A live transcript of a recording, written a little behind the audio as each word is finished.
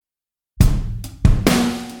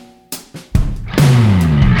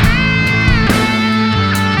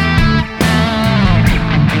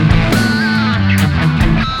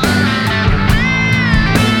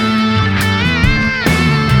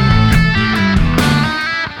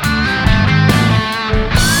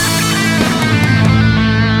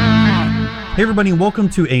Hey everybody, welcome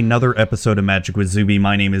to another episode of Magic with Zuby.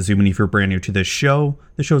 My name is Zuby, and if you're brand new to this show,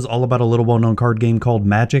 the show is all about a little well-known card game called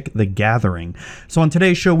Magic the Gathering. So on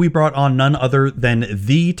today's show, we brought on none other than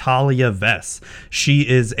the Talia Vess. She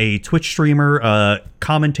is a Twitch streamer, a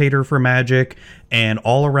commentator for Magic, and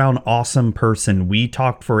all-around awesome person. We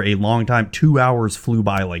talked for a long time. 2 hours flew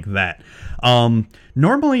by like that.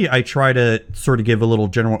 Normally I try to sort of give a little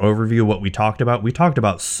general overview of what we talked about. We talked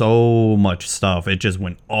about so much stuff. It just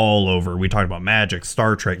went all over. We talked about Magic,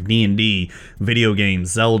 Star Trek, D&D, video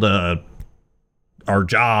games, Zelda, our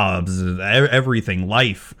jobs, everything,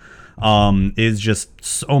 life. Is just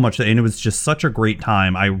so much, and it was just such a great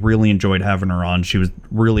time. I really enjoyed having her on. She was a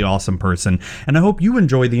really awesome person, and I hope you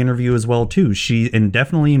enjoyed the interview as well too. And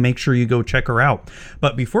definitely make sure you go check her out.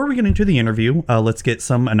 But before we get into the interview, let's get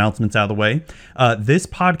some announcements out of the way. This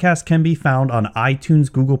podcast can be found on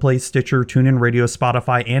iTunes, Google Play, Stitcher, TuneIn Radio,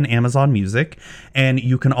 Spotify, and Amazon Music. And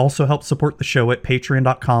you can also help support the show at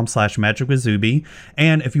patreon.com/magicwithzuby.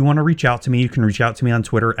 And if you want to reach out to me, you can reach out to me on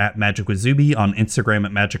Twitter at magicwithzuby, on Instagram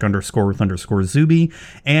at magic_with_Zuby,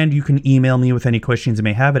 and you can email me with any questions you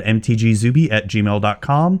may have at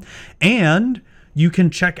mtgzuby@gmail.com. And you can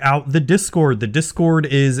check out the Discord. The Discord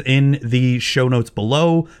is in the show notes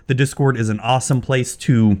below. The Discord is an awesome place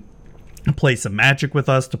to play some Magic with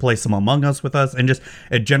us, to play some Among Us with us, and just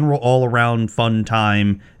a general all-around fun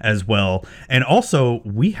time as well. And also,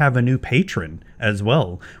 we have a new patron as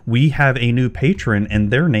well. We have a new patron, and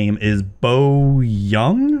their name is Bo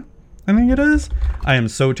Young, I think it is. I am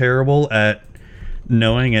so terrible at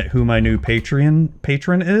knowing at who my new patron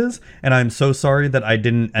is, and I'm so sorry that I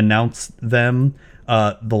didn't announce them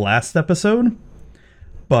the last episode.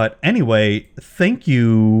 But anyway, thank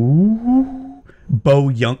you, Bo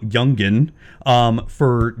Youngin,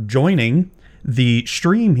 for joining the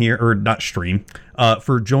stream here, or not stream,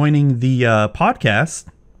 for joining the podcast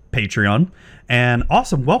Patreon. And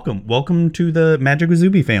awesome, welcome to the Magic with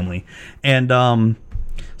Zuby family. And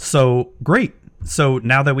so great. So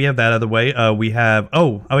now that we have that out of the way, we have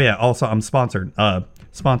also I'm sponsored.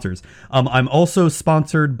 Sponsors. I'm also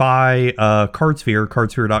sponsored by Cardsphere,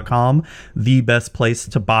 cardsphere.com, the best place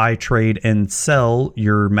to buy, trade, and sell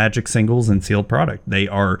your Magic singles and sealed product. They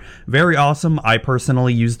are very awesome. I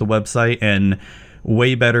personally use the website, and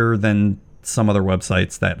way better than some other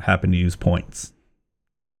websites that happen to use points.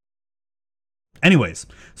 Anyways,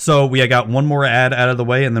 so we got one more ad out of the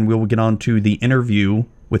way, and then we'll get on to the interview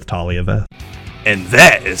with Talia Vess. And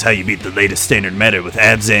that is how you beat the latest standard meta with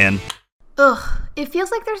Abzan. Ugh, it feels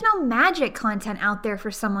like there's no Magic content out there for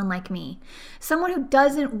someone like me. Someone who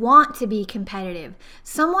doesn't want to be competitive.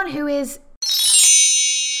 Someone who is...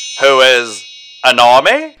 Who is a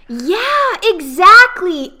normie? Yeah,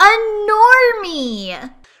 exactly! A normie!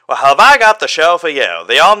 Well, have I got the show for you,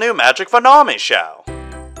 the all-new Magic for Normies show.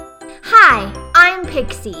 Hi, I'm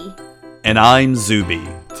Pixie. And I'm Zuby.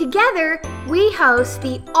 Together, we host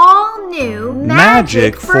the all-new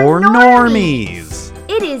Magic for Normies.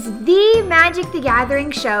 It is the Magic the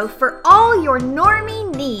Gathering show for all your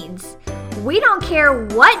normie needs. We don't care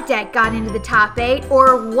what deck got into the top 8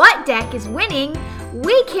 or what deck is winning.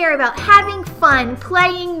 We care about having fun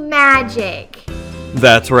playing Magic.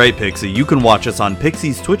 That's right, Pixie. You can watch us on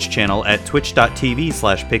Pixie's Twitch channel at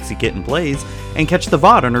twitch.tv/PixieKittenPlays and catch the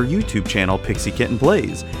VOD on our YouTube channel, Pixie Kitten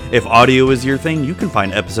Plays. If audio is your thing, you can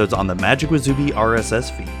find episodes on the Magic with Zuby RSS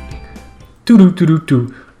feed.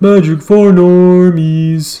 Magic for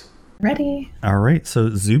Normies. Ready. All right,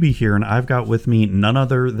 so Zuby here, and I've got with me none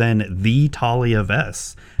other than the Talia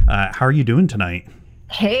Vess. How are you doing tonight?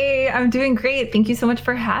 Hey, I'm doing great. Thank you so much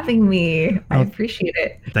for having me. I appreciate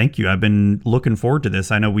it. Thank you. I've been looking forward to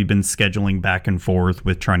this. I know we've been scheduling back and forth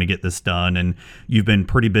with trying to get this done, and you've been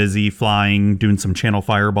pretty busy flying, doing some Channel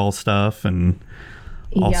Fireball stuff, and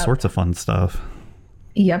all sorts of fun stuff.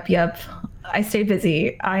 Yep. I stay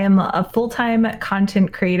busy. I am a full-time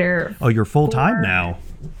content creator. Oh, you're full-time now?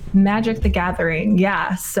 Magic the Gathering,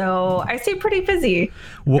 yeah. So I stay pretty busy.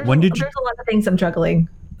 There's a lot of things I'm juggling.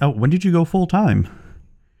 Oh, when did you go full-time?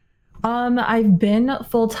 I've been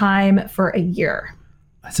full-time for a year.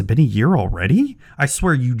 Has it been a year already? I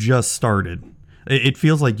swear you just started. It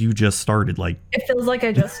feels like you just started. It feels like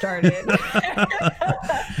I just started.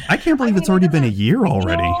 I can't believe it's already been a year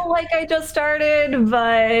already. Like I just started,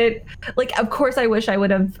 but of course I wish I would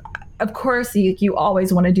have. Of course, you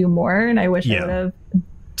always want to do more, and I wish I would have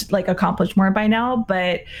accomplished more by now.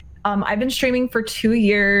 But I've been streaming for 2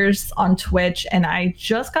 years on Twitch, and I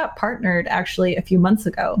just got partnered actually a few months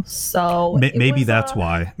ago. So maybe that's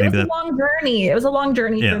why. It was a long journey. It was a long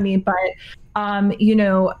journey for me, but You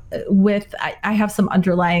know, I have some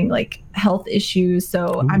underlying like health issues,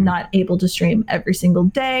 so I'm not able to stream every single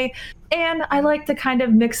day. And I like to kind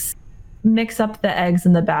of mix up the eggs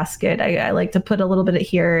in the basket. I like to put a little bit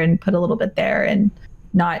here and put a little bit there and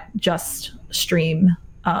not just stream.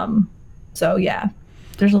 So yeah,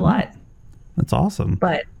 there's a lot. That's awesome.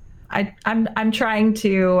 But I'm trying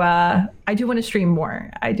to I do want to stream more.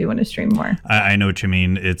 I know what you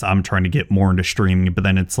mean. I'm trying to get more into streaming, but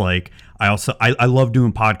then it's like I love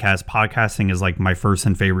doing podcasts. Podcasting is like my first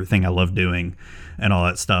and favorite thing I love doing and all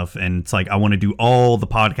that stuff. And it's like I want to do all the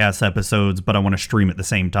podcast episodes, but I want to stream at the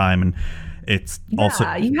same time. And it's also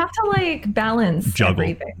you have to like balance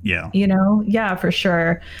everything. Yeah. You know? Yeah, for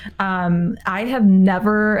sure. I have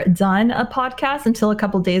never done a podcast until a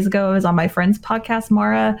couple days ago. I was on my friend's podcast,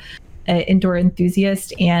 Mara, Indoor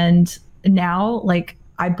Enthusiast, and now like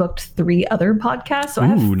I booked 3 other podcasts, so I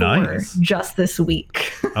have 4 just this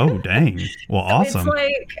week. Oh dang. Well, awesome. It's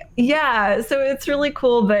like, yeah, so it's really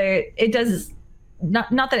cool, but it does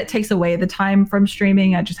not that it takes away the time from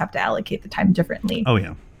streaming. I just have to allocate the time differently. Oh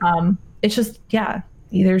yeah. It's just, yeah,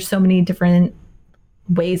 there's so many different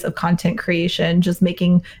ways of content creation. Just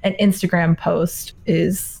making an Instagram post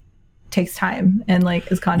takes time and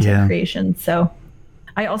like is content creation. So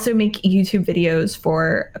I also make YouTube videos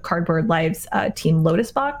for Cardboard Live's Team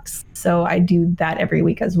Lotus Box. So I do that every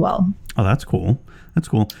week as well. Oh, that's cool.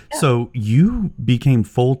 Yeah. So you became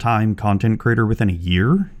full-time content creator within a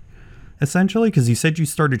year, essentially? Because you said you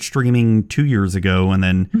started streaming 2 years ago and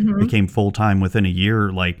then became full-time within a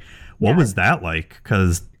year. Like, what was that like?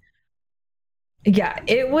 Because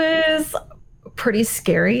it was pretty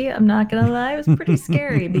scary. I'm not going to lie. It was pretty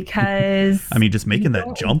scary because... I mean, just making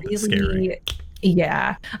that jump is scary.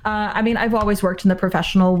 Yeah. I mean, I've always worked in the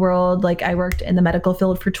professional world. Like I worked in the medical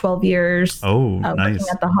field for 12 years. Oh, nice. Working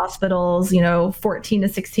at the hospitals, 14 to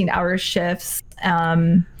 16 hour shifts.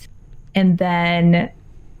 And then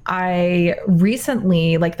I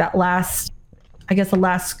recently, like the last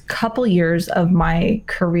couple years of my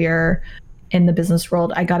career in the business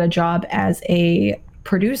world, I got a job as a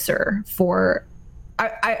producer for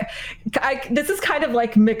this is kind of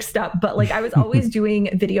like mixed up, but like I was always doing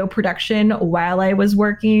video production while I was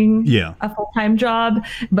working a full-time job,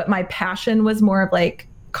 but my passion was more of like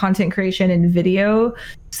content creation and video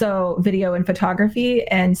and photography.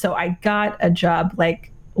 And so I got a job,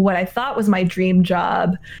 like what I thought was my dream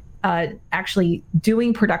job, actually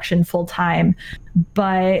doing production full-time,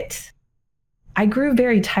 but I grew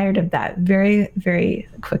very tired of that very, very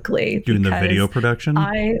quickly. Doing the video production?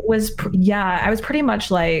 I was pretty much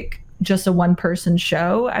like just a one-person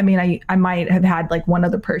show. I mean, I might have had like one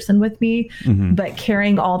other person with me, but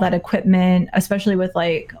carrying all that equipment, especially with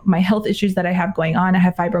like my health issues that I have going on, I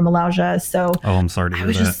have fibromyalgia. So I'm sorry to hear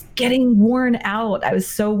that. I was just getting worn out. I was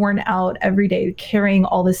so worn out every day carrying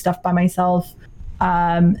all this stuff by myself.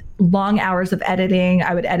 Long hours of editing.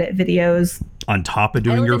 I would edit videos. On top of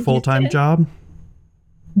doing your full-time job?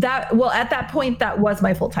 At that point, that was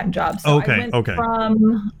my full-time job. So okay.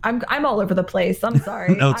 I'm all over the place. I'm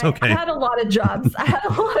sorry. No, it's okay. I had a lot of jobs. I had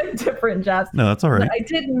a lot of different jobs. No, that's all right. I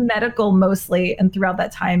did medical mostly. And throughout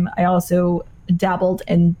that time, I also dabbled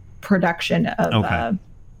in production of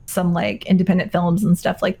some like independent films and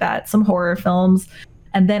stuff like that, some horror films.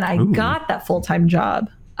 And then I got that full-time job.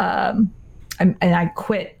 And I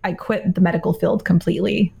quit the medical field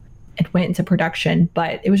completely and went into production,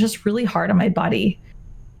 but it was just really hard on my body.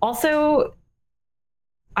 Also,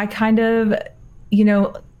 I kind of,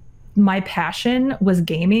 my passion was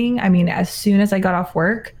gaming. I mean, as soon as I got off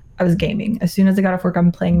work, I was gaming. As soon as I got off work,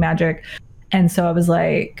 I'm playing Magic. And so I was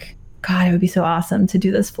like, God, it would be so awesome to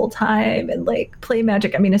do this full time and like play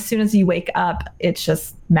Magic. I mean, as soon as you wake up, it's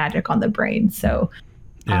just Magic on the brain. So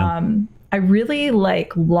I really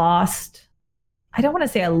like I don't want to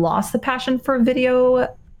say I lost the passion for video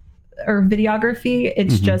or videography.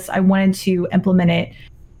 It's just I wanted to implement it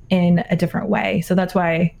in a different way. So that's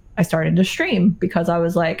why I started to stream, because I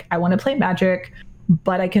was like, I want to play Magic,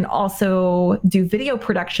 but I can also do video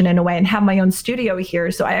production in a way and have my own studio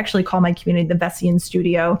here. So I actually call my community the Vessian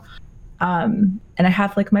Studio. And I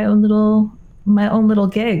have like my own little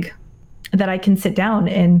gig that I can sit down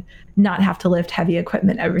and not have to lift heavy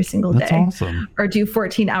equipment every single day. That's awesome. Or do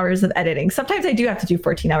 14 hours of editing. Sometimes I do have to do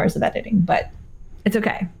 14 hours of editing, but it's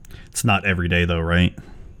okay. It's not every day though, right?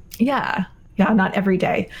 Yeah, not every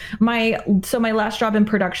day. My last job in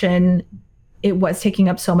production, it was taking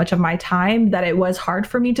up so much of my time that it was hard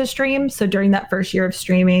for me to stream. So during that first year of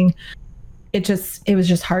streaming, it was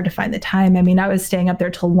just hard to find the time. I mean, I was staying up there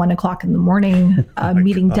till 1 o'clock in the morning,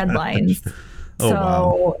 meeting deadlines.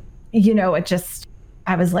 Wow. It just,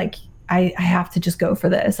 I was like, I have to just go for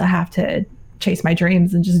this. I have to chase my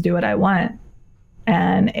dreams and just do what I want.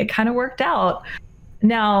 And it kind of worked out.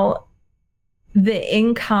 Now, the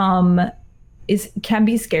income can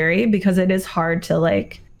be scary because it is hard to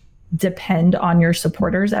like depend on your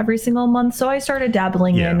supporters every single month. So I started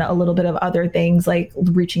dabbling in a little bit of other things, like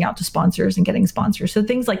reaching out to sponsors and getting sponsors. So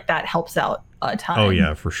things like that helps out a ton. Oh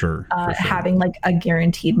yeah, for sure. Having like a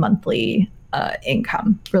guaranteed monthly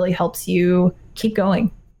income really helps you keep going.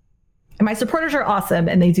 And my supporters are awesome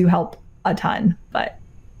and they do help a ton, but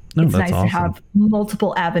it's nice to have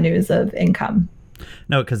multiple avenues of income.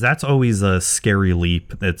 No, because that's always a scary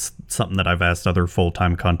leap. It's something that I've asked other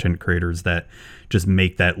full-time content creators that just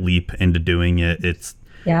make that leap into doing it.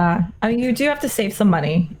 I mean, you do have to save some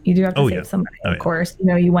money. You do have to save some money, of course. You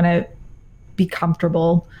know, you want to be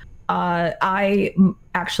comfortable. I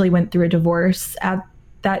actually went through a divorce at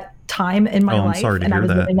that time in my life, and I was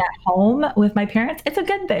living at home with my parents. It's a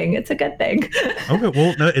good thing. Okay,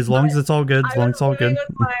 well, no, as long as it's all good,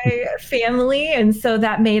 with my family, and so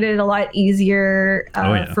that made it a lot easier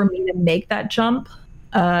for me to make that jump.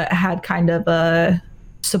 I had kind of a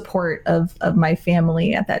support of my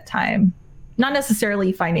family at that time, not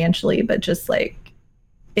necessarily financially, but just like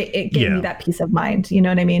it gave me that peace of mind. You know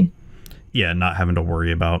what I mean? Yeah, not having to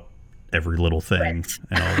worry about every little thing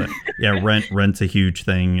and all that. Rent's a huge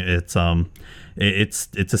thing. It's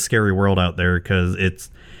a scary world out there because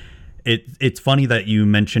it's funny that you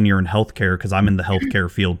mention you're in healthcare because I'm in the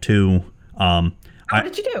healthcare field too. What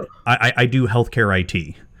did you do? I do healthcare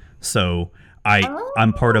IT. So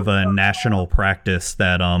I'm part of a national practice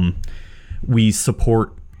that we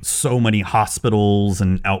support so many hospitals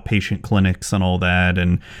and outpatient clinics and all that.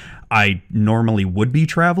 And I normally would be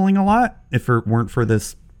traveling a lot if it weren't for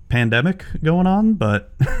this pandemic going on,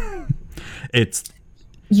 but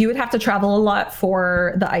you would have to travel a lot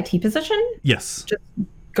for the IT position. Yes, just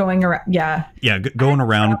going around. Going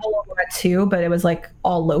around too, but it was like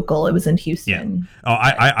all local. It was in Houston.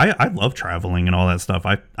 I love traveling and all that stuff.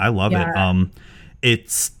 I love it.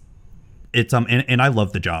 And I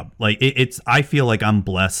love the job. Like I feel like I'm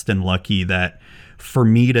blessed and lucky that for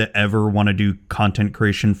me to ever want to do content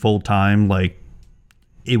creation full time, like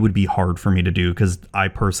it would be hard for me to do because I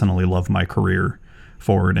personally love my career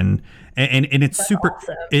forward and it's That's super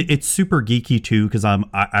awesome. It's super geeky too because I'm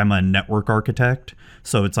a network architect,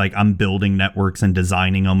 so it's like I'm building networks and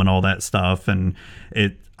designing them and all that stuff, and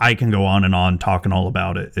I can go on and on talking all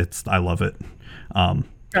about it. I love it.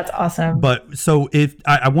 That's awesome. But so if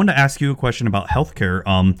I want to ask you a question about healthcare,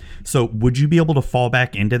 so would you be able to fall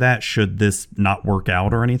back into that should this not work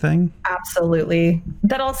out or anything? Absolutely.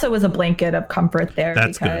 That also was a blanket of comfort there.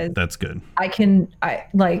 That's good. That's good. I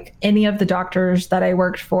like any of the doctors that I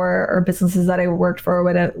worked for or businesses that I worked for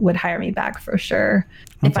would hire me back for sure.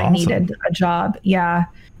 That's if I needed a job. Yeah.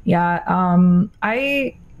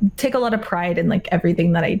 I take a lot of pride in like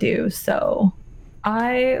everything that I do. So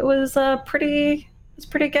I was pretty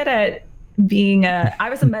good at being I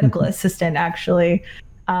was a medical assistant actually.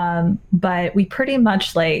 But we pretty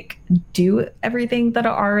much like do everything that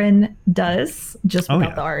an RN does just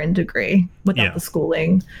without the RN degree, without the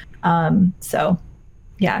schooling. So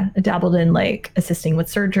I dabbled in like assisting with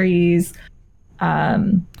surgeries.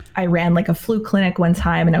 I ran like a flu clinic one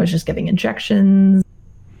time and I was just giving injections.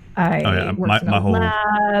 I worked in a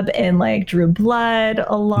lab and like drew blood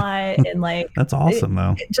a lot and like that's awesome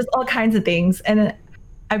though. Just all kinds of things. And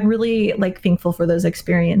I'm really like thankful for those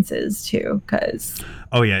experiences too, because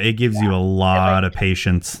it gives you a lot of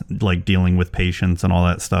patience, like dealing with patients and all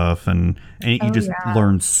that stuff, and you just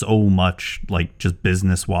learn so much, like just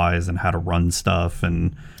business wise and how to run stuff,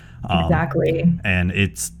 and exactly. And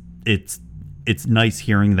it's nice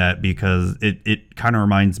hearing that because it kind of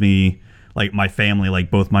reminds me, like my family, like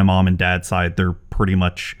both my mom and dad's side, they're pretty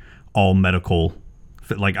much all medical.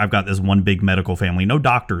 Like I've got this one big medical family, no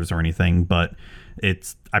doctors or anything, but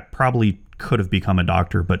I probably could have become a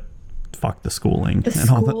doctor, but fuck the schooling.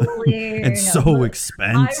 All that. It's so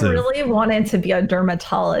expensive. I really wanted to be a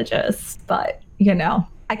dermatologist, but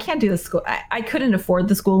I can't do the school. I couldn't afford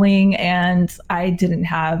the schooling and I didn't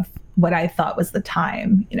have what I thought was the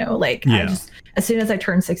time, I just, as soon as I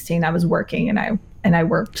turned 16, I was working and I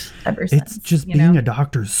worked ever since. It's just being a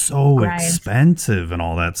doctor is so expensive and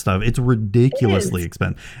all that stuff. It's ridiculously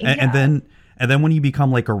expensive. And then when you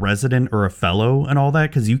become like a resident or a fellow and all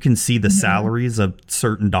that, because you can see the salaries of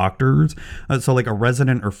certain doctors. So like a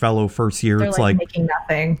resident or fellow first year, it's like making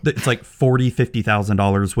nothing. It's like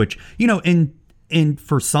 $40,000-$50,000, which, in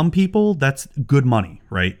for some people, that's good money,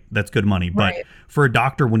 right? That's good money. But for a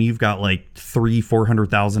doctor, when you've got like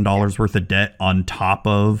 $300,000-$400,000 worth of debt on top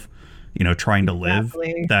of, trying to live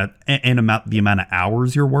that and the amount of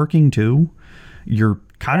hours you're working too, you're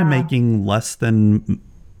kind of making less than,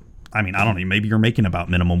 I mean, I don't know, maybe you're making about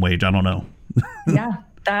minimum wage. I don't know. Yeah,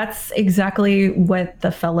 that's exactly what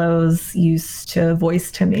the fellows used to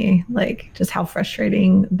voice to me, like just how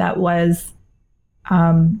frustrating that was,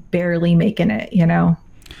 barely making it, you know,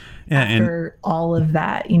 after all of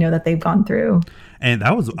that, you know, that they've gone through. And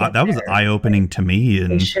that was eye-opening to me.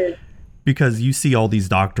 And because you see all these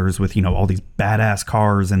doctors with, you know, all these badass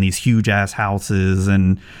cars and these huge ass houses,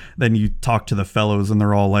 and then you talk to the fellows and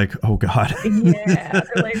they're all like, oh God. Yeah,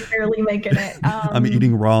 they're like barely making it. I'm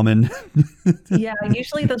eating ramen. Yeah,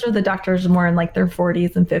 usually those are the doctors more in like their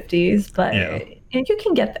 40s and 50s, but you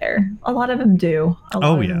can get there. A lot of them do.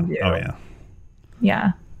 Oh yeah.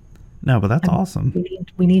 Yeah. No, but that's awesome.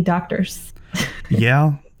 We need doctors.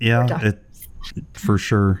 Yeah, for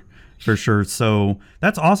sure. So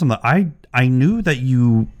that's awesome. I knew that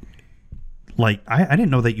you, like, I didn't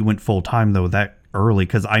know that you went full time though that early,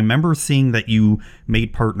 because I remember seeing that you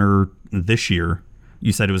made partner this year.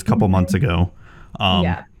 You said it was a couple months ago.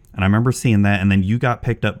 And I remember seeing that, and then you got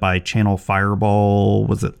picked up by Channel Fireball.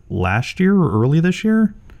 Was it last year or early this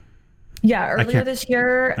year? Yeah, earlier this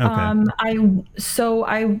year. Okay.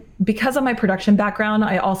 I because of my production background,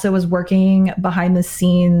 I also was working behind the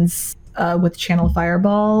scenes with Channel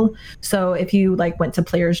Fireball. So if you like went to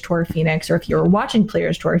Players Tour Phoenix, or if you were watching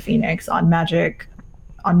Players Tour Phoenix on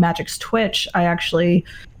Magic's Twitch, I actually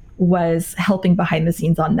was helping behind the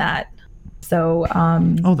scenes on that. So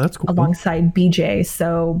that's cool. Alongside BJ.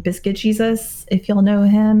 So Biscuit Jesus, if you'll know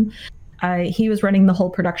him, he was running the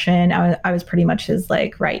whole production. I was pretty much his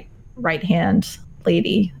like right hand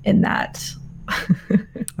lady in that.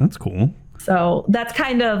 That's cool. So that's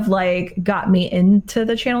kind of like got me into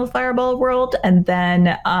the Channel Fireball world. And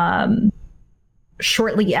then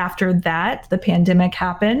shortly after that, the pandemic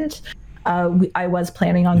happened. I was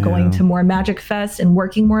planning on going to more Magic Fest and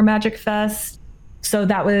working more Magic Fest. So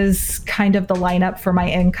that was kind of the lineup for my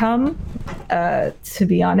income, to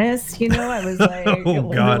be honest. You know, I was like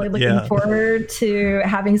really looking forward to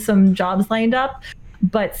having some jobs lined up.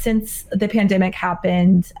 But since the pandemic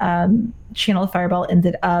happened, Channel Fireball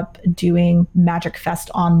ended up doing Magic Fest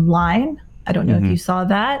online. I don't know if you saw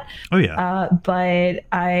that. Oh, yeah. But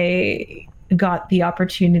I got the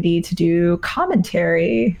opportunity to do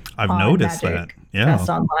commentary. I've noticed Magic that. Yeah. Fest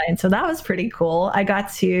online. So that was pretty cool. I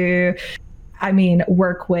got to,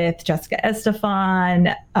 work with Jessica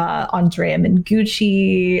Estefan, Andrea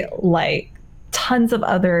Mengucci, like tons of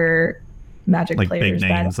other Magic like players big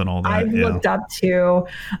names and all that. I've looked up to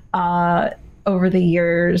over the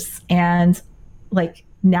years, and like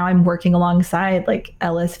now I'm working alongside like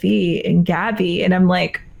LSV and Gabby, and I'm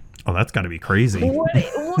like, oh, that's got to be crazy. What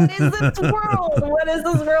is this world? What is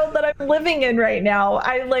this world that I'm living in right now?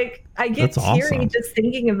 I get that's teary awesome. just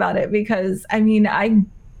thinking about it, because I mean, I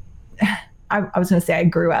was going to say I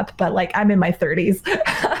grew up, but like I'm in my 30s.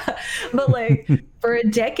 But like for a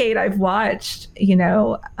decade, I've watched,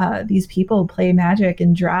 these people play Magic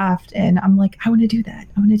and draft, and I'm like, I want to do that.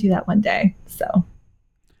 I want to do that one day. So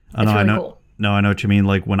I know. Cool. No, I know what you mean.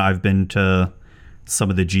 Like when I've been to some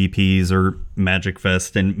of the GPs or Magic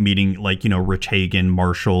Fest and meeting like, Rich Hagan,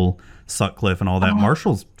 Marshall, Sutcliffe and all that.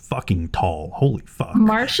 Marshall's fucking tall. Holy fuck.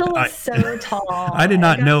 Marshall is so tall. I did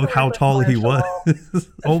not know how tall he was.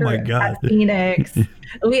 Oh my God. At Phoenix.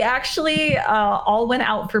 We actually all went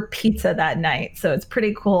out for pizza that night. So it's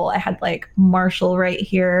pretty cool. I had like Marshall right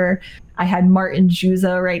here. I had Martin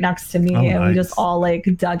Juza right next to me. And we just all like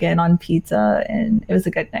dug in on pizza, and it was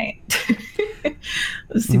a good night. It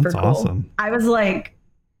was super cool. Awesome. I was like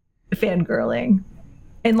fangirling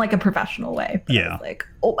in like a professional way. Yeah. I was like,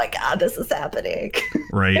 oh my God, this is happening.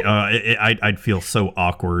 Right. I'd feel so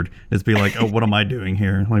awkward. It's be like, oh, what am I doing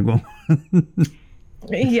here? Like, well.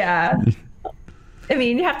 Yeah. I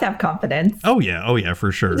mean, you have to have confidence. Oh yeah,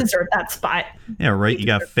 for sure. You deserve that spot. Yeah, right. You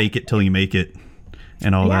gotta fake it till you make it,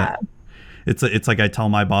 and all that. It's like I tell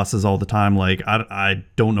my bosses all the time, like I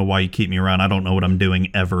don't know why you keep me around. I don't know what I'm doing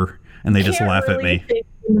ever, and they just laugh at me.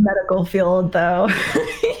 In the medical field, though,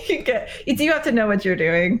 you do have to know what you're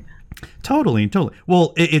doing. Totally.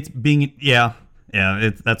 Well, it's being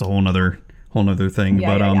that's a whole nother thing.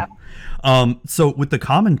 So with the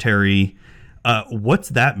commentary. What's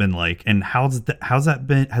that been like, and has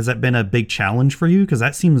that been a big challenge for you? Because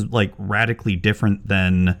that seems like radically different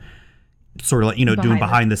than sort of like doing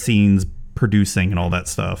behind the scenes producing and all that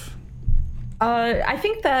stuff. I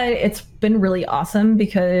think that it's been really awesome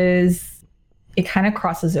because it kind of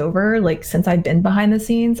crosses over. Like since I've been behind the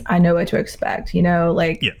scenes, I know what to expect.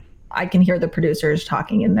 I can hear the producers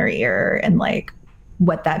talking in their ear and like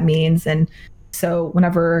what that means. And so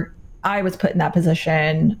whenever I was put in that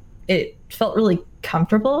position, it felt really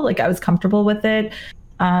comfortable. Like I was comfortable with it.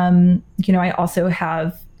 I also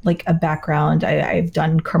have like a background. I've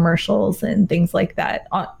done commercials and things like that.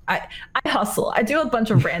 I hustle. I do a bunch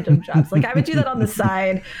of random jobs. Like I would do that on the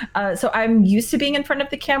side. So I'm used to being in front of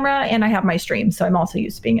the camera, and I have my stream. So I'm also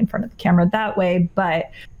used to being in front of the camera that way. But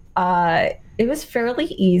it was fairly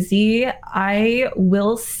easy. I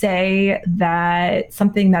will say that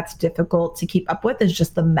something that's difficult to keep up with is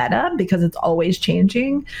just the meta, because it's always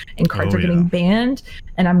changing and cards are getting banned.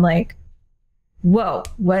 And I'm like, whoa,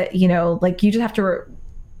 what, like you just have to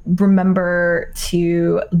remember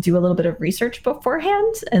to do a little bit of research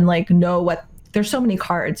beforehand and like know what, there's so many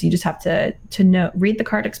cards, you just have to know, read the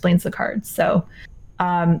card explains the cards. So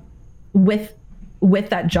with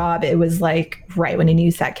that job, it was like right when a new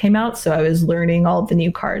set came out, so I was learning all of the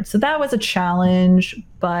new cards, so that was a challenge.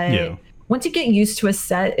 But once you get used to a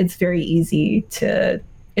set, it's very easy to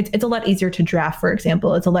it's a lot easier to draft, for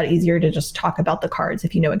example. It's a lot easier to just talk about the cards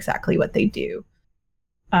if you know exactly what they do.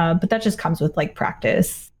 But that just comes with like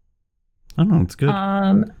practice. Oh, no, it's good.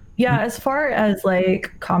 As far as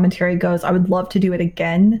like commentary goes, I would love to do it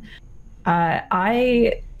again.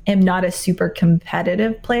 I am not a super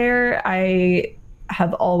competitive player. I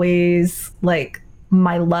have always, like,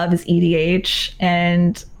 my love is EDH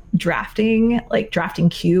and drafting, like drafting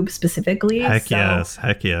cube specifically. Heck yes.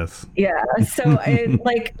 Yeah. So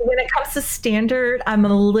like when it comes to standard, I'm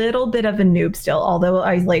a little bit of a noob still, although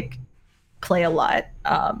I like play a lot.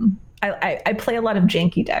 I play a lot of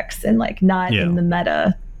janky decks and like not in the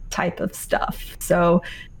meta type of stuff. So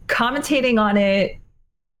commentating on it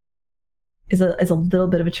is a little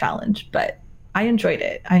bit of a challenge, but I enjoyed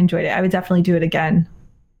it. I would definitely do it again.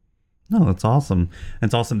 No, that's awesome.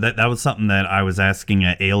 It's awesome. That was something that I was asking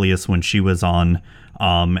Alias when she was on.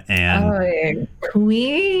 And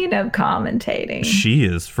queen of commentating. She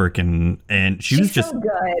is freaking, and she's was just so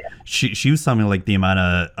good. She was telling me like the amount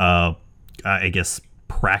of I guess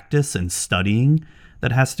practice and studying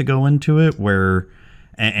that has to go into it, where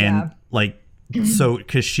and like, so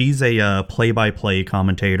because she's a play-by-play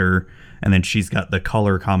commentator, and then she's got the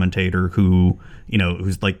color commentator who,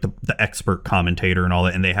 who's like the expert commentator and all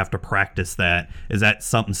that, and they have to practice that. Is that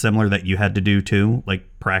something similar that you had to do too, like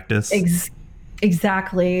practice?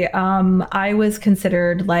 Exactly. I was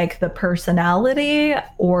considered like the personality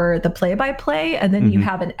or the play-by-play, and then you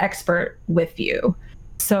have an expert with you.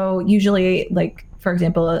 So usually, like, for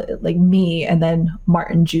example, like me and then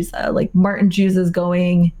Martin Juza. Like Martin Juza is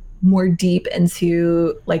going more deep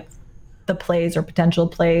into like the plays or potential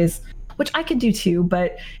plays, which I could do too.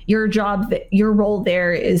 But your role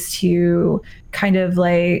there is to kind of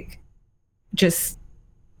like just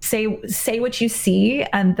say what you see,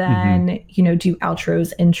 and then do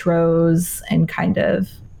outros, intros, and kind of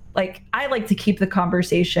like, I like to keep the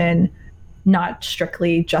conversation not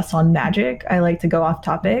strictly just on Magic. I like to go off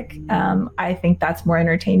topic. I think that's more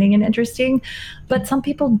entertaining and interesting, but some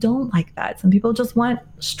people don't like that. Some people just want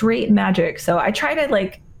straight Magic. So I try to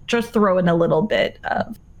like just throw in a little bit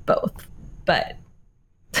of both, but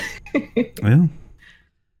well,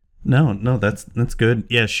 no, that's good.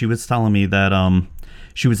 Yeah. She was telling me that,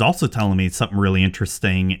 she was also telling me something really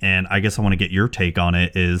interesting, and I guess I want to get your take on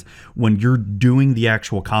it, is when you're doing the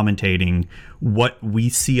actual commentating, what we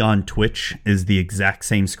see on Twitch is the exact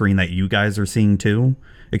same screen that you guys are seeing too,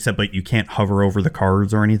 except like you can't hover over the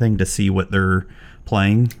cards or anything to see what they're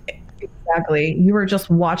playing. Exactly. You were just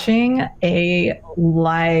watching a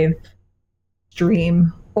live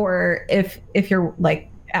stream, or if you're like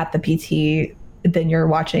at the PT, then you're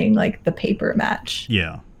watching like the paper match.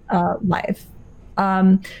 Yeah. Live.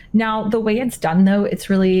 Now the way it's done though, it's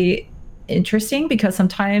really interesting because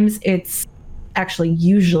sometimes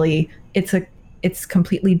usually it's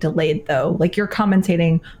completely delayed though. Like you're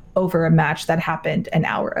commentating over a match that happened an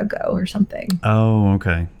hour ago or something. Oh,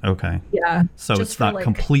 okay. Yeah. So it's not like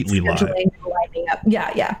completely live. Lining up.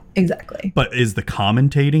 Yeah, exactly. But is the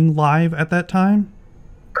commentating live at that time?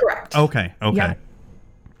 Correct. Okay. Yep.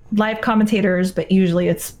 Live commentators, but usually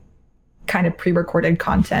it's kind of pre-recorded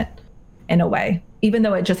content in a way, even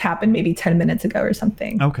though it just happened maybe 10 minutes ago or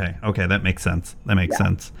something. Okay. That makes sense.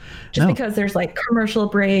 Just because there's like commercial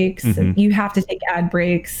breaks, and you have to take ad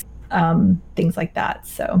breaks, things like that.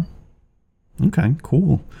 So. Okay,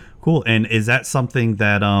 cool. And is that something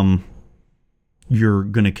that you're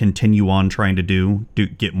going to continue on trying to do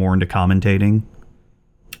get more into commentating?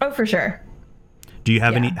 Oh, for sure. Do you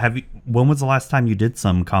have any, when was the last time you did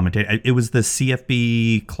some commentating? It was the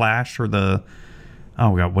CFB Clash or the,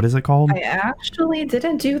 oh God, what is it called? I actually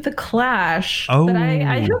didn't do the Clash, but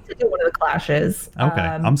I hope to do one of the Clashes. Okay,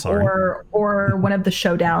 I'm sorry. Or one of the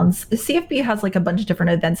showdowns. The CFB has like a bunch of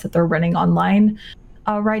different events that they're running online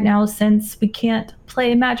right now, since we can't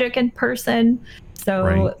play Magic in person. So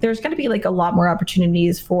Right. there's going to be like a lot more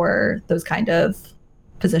opportunities for those kind of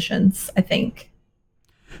positions, I think.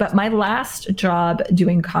 But my last job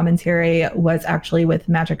doing commentary was actually with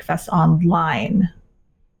Magic Fest Online,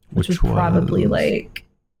 which was probably like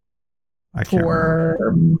I can't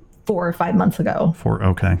remember. 4 or 5 months ago.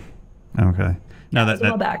 Okay. Now It was a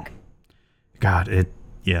while that back. God,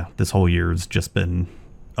 this whole year has just been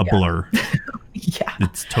a blur. Yeah.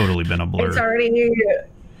 It's totally been a blur. It's already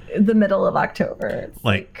the middle of October. It's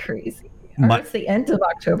like crazy. Or it's the end of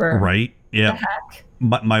October. Right? Yeah. What the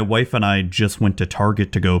heck? My wife and I just went to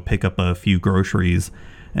Target to go pick up a few groceries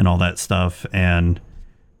and all that stuff, and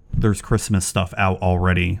there's Christmas stuff out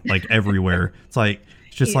already, like everywhere. It's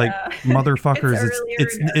just like motherfuckers.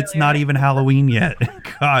 It's not even Halloween yet.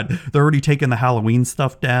 God, they're already taking the Halloween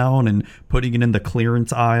stuff down and putting it in the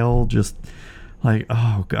clearance aisle. Just like,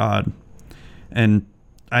 oh God. And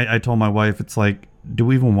I told my wife, it's like, do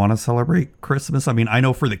we even want to celebrate Christmas? I mean, I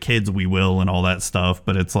know for the kids we will and all that stuff,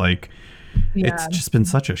 but it's like, it's just been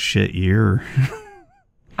such a shit year.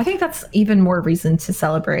 I think that's even more reason to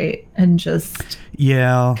celebrate and just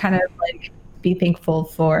kind of like be thankful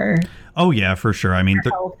for for sure. I mean,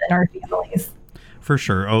 our health and our families. For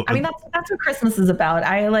sure. I mean, that's what Christmas is about.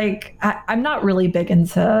 I'm not really big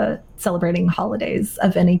into celebrating holidays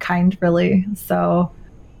of any kind, really. So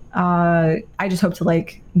I just hope to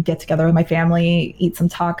like get together with my family, eat some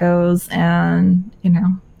tacos, and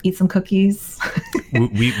eat some cookies.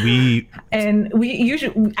 we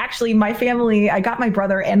usually, actually, my family, I got my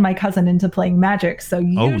brother and my cousin into playing Magic. So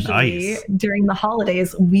usually during the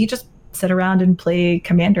holidays, we just sit around and play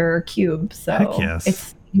Commander or Cube. So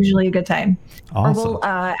it's usually a good time. Awesome. Or we'll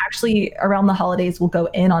actually around the holidays, we'll go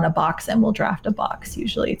in on a box and we'll draft a box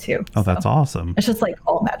usually too. Oh, that's awesome. It's just like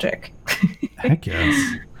all Magic. Heck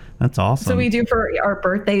yes. That's awesome. So we do for our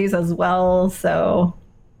birthdays as well. So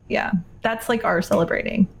yeah, that's like our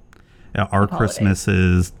celebrating. Yeah, our Christmas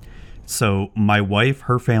is, so my wife,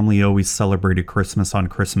 her family always celebrated Christmas on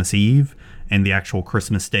Christmas Eve, and the actual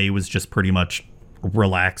Christmas Day was just pretty much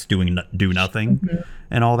relax, do nothing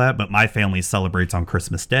and all that. But my family celebrates on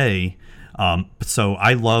Christmas Day. So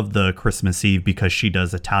I love the Christmas Eve because she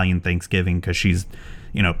does Italian Thanksgiving, because she's,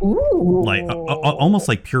 like almost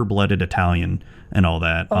like pure-blooded Italian and all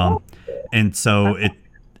that. And so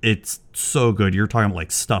it's so good. You're talking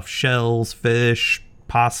like stuffed shells, fish,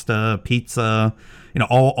 pasta, pizza,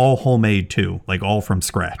 all homemade too, like all from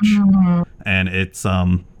scratch. And it's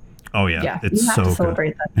it's so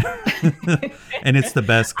good. That. And it's the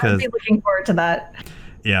best because I'll be looking forward to that.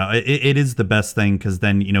 Yeah, it is the best thing because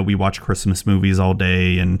then we watch Christmas movies all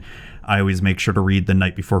day, and I always make sure to read The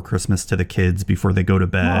Night Before Christmas to the kids before they go to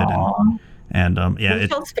bed. And what's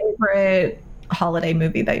y'all's favorite holiday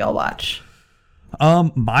movie that y'all watch?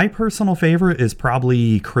 My personal favorite is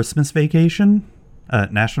probably Christmas Vacation,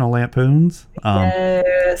 National Lampoon's.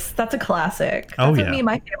 Yes, that's a classic. That's what me and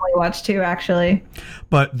my family watch too, actually.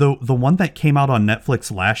 But the one that came out on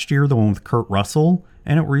Netflix last year, the one with Kurt Russell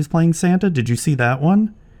in it where he's playing Santa, did you see that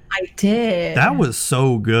one? I did. That was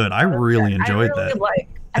so good. I really enjoyed that.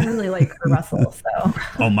 I really like Kurt Russell. So.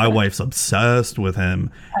 Oh, my wife's obsessed with him.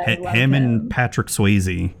 Him and Patrick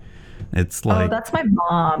Swayze. It's like, that's my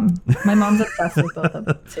mom. My mom's obsessed with both of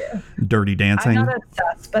them too. Dirty Dancing. I'm not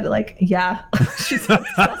obsessed, but like, yeah, she's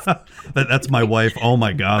obsessed. That's my wife. Oh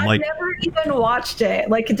my God! I've never even watched it.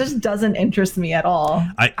 Like, it just doesn't interest me at all.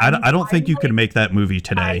 I don't think you could make that movie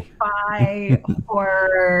today.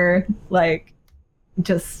 Or like,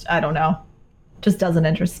 just I don't know, just doesn't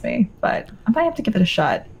interest me. But I might have to give it a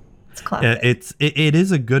shot. It's classic. Yeah, it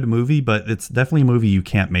is a good movie, but it's definitely a movie you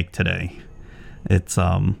can't make today. It's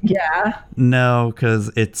no,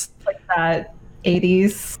 because it's like that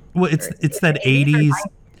 80s. Well, it's that 80s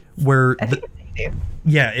where I think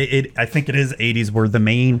it is 80s where the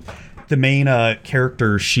main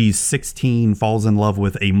character, she's 16, falls in love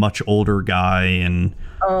with a much older guy and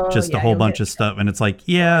a whole bunch of stuff, and it's like,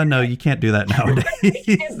 no, you can't do that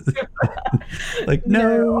nowadays. Like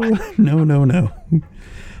no.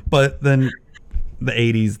 But then the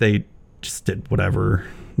 80s, they just did whatever.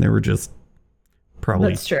 They were just probably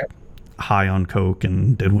that's true. High on coke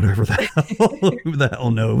and did whatever the hell who the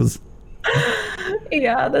hell knows.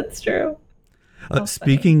 Yeah, that's true.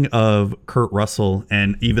 Speaking of Kurt Russell,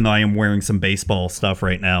 and even though I am wearing some baseball stuff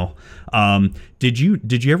right now, did you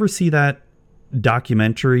ever see that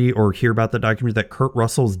documentary or hear about the documentary that Kurt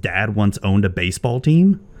Russell's dad once owned a baseball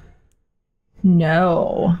team?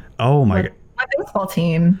 No. Oh my God. What baseball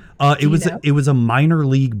team? It was a minor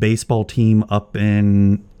league baseball team up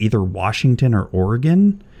in either Washington or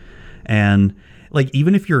Oregon. And like,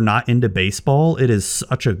 even if you're not into baseball, it is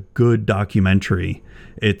such a good documentary.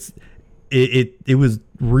 it was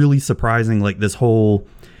really surprising, like this whole,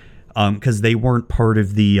 because they weren't part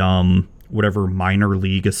of the whatever minor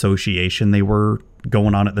league association they were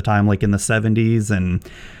going on at the time, like in the 70s, and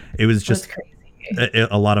it was just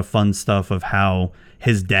a lot of fun stuff of how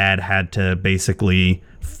his dad had to basically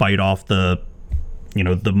fight off the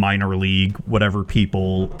minor league whatever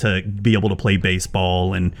people to be able to play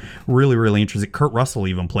baseball, and really interesting. Kurt Russell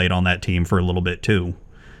even played on that team for a little bit too.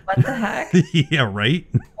 What the heck? Yeah, right?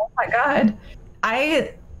 Oh my God.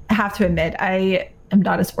 I have to admit, I am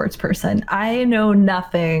not a sports person. I know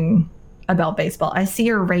nothing about baseball. I see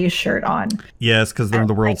your Rays shirt on. Yes, because they're in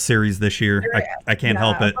the World Series this year. I can't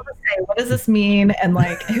help it. What does this mean? And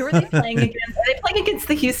like, who are they playing against? Are they playing against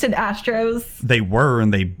the Houston Astros? They were,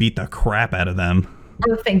 and they beat the crap out of them.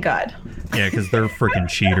 Oh, thank God. Yeah, because they're freaking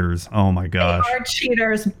cheaters. Oh my gosh. They are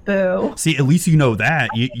cheaters. Boo. See, at least you know that.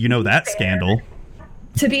 You know that scandal.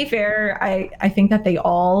 To be fair, I think that they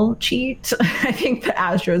all cheat. I think the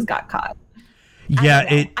Astros got caught.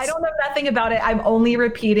 Yeah, I don't know nothing about it. I'm only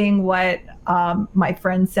repeating what my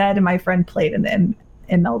friend said, and my friend played in the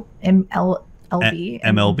MLB.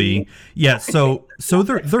 Yeah, so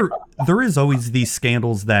there is always these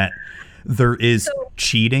scandals that there is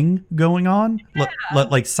cheating going on,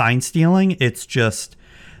 like sign stealing. It's just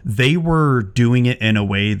they were doing it in a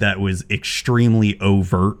way that was extremely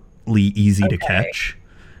overtly easy to catch.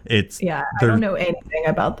 I don't know anything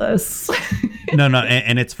about this. No,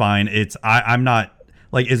 and it's fine. I'm not,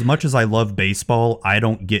 like, as much as I love baseball, I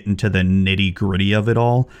don't get into the nitty gritty of it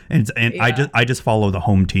all. And I just follow the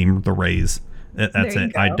home team, the Rays. That's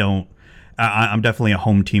it. I don't. I'm definitely a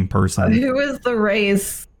home team person. Who is the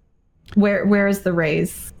Rays? Where is the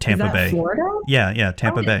Rays? Tampa Bay. Florida? Yeah,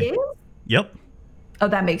 Tampa Bay. It is? Yep. Oh,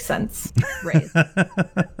 that makes sense. Rays.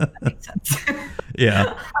 That makes sense.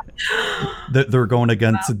 Yeah. They're going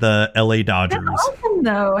against the LA Dodgers. That's awesome,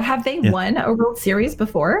 though. Have they won a World Series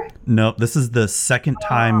before? No, this is the second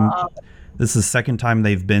time. This is the second time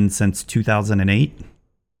they've been since 2008.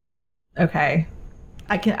 Okay.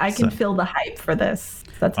 I can feel the hype for this.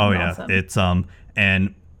 That's awesome. It's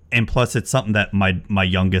and plus it's something that my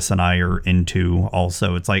youngest and I are into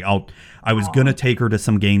also. It's like I was gonna take her to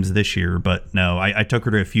some games this year, but no, I took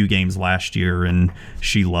her to a few games last year and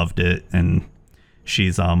she loved it, and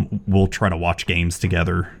she's we'll try to watch games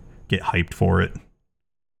together, get hyped for it.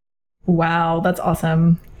 Wow, that's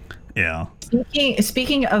awesome. Yeah.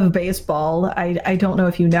 Speaking of baseball, I don't know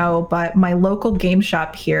if you know, but my local game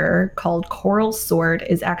shop here called Coral Sword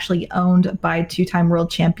is actually owned by two-time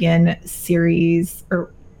World Series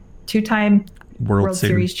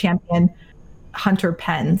champion Hunter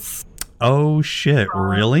Pence. Oh shit,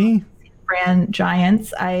 really? Brand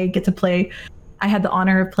Giants. I get to play. I had the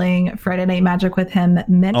honor of playing Friday Night Magic with him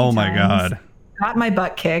many times. Oh my God. Got my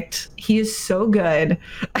butt kicked. He is so good.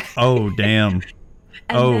 Oh damn.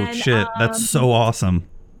 Shit, that's so awesome.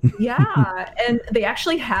 Yeah, and they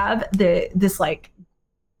actually have this like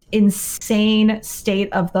insane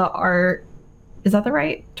state of the art. Is that the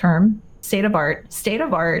right term? State of art. State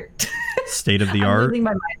of the art. I'm losing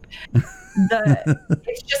my mind.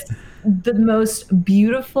 It's just the most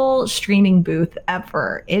beautiful streaming booth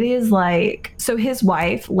ever. It is like, so his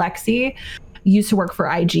wife Lexi used to work for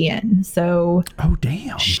IGN. So oh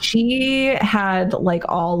damn, she had like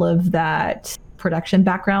all of that production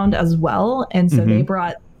background as well, and so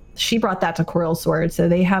she brought that to Coral Sword. So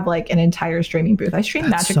they have like an entire streaming booth. I stream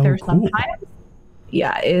Magic there sometimes.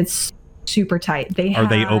 Yeah, it's super tight. Are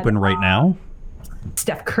they open right now?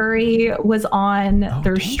 Steph Curry was on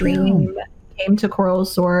their stream, came to Coral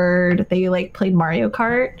Sword. They like played Mario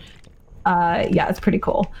Kart. Yeah, it's pretty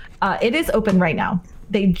cool. It is open right now.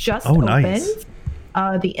 They just opened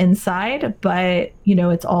the inside, but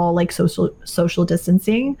it's all like social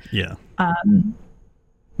distancing. Yeah.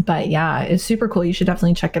 But yeah, it's super cool. You should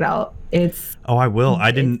definitely check it out. I will.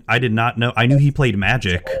 I did not know. I knew he played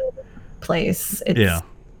Magic. Place.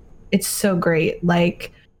 It's so great.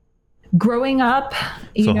 Like growing up,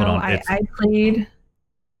 I played.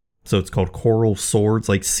 So it's called Coral Swords,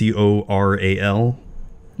 like Coral.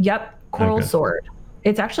 Yep, Coral Sword.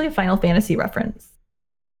 It's actually a Final Fantasy reference.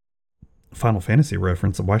 Final Fantasy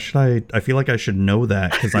reference? Why should I feel like I should know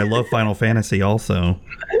that because I love Final Fantasy also.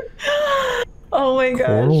 Oh my gosh.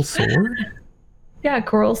 Coral Sword? Yeah,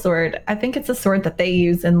 Coral Sword. I think it's a sword that they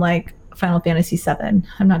use in like Final Fantasy VII.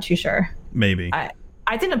 I'm not too sure. Maybe. I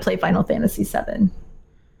didn't play Final Fantasy VII.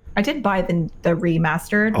 I did buy the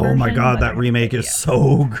remastered version. Oh my God, that remake is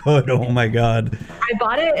so good. Oh my God. I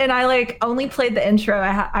bought it and I like only played the intro.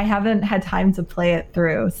 I haven't had time to play it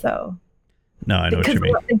through, so. No, I know what you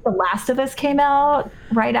mean. I think The Last of Us came out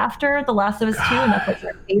right after The Last of Us 2, and that's like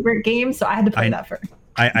my favorite game, so I had to play that first.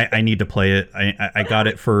 I need to play it. I got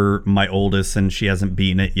it for my oldest, and she hasn't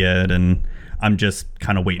beaten it yet, and I'm just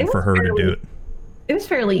kind of waiting for her to do it. It was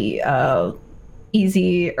fairly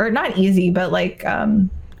easy, or not easy, but like I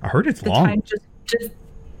heard it's long. Time just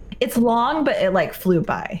it's long, but it like flew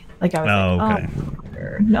by. Like I was okay.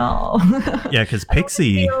 Oh, no. Yeah, because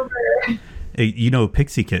Pixie, you know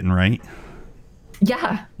Pixie Kitten, right?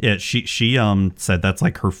 Yeah. Yeah, she said that's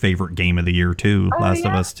like her favorite game of the year too. Last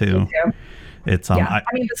of Us 2. It's I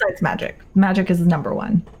mean, besides Magic is number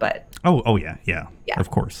one, but oh yeah,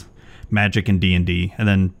 of course, Magic and D&D, and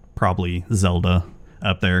then probably Zelda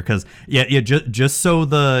up there, because just so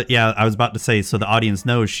I was about to say, so the audience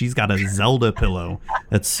knows, she's got a Zelda pillow.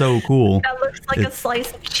 That's so cool. That looks like a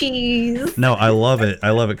slice of cheese. No, I love it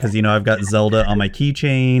because I've got Zelda on my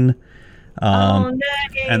keychain. Nice.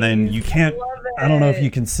 And then you can't, I don't know if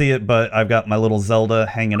you can see it, but I've got my little Zelda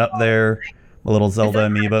hanging up there, my little Zelda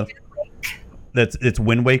amiibo. It's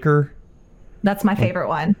Wind Waker. That's my favorite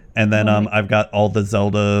one. And then I've got all the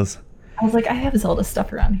Zeldas. I was like, I have Zelda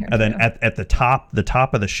stuff around here. And then at the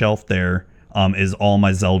top of the shelf there is all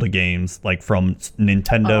my Zelda games, like from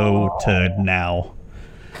Nintendo to now.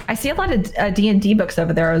 I see a lot of D&D books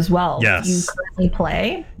over there as well. Yes. Do you currently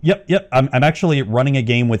play? Yep. I'm actually running a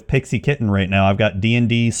game with Pixie Kitten right now. I've got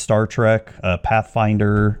D&D, Star Trek,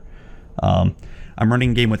 Pathfinder. I'm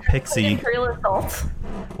running a game with Pixie. Imperial Assault.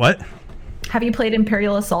 What? Have you played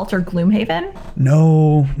Imperial Assault or Gloomhaven?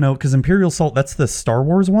 No, because Imperial Assault, that's the Star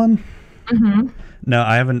Wars one? Mm-hmm. No,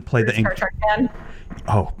 I haven't played the Star Trek fan?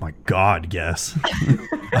 Oh my God, yes.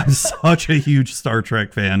 I'm such a huge Star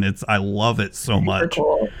Trek fan. I love it so much.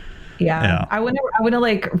 Cool. Yeah. I want to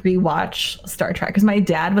like rewatch Star Trek because my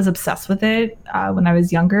dad was obsessed with it when I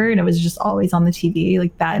was younger, and it was just always on the TV,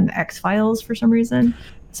 like that and X-Files for some reason.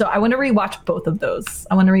 So I want to rewatch both of those.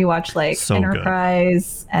 I want to rewatch like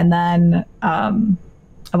Enterprise, and then I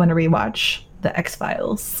want to rewatch the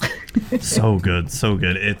X-Files. So good.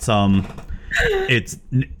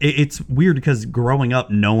 It's weird because growing up,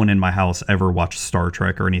 no one in my house ever watched Star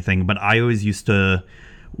Trek or anything, but I always used to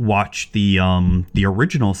watch the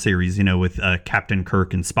original series, with Captain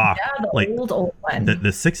Kirk and Spock. Yeah, the old one. The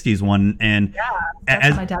 60s one. And that's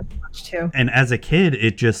what my dad watched too. And as a kid,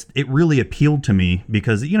 it really appealed to me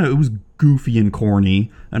because, it was goofy and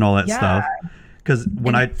corny and all that stuff. Because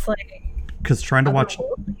because trying to watch,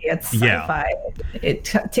 it's sci-fi. It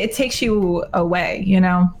takes you away,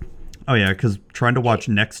 Oh yeah, because trying to watch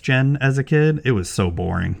Next Gen as a kid, it was so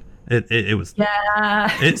boring. It was. Yeah.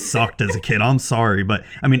 It sucked as a kid. I'm sorry, but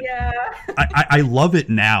I mean, I love it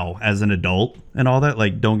now as an adult and all that.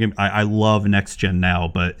 Like, don't get me. I love Next Gen now,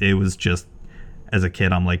 but it was just as a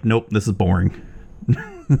kid. I'm like, nope, this is boring.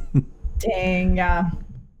 Dang. Yeah.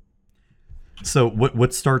 So,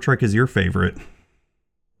 what Star Trek is your favorite?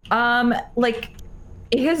 Like,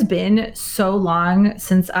 it has been so long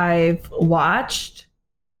since I've watched.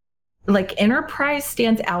 Like, Enterprise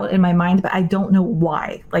stands out in my mind, but I don't know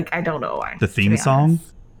why. Like, I don't know why. The theme song?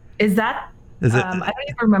 Is it? I don't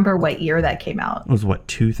even remember what year that came out. It was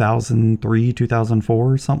 2003,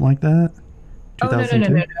 2004, something like that? Oh,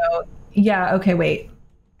 no. Yeah, okay, wait.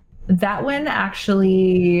 That one I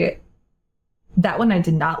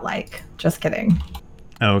did not like. Just kidding.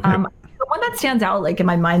 Oh, okay. The one that stands out, like, in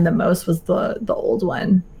my mind the most was the old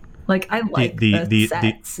one. Like, I like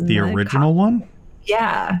the original one?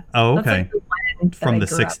 Yeah. Oh, okay. Like from the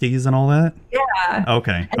 60s and all that? Yeah.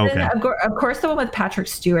 Okay. And then, of course, the one with Patrick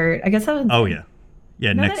Stewart. I guess that was. Oh, yeah.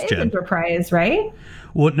 Yeah, no, Next that Gen. Is Enterprise, right?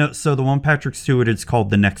 Well, no. So the one Patrick Stewart, it's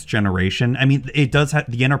called The Next Generation. I mean, it does have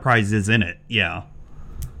the Enterprise is in it. Yeah.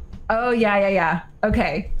 Oh, yeah.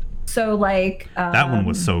 Okay. So, like. That one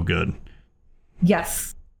was so good.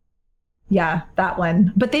 Yes. Yeah, that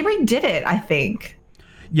one. But they redid it, I think.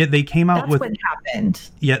 Yeah, they came out with. That's what happened.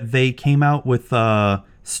 Yeah, they came out with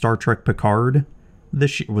Star Trek Picard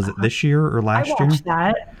this year. Was it this year or last year? I watched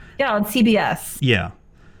that. Yeah, on CBS. Yeah.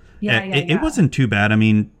 Yeah. It wasn't too bad. I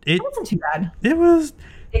mean, it wasn't too bad. It was.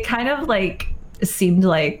 It kind of like seemed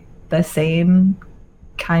like the same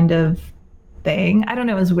kind of thing. I don't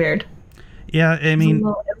know. It was weird. Yeah, I mean, it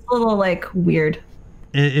was a little like weird.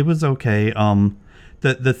 It was okay.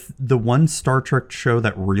 The one Star Trek show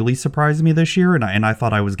that really surprised me this year, and I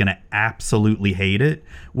thought I was gonna absolutely hate it,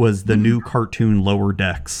 was the new cartoon Lower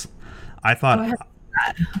Decks. I thought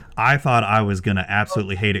I was gonna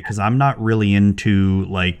absolutely hate it because I'm not really into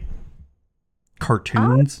like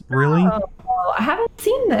cartoons, really. Oh, I haven't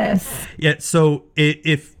seen this. Yeah, so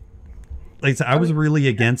if like I said, I was really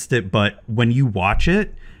against it, but when you watch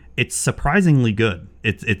it, it's surprisingly good.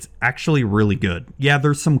 It's actually really good. Yeah,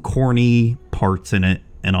 there's some corny parts in it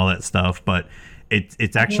and all that stuff, but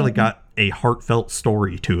it's actually got a heartfelt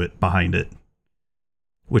story to it behind it,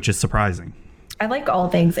 which is surprising. I like all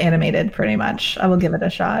things animated pretty much. I will give it a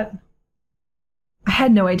shot. I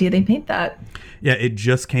had no idea they made that. Yeah, it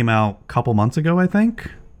just came out a couple months ago, I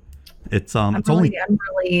think. I'm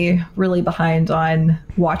really behind on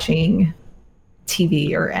watching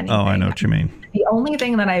TV or anything. Oh, I know what you mean. The only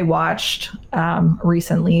thing that I watched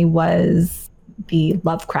recently was the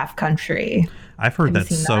Lovecraft Country. I've heard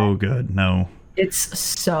that's so good. No. It's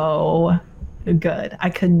so good. I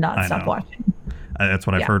could not stop watching. That's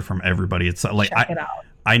what I've heard from everybody. It's like Check it out.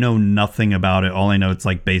 I know nothing about it. All I know it's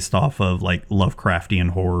like based off of like Lovecraftian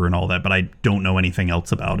horror and all that, but I don't know anything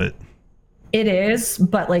else about it. It is,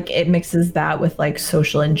 but like it mixes that with like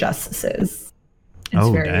social injustices.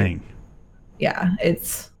 It's dang. Yeah,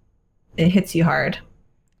 it hits you hard.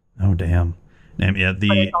 Oh damn. Yeah, but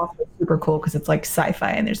it's also super cool because it's like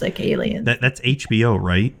sci-fi and there's like aliens. That's HBO,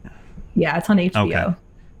 right? Yeah, it's on HBO.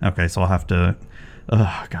 Okay, so I'll have to.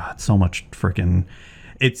 Oh god, so much freaking.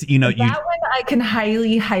 It's that one I can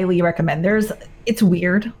highly recommend. It's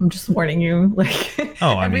weird. I'm just warning you. Like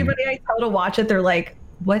everybody I tell to watch it, they're like,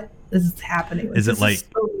 "What is happening?" Like, is it like?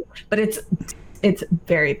 But it's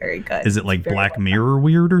very, very good. Is it like Black Mirror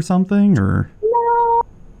weird or something, or? No,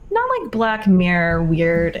 not like Black Mirror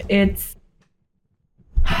weird. It's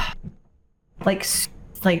like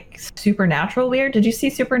Supernatural weird. Did you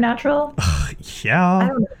see Supernatural? Yeah. I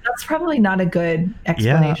don't know. That's probably not a good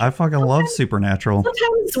explanation. Yeah, I fucking love Supernatural.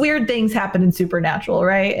 Sometimes weird things happen in Supernatural,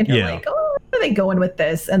 right? And you're like, oh, where are they going with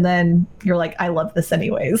this? And then you're like, I love this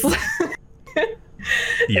anyways.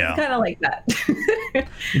 Yeah. It's kind of like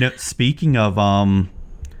that. Speaking of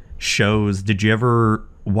shows, did you ever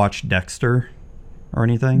watch Dexter or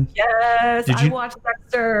anything? Yes, I watched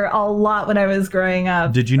Dexter a lot when I was growing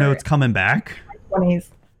up. Did you know it's coming back? 20s.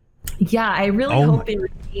 Yeah, I really hope they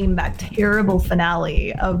redeem that terrible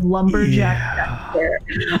finale of Lumberjack Dexter.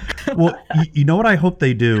 Well, you know what I hope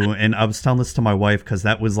they do, and I was telling this to my wife because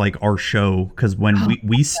that was like our show. Because when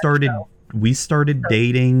we started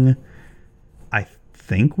dating, I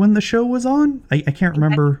think when the show was on, I can't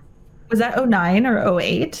remember. Was that 2009 or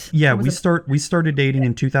 2008? Yeah, we started dating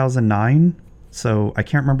in 2009, so I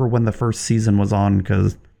can't remember when the first season was on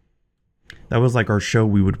because that was like our show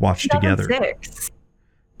we would watch together.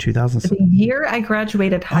 2006. The year I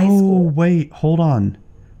graduated high school. Oh, wait, hold on.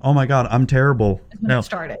 Oh my God, I'm terrible. When it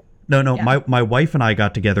started. No, yeah. My wife and I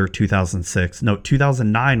got together 2006. No,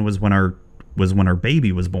 2009 was when our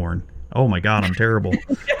baby was born. Oh my God, I'm terrible.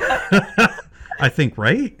 I think,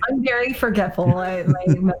 right? I'm very forgetful. My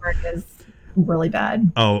memory is really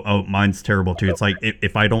bad. Oh, mine's terrible too. It's like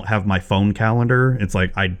if I don't have my phone calendar, it's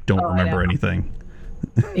like I don't remember anything.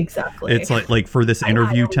 Exactly. It's like for this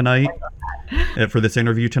interview tonight. For this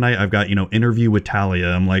interview tonight, I've got interview with Talia.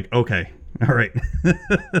 I'm like, okay, all right.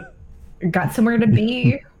 Got somewhere to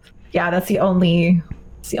be. Yeah, that's the only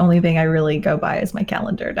thing I really go by is my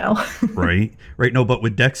calendar now. Right. No, but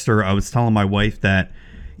with Dexter, I was telling my wife that,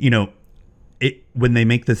 when they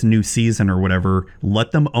make this new season or whatever,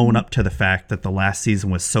 let them own up to the fact that the last season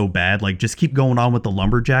was so bad. Like, just keep going on with the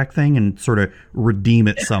lumberjack thing and sort of redeem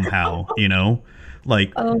it somehow,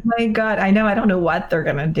 Like, oh my God, I know. I don't know what they're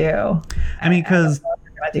gonna do. I mean, because what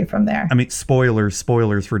they're gonna do from there. I mean, spoilers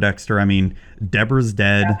for Dexter. I mean, Deborah's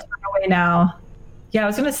dead. Away now. Yeah, I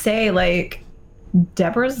was gonna say like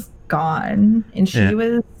Deborah's gone, and she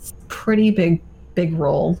was pretty big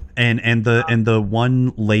role. And the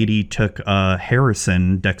one lady took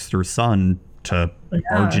Harrison, Dexter's son, to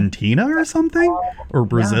Argentina or something, or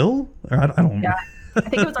Brazil. Or I don't know. Yeah, I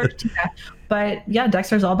think it was Argentina. But yeah,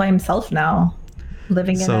 Dexter's all by himself now.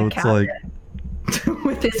 Living in a cabin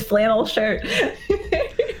with his flannel shirt.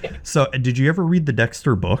 So, did you ever read the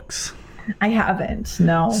Dexter books? I haven't.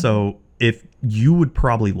 No. So, if you would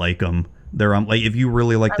probably like them, they're like if you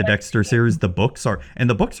really like the Dexter series, the books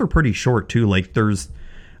are pretty short too. Like there's,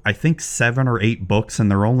 I think 7 or 8 books, and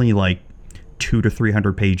they're only like 200 to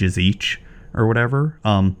 300 pages each or whatever.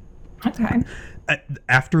 Okay.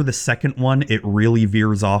 After the second one, it really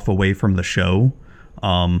veers off away from the show.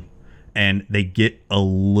 And they get a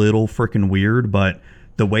little freaking weird, but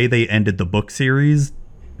the way they ended the book series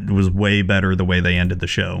was way better the way they ended the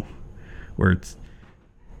show. Where it's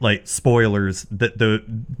like spoilers that the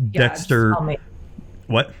Dexter.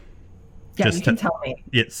 What? Yeah, you can tell me.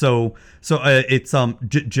 Yeah, so it's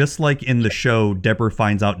just like in the show, Deborah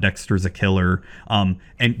finds out Dexter's a killer. And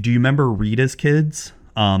do you remember Rita's kids?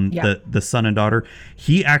 The son and daughter.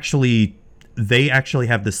 They actually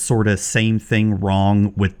have this sort of same thing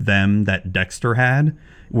wrong with them that Dexter had,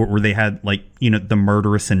 where they had like the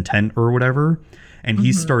murderous intent or whatever, and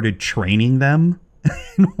he started training them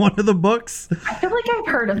in one of the books. I feel like I've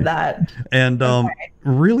heard of that. And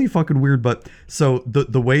really fucking weird. But so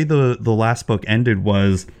the way the last book ended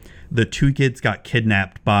was the two kids got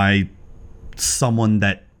kidnapped by someone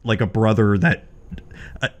that, like a brother that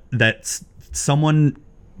someone,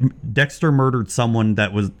 Dexter murdered someone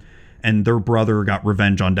that was, and their brother got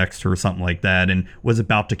revenge on Dexter or something like that and was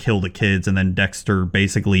about to kill the kids. And then Dexter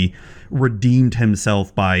basically redeemed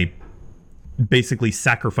himself by basically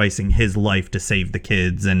sacrificing his life to save the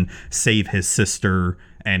kids and save his sister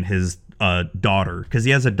and his daughter, because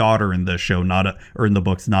he has a daughter in the show, or in the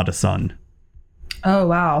books, not a son. Oh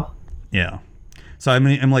wow. Yeah. So I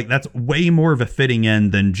mean, I'm like, that's way more of a fitting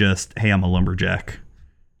end than just, hey, I'm a lumberjack.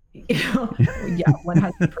 Yeah,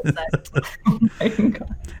 100%. Oh my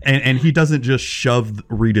God. And he doesn't just shove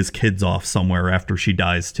Rita's kids off somewhere after she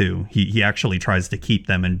dies too. He actually tries to keep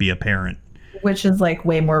them and be a parent. Which is like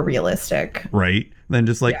way more realistic. Right? Then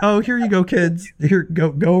just like, oh, here you go, kids. Here,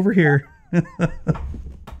 go over here.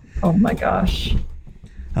 Oh my gosh.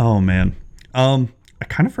 Oh man. I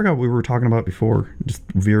kind of forgot what we were talking about before. Just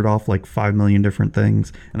veered off like 5 million different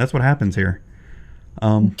things. And that's what happens here.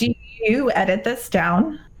 Do you edit this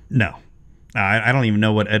down? No. I don't even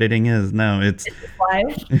know what editing is. No, it's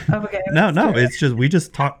live. Okay. no, it's just, we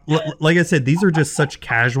just talk. Like I said, these are just such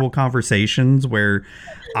casual conversations where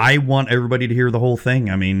I want everybody to hear the whole thing.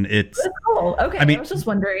 I mean, it's That's cool. Okay. I mean, I was just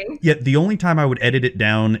wondering. Yeah. The only time I would edit it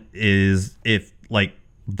down is if like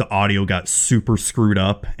the audio got super screwed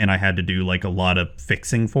up and I had to do like a lot of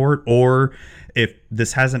fixing for it. Or if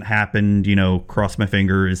this hasn't happened, cross my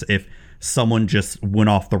fingers, if someone just went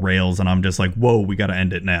off the rails and I'm just like, whoa, we got to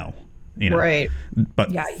end it now. Right.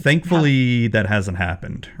 But thankfully that hasn't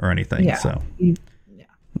happened or anything. Yeah. So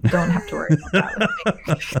don't have to worry about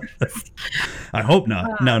that. I hope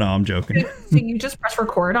not. No, I'm joking. So you just press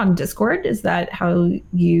record on Discord? Is that how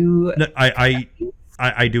you? No, I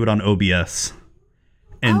do it on OBS.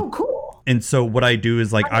 And, cool. And so what I do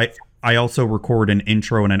is like I also record an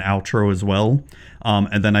intro and an outro as well.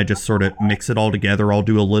 And then I just sort of mix it all together. I'll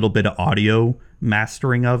do a little bit of audio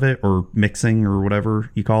mastering of it, or mixing, or whatever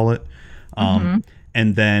you call it.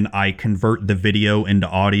 And then I convert the video into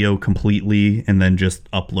audio completely and then just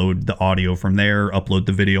upload the audio from there, upload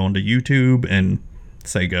the video onto YouTube, and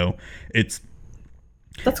say go.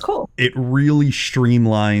 That's cool. It really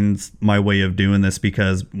streamlines my way of doing this,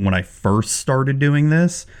 because when I first started doing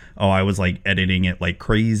this, I was like editing it like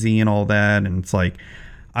crazy and all that. And it's like,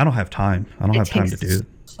 I don't have time. I don't have time to do it.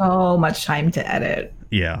 So much time to edit.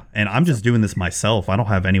 Yeah. And I'm just doing this myself. I don't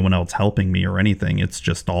have anyone else helping me or anything. It's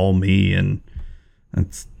just all me. And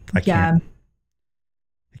I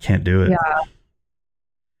can't do it. Yeah.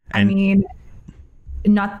 I mean,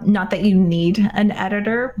 not that you need an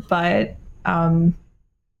editor, but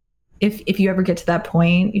if you ever get to that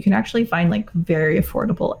point, you can actually find like very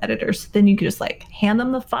affordable editors. Then you can just like hand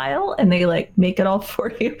them the file and they like make it all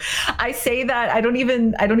for you. I say that I don't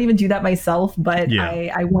even do that myself, but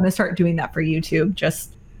I want to start doing that for YouTube.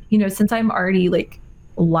 Just, since I'm already like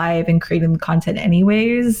live and creating the content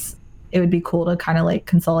anyways, it would be cool to kind of like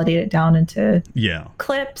consolidate it down into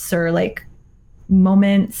clips or like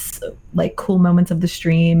moments, like cool moments of the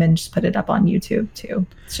stream, and just put it up on YouTube too.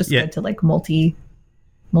 It's just good to like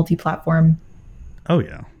multi-platform. Oh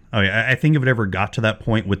yeah. I think if it ever got to that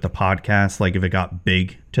point with the podcast, like if it got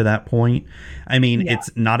big to that point, I mean, it's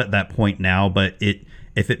not at that point now, but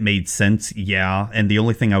if it made sense, and the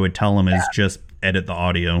only thing I would tell them is just edit the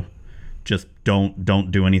audio. Just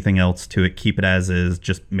don't do anything else to it. Keep it as is.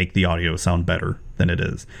 Just make the audio sound better than it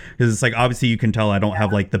is. Because it's like, obviously you can tell I don't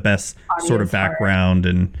have like the best sort of background,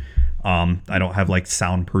 and I don't have like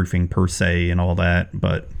soundproofing per se and all that,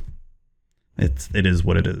 but it is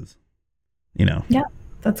what it is, Yeah,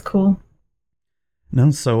 that's cool.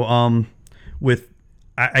 No, so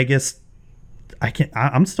I guess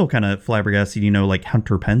I'm still kind of flabbergasted, like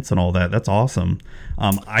Hunter Pence and all that. That's awesome.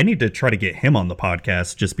 I need to try to get him on the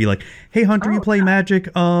podcast. Just be like, hey Hunter, you play Magic?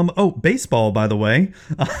 Baseball, by the way.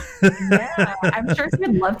 Yeah, I'm sure he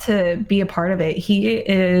would love to be a part of it. He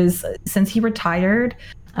is, since he retired,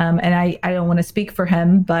 and I don't want to speak for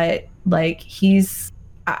him, but like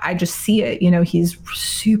I just see it, he's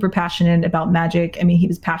super passionate about Magic. I mean, he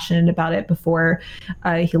was passionate about it before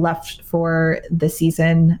he left for the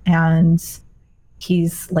season, and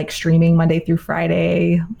he's like streaming Monday through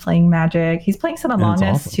Friday, playing Magic. He's playing some Among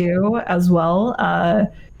Us too, as well.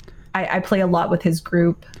 I play a lot with his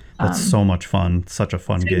group. That's so much fun. Such a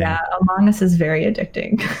fun game. Yeah, Among Us is very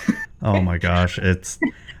addicting. Oh my gosh.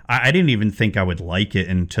 I didn't even think I would like it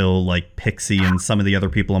until like Pixie and some of the other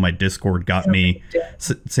people on my Discord got me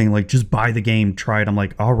saying like, just buy the game, try it. I'm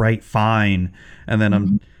like, all right, fine. And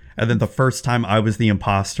then And then the first time I was the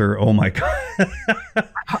imposter, oh my God.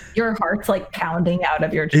 Your heart's like pounding out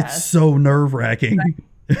of your chest. It's so nerve-wracking.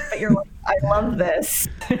 But you're like, I love this.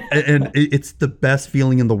 And it's the best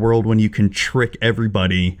feeling in the world when you can trick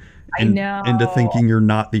everybody into thinking you're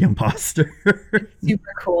not the imposter.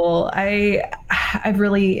 Super cool. I've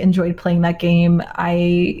really enjoyed playing that game.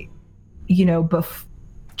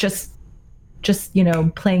 Just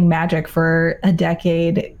playing Magic for a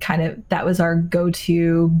decade, kind of that was our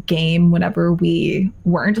go-to game whenever we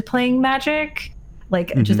weren't playing Magic.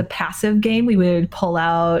 Like just a passive game, we would pull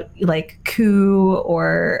out like Coup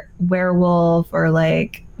or Werewolf or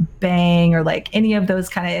like Bang or like any of those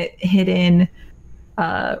kind of hidden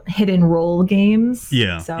role games.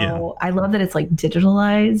 Yeah. So I love that it's like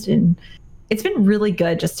digitalized, and it's been really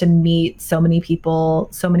good just to meet so many people,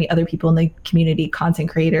 so many other people in the community, content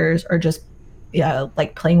creators, or just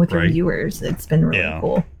like playing with your viewers. It's been really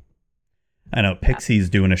cool. I know Pixie's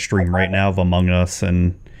doing a stream right now of Among Us,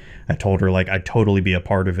 and I told her like I'd totally be a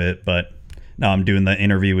part of it, but no, I'm doing the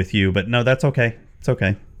interview with you. But no, that's okay. It's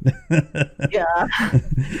okay. Yeah,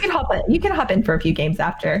 you can hop in for a few games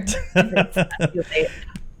after.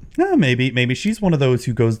 No, maybe she's one of those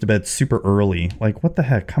who goes to bed super early. Like, what the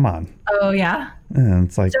heck? Come on. Oh yeah. And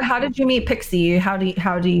it's like. So how did you meet Pixie? How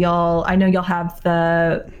do y'all? I know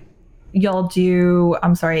y'all do.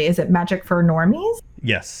 I'm sorry. Is it Magic for Normies?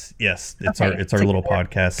 Yes. It's our little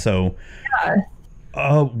podcast. So.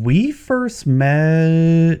 Yeah. We first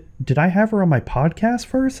met. Did I have her on my podcast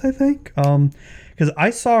first? I think. Because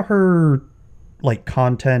I saw her like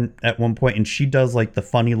content at one point, and she does like the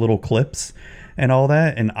funny little clips and all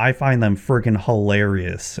that, and I find them freaking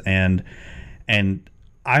hilarious. And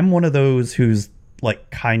I'm one of those who's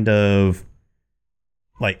like kind of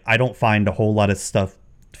like I don't find a whole lot of stuff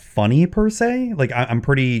funny per se. Like I'm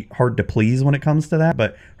pretty hard to please when it comes to that,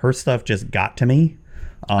 but her stuff just got to me.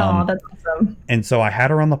 Oh, that's awesome. And so I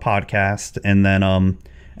had her on the podcast, and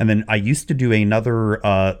then I used to do another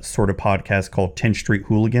sort of podcast called 10th Street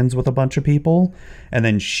Hooligans with a bunch of people, and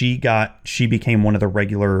then she became one of the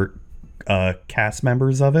regular cast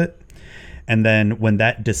members of it. And then when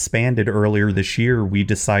that disbanded earlier this year, we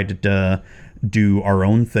decided to do our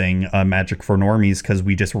own thing, Magic for Normies, because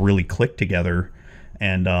we just really clicked together,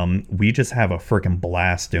 and we just have a freaking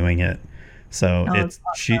blast doing it. So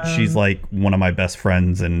she's like one of my best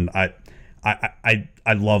friends, and I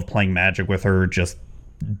love playing Magic with her, just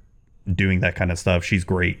doing that kind of stuff. She's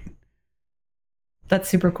great. That's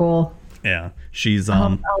super cool. Yeah, she's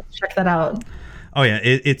I'll check that out. Oh yeah,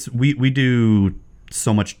 we do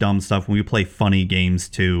so much dumb stuff. We play funny games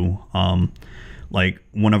too. Like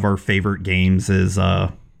one of our favorite games is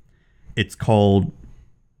it's called.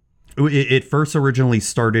 It first originally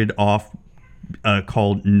started off.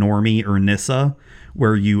 Called Normie or Nissa,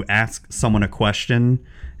 where you ask someone a question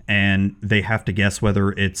and they have to guess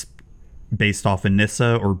whether it's based off a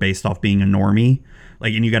Nissa or based off being a normie.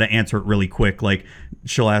 Like, and you got to answer it really quick. Like,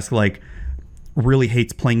 she'll ask like, really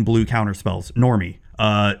hates playing blue counterspells, normie.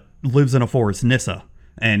 Lives in a forest, Nissa.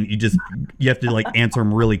 And you have to like answer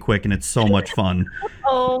them really quick, and it's so much fun.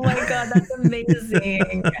 Oh my god, that's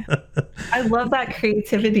amazing! I love that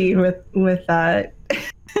creativity with that.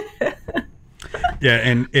 Yeah,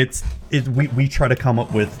 and we try to come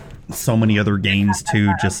up with so many other games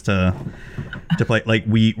too, just to play. Like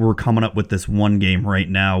we're coming up with this one game right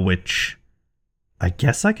now, which I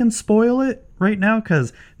guess I can spoil it right now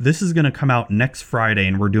because this is going to come out next Friday,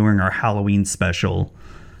 and we're doing our Halloween special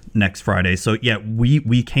next Friday. So yeah,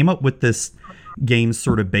 we came up with this game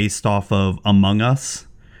sort of based off of Among Us,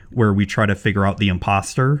 where we try to figure out the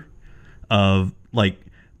imposter of like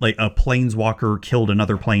a planeswalker killed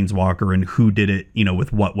another planeswalker, and who did it,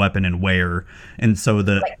 with what weapon and where. And so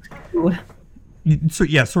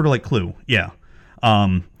sort of like Clue. Yeah.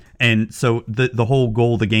 And so the whole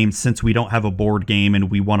goal of the game, since we don't have a board game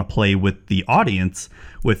and we want to play with the audience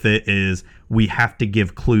with it, is we have to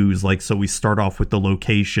give clues. Like, so we start off with the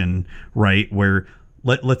location, right? Where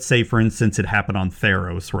let's say, for instance, it happened on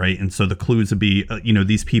Theros, right? And so the clues would be,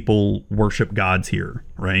 these people worship gods here,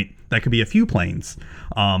 right? That could be a few planes.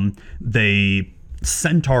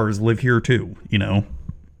 Centaurs live here too,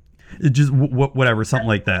 It just whatever, something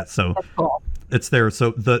like that. So it's there.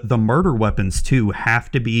 So the murder weapons too have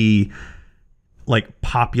to be like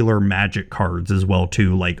popular Magic cards as well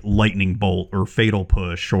too, like Lightning Bolt or Fatal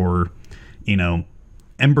Push or,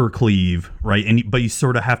 Embercleave, right? But you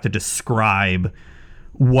sort of have to describe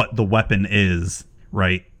what the weapon is,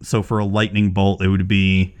 right? So for a Lightning Bolt, it would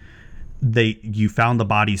be you found the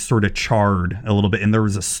body sort of charred a little bit, and there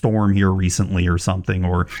was a storm here recently or something,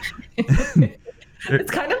 or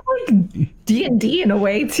It's kind of like D&D in a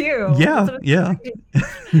way too. Yeah, So yeah.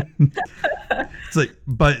 It's like,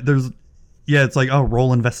 but it's like, oh,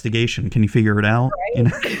 roll investigation. Can you figure it out? Right? You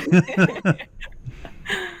know?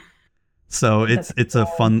 So it's a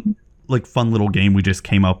fun little game we just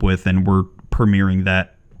came up with, and we're premiering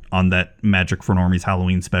that on that Magic for Normies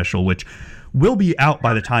Halloween special, which will be out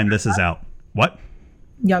by the time this is out. What?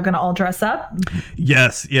 Y'all gonna all dress up?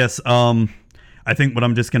 Yes. I think what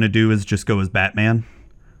I'm just gonna do is just go as Batman.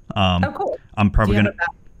 Oh, cool. I'm probably Do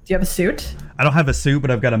you have a suit? I don't have a suit,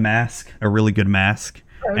 but I've got a mask, a really good mask.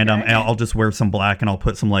 Okay. And I'll just wear some black, and I'll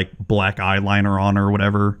put some like black eyeliner on or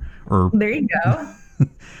whatever, or There you go.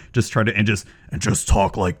 just try to and just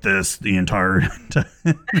talk like this the entire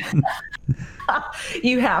time.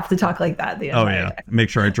 You have to talk like that. Oh yeah, make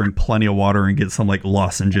sure I drink plenty of water and get some like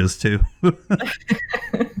lozenges too.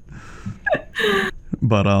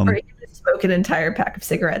 But Or you can just smoke an entire pack of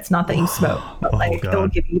cigarettes. Not that you smoke, but like God. they'll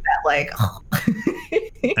give you that like.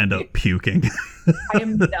 end up puking. I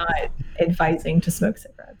am not advising to smoke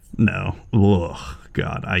cigarettes. No, ugh,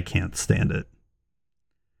 God, I can't stand it.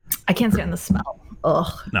 I can't stand the smell.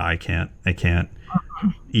 Ugh. No, I can't.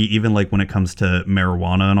 Even like when it comes to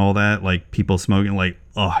marijuana and all that, like people smoking, like,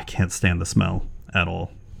 oh, I can't stand the smell at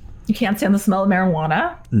all. You can't stand the smell of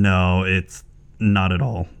marijuana? No, it's not at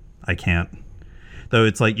all. I can't. Though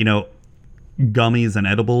it's like, gummies and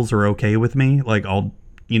edibles are okay with me. Like I'll,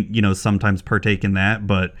 sometimes partake in that,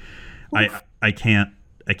 but I can't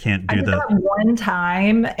do did that one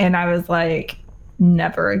time and I was like,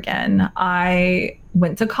 never again. I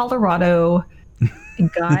went to Colorado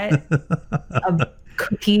and got a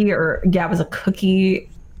cookie it was a cookie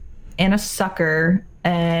and a sucker.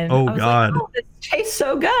 And Oh, I was God. like, oh, this tastes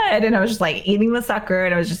so good. And I was just like eating the sucker,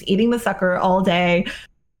 and I was just eating the sucker all day.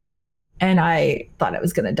 And I thought I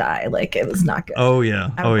was going to die. Like it was not good. Oh yeah.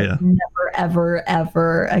 I Oh was yeah. like, never, ever,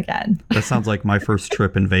 ever again. That sounds like my first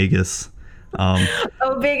trip in Vegas.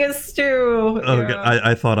 Oh, Vegas too. Oh, Yeah. God,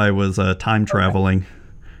 I thought I was time traveling.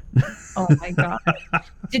 Oh my God.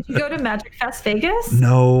 Did you go to Magic Fest Vegas?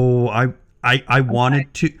 No, I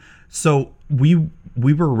wanted to. So we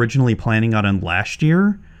were originally planning on it last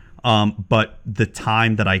year, but the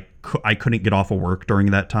time that I couldn't get off of work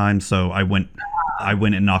during that time, so I went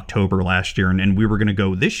in October last year, and we were gonna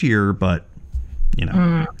go this year, but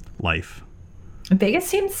life. Vegas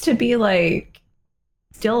seems to be like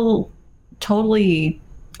still totally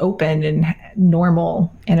open and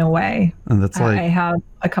normal in a way. And that's like I have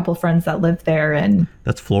a couple friends that live there, and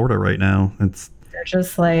that's Florida right now. they're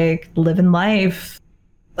just like living life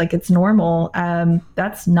like it's normal.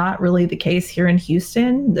 That's not really the case here in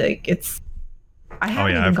Houston. Like I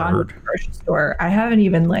haven't even I've gone heard. to the grocery store. I haven't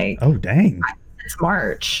even Oh dang. it's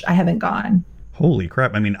March. I haven't gone. Holy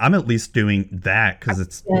crap. I mean, I'm at least doing that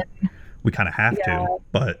because we kind of have to,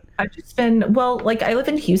 but I've just been, like I live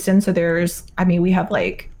in Houston, so we have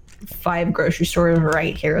like 5 grocery stores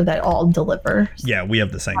right here that all deliver. So yeah, we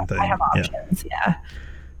have the same thing. I have Yeah. options, yeah.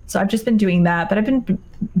 So I've just been doing that, but I've been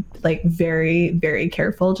like very, very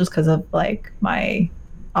careful just because of like my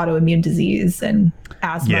autoimmune disease and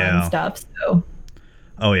asthma and stuff. So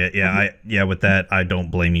Oh yeah. With that, I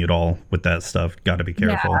don't blame you at all with that stuff. Got to be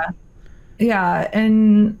careful. yeah,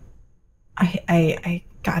 and I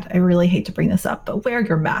God, I really hate to bring this up, but wear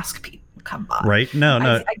your mask, people. Come on. Right?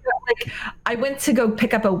 No. I went to go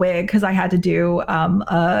pick up a wig because I had to do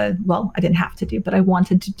I didn't have to do, but I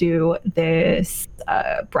wanted to do this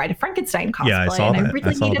Bride of Frankenstein cosplay. Yeah, I saw and that. I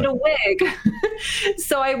really needed a wig.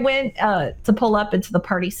 So I went to pull up into the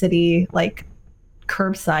Party City like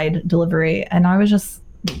curbside delivery, and I was just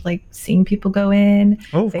like seeing people go in.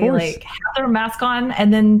 Oh, of they course. like have their mask on,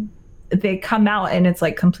 and then they come out and it's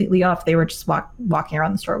like completely off. They were just walking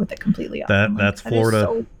around the store with it completely off. That's Florida. That is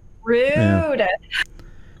so rude. Yeah.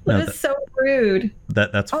 That is so rude.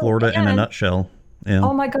 That's Florida in a nutshell. Yeah.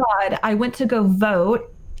 Oh my God. I went to go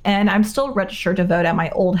vote, and I'm still registered to vote at my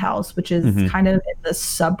old house, which is kind of in the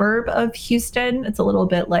suburb of Houston. It's a little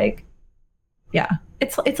bit like,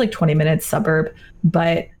 it's like 20 minutes suburb,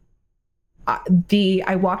 but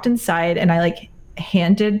I walked inside and I like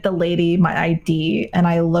handed the lady my ID, and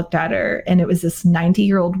I looked at her, and it was this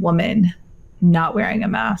 90-year-old woman not wearing a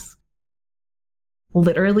mask,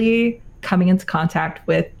 literally coming into contact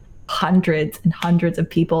with hundreds and hundreds of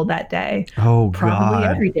people that day. Oh Probably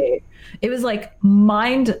God. every day. It was like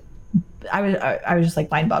I was just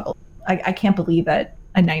like mind boggled. I can't believe that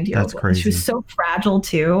a 90-year-old That's woman. crazy. She was so fragile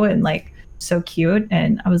too, and like so cute,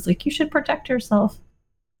 and I was like, you should protect yourself.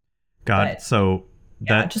 God. But, So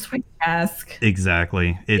that just wear a mask.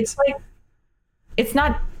 exactly. It's like, it's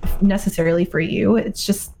not necessarily for you. It's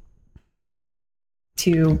just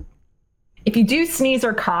to if you do sneeze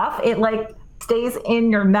or cough, it like stays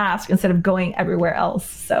in your mask instead of going everywhere else.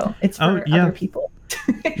 So it's for other people.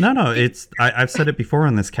 No, it's I've said it before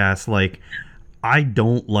on this cast. Like, I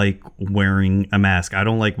don't like wearing a mask. I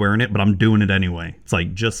don't like wearing it, but I'm doing it anyway. It's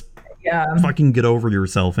like, just fucking get over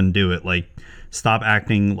yourself and do it. Like, stop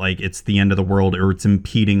acting like it's the end of the world or it's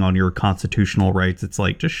impeding on your constitutional rights. It's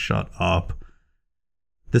like, just shut up.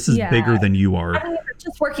 This is bigger than you are. I mean,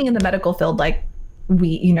 just working in the medical field, like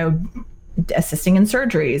assisting in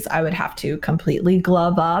surgeries, I would have to completely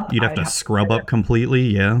glove up. You'd have to scrub up completely,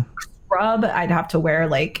 yeah. Scrub. I'd have to wear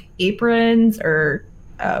like aprons or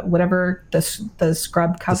whatever the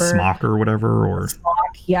scrub cover, the smock or whatever, or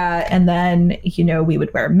smock, yeah. And then we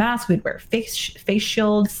would wear masks, we'd wear face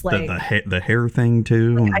shields, like the hair thing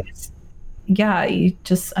too. Like you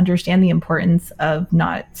just understand the importance of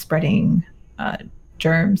not spreading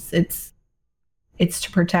germs. It's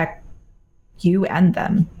to protect you and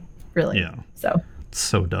them, really. Yeah. So it's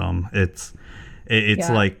so dumb. It's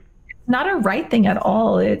like not a right thing at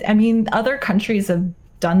all. I mean, other countries have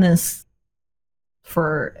done this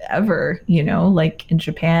forever, like in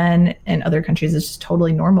Japan and other countries, it's just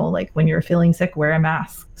totally normal. Like, when you're feeling sick, wear a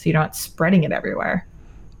mask so you're not spreading it everywhere.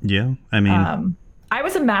 Yeah. I mean, I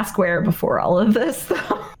was a mask wearer before all of this,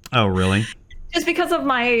 though. Oh, really? Just because of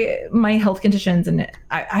my health conditions, and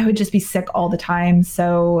I would just be sick all the time.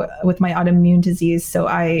 So with my autoimmune disease, so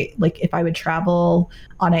I, like, if I would travel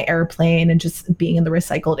on an airplane and just being in the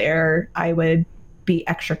recycled air, I would be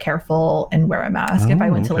extra careful and wear a mask. If I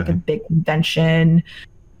went to like a big convention,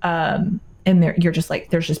 and you're just like,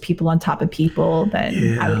 there's just people on top of people,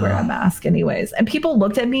 then I would wear a mask anyways. And people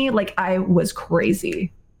looked at me like I was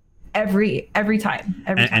crazy every time.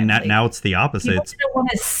 And like, now it's the opposite. People didn't want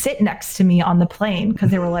to sit next to me on the plane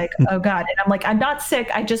because they were like, oh God. And I'm like, I'm not sick.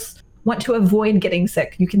 I just want to avoid getting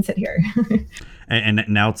sick. You can sit here. and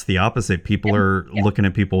now it's the opposite. People are looking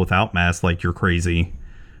at people without masks like you're crazy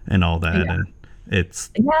and all that. Yeah. And it's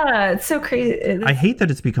so crazy. I hate that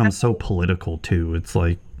it's become so political too. It's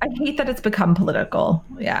like, I hate that it's become political.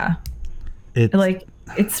 Yeah.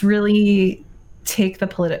 It's really take the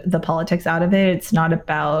politics out of it. It's not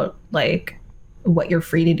about like what you're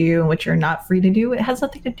free to do and what you're not free to do. It has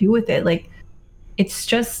nothing to do with it. Like, it's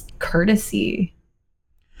just courtesy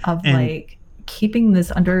of like keeping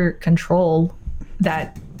this under control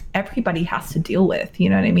that everybody has to deal with. You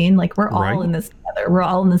know what I mean? Like, we're all in this together. We're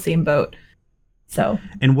all in the same boat. So,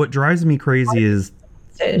 and what drives me crazy is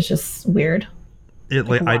it's just weird. It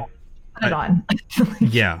like put it on.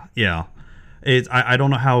 yeah. I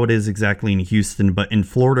don't know how it is exactly in Houston, but in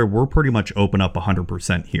Florida, we're pretty much open up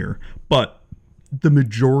 100% here. But the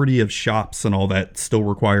majority of shops and all that still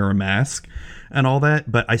require a mask and all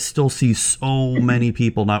that. But I still see so many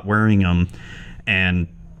people not wearing them, and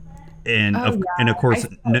of course,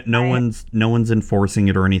 no one's enforcing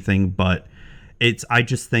it or anything. But I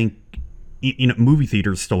just think, movie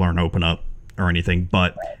theaters still aren't open up or anything,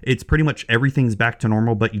 but it's pretty much everything's back to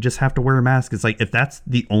normal, but you just have to wear a mask. It's like, if that's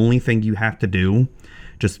the only thing you have to do,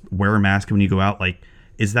 just wear a mask when you go out. Like,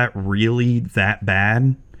 is that really that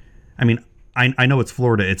bad? I mean, I know it's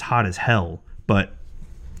Florida, it's hot as hell, but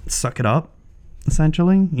suck it up,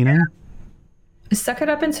 essentially, Suck it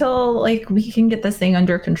up until like we can get this thing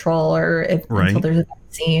under control, or until there's a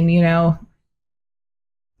vaccine,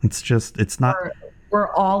 It's just, it's not.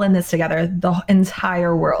 We're all in this together, the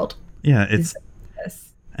entire world. Yeah,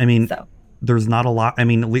 I mean, there's not a lot. I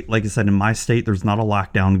mean, like I said, in my state, there's not a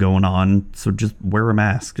lockdown going on. So just wear a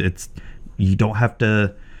mask. You don't have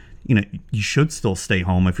to, you should still stay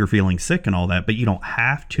home if you're feeling sick and all that, but you don't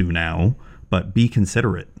have to now, but be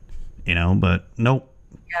considerate, but nope.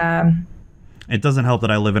 Yeah. It doesn't help that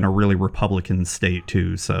I live in a really Republican state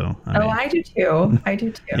too. So, I do too.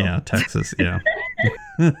 Yeah. Texas. Yeah.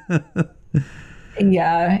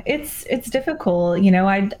 Yeah, it's difficult.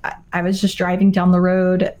 I was just driving down the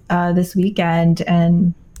road this weekend,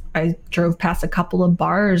 and I drove past a couple of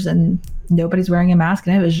bars, and nobody's wearing a mask,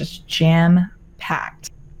 and it was just jam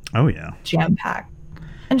packed. Oh yeah, jam packed.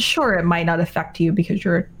 And sure, it might not affect you because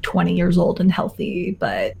you're 20 years old and healthy,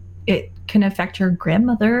 but it can affect your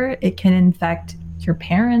grandmother. It can infect your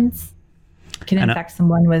parents. It can infect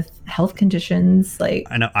someone with health conditions. Like,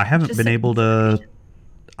 I know I haven't been able to.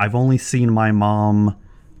 I've only seen my mom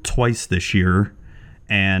twice this year,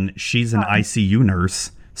 and she's an ICU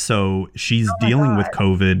nurse, so she's dealing with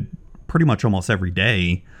COVID pretty much almost every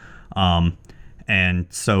day. And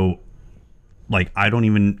so, like, I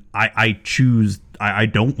don't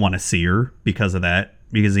want to see her because of that,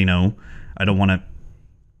 because, I don't want to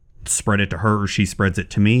spread it to her, or she spreads it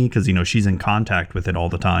to me, because, she's in contact with it all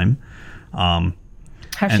the time.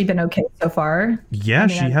 Has she been okay so far? Yeah,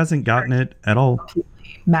 she hasn't gotten it at all.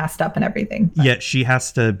 Masked up and everything. But. Yet she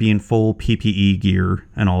has to be in full PPE gear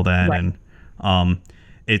and all that. Right. And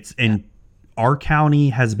it's in our county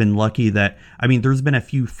has been lucky that, I mean, there's been a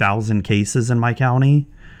few thousand cases in my county.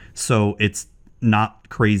 So it's not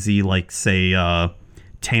crazy like, say,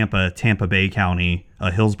 Tampa Bay County,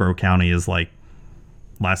 Hillsborough County is like,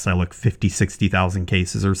 last I looked, 60,000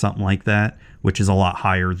 cases or something like that, which is a lot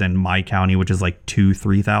higher than my county, which is like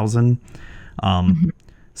 3,000.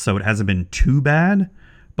 So it hasn't been too bad,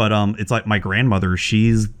 but it's like my grandmother,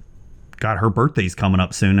 she's got her birthday's coming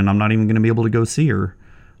up soon, and I'm not even going to be able to go see her.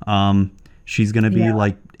 She's going to be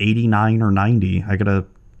like 89 or 90.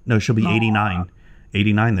 She'll be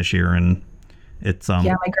 89 this year. And it's, yeah,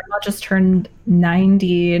 my grandma just turned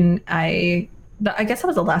 90, and I guess that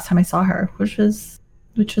was the last time I saw her, which was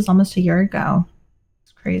almost a year ago.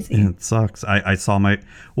 It's crazy. It sucks. I saw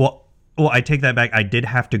well, I take that back. I did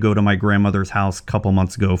have to go to my grandmother's house a couple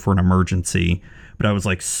months ago for an emergency, but I was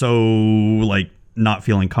like, so like not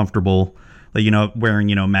feeling comfortable, like,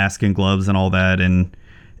 wearing, mask and gloves and all that. And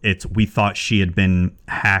we thought she had been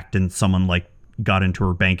hacked and someone like got into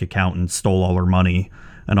her bank account and stole all her money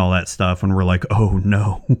and all that stuff. And we're like, oh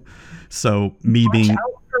no. So Watch out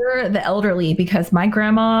for the elderly, because my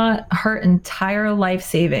grandma, her entire life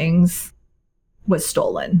savings was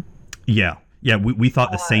stolen. Yeah. We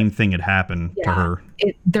thought the same thing had happened to her.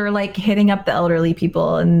 They're like hitting up the elderly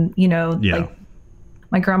people, and like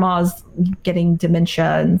my grandma's getting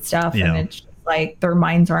dementia and stuff, and it's just like their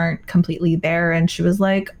minds aren't completely there. And she was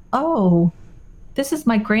like, oh, this is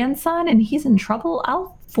my grandson and he's in trouble.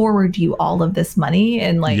 I'll forward you all of this money.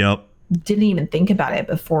 And like, didn't even think about it,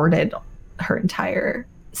 but forwarded her entire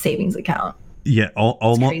savings account. Yeah.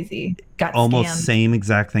 Almost crazy. Got almost scammed. Same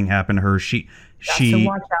exact thing happened to her. She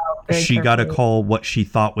got a call what she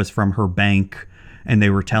thought was from her bank, and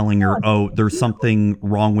they were telling her, oh, there's something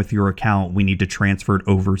wrong with your account. We need to transfer it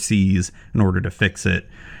overseas in order to fix it.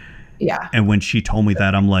 Yeah. And when she told me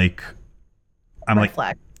that, I'm like,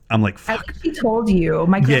 fuck. I think she told you.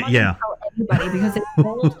 My grandma didn't tell anybody, because they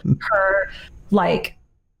told her like,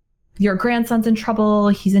 your grandson's in trouble.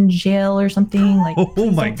 He's in jail or something. Like, oh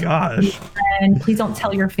my gosh. And please don't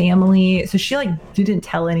tell your family. So she like didn't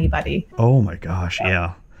tell anybody. Oh my gosh.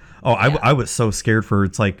 Yeah. Oh, yeah. I was so scared for her.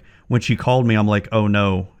 It's like when she called me, I'm like, oh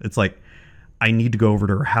no. It's like, I need to go over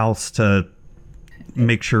to her house to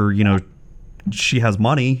make sure, she has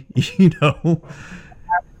money, and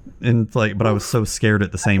it's like, but I was so scared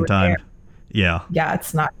at the same time. Yeah. Yeah.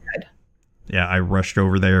 It's not good. Yeah. I rushed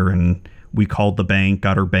over there and we called the bank,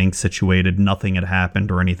 got her bank situated. Nothing had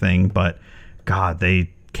happened or anything, but God,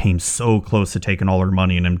 they came so close to taking all her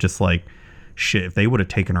money. And I'm just like, shit, if they would have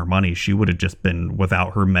taken her money, she would have just been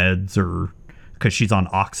without her meds, or because she's on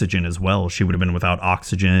oxygen as well. She would have been without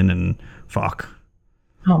oxygen, and fuck.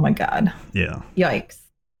 Oh my God. Yeah. Yikes.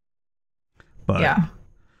 But yeah.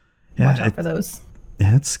 Watch out for those.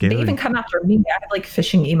 Yeah, it's scary. They even come after me. I have like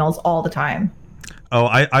phishing emails all the time. Oh,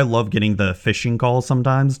 I love getting the phishing calls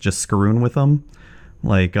sometimes, just screwing with them.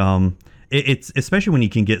 Like, it's especially when you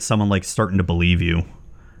can get someone like starting to believe you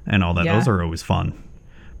and all that. Yeah. Those are always fun.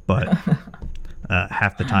 But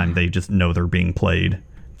half the time they just know they're being played.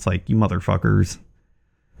 It's like, you motherfuckers.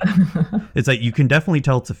 It's like, you can definitely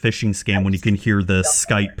tell it's a phishing scam when you can hear the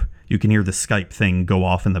Skype. You can hear the Skype thing go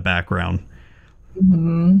off in the background.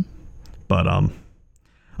 Mm-hmm. But,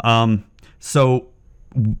 so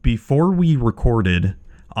before we recorded,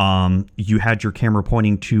 you had your camera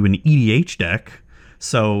pointing to an EDH deck.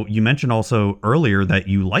 So you mentioned also earlier that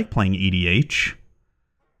you like playing EDH.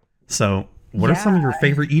 So what are some of your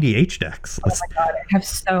favorite EDH decks? Oh my God, I have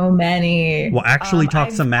so many. Well, actually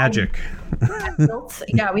talk some Magic. We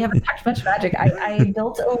haven't talked much Magic. I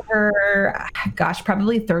built over,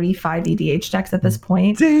 probably 35 EDH decks at this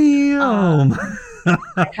point. Damn.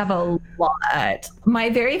 I have a lot. My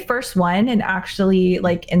very first one, and actually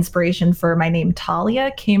like inspiration for my name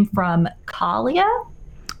Talia, came from Kalia.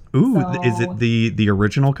 Ooh, is it the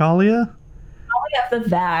original Kalia? Kalia of the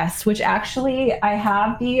Vast, which actually I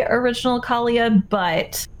have the original Kalia,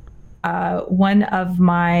 but one of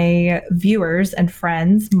my viewers and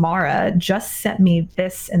friends, Mara, just sent me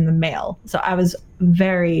this in the mail. So I was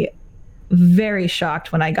very, very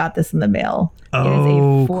shocked when I got this in the mail. Oh, it is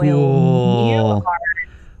a foil cool.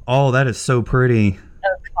 Oh, that is so pretty.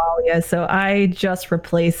 Of Kalia. So I just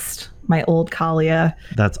replaced my old Kalia.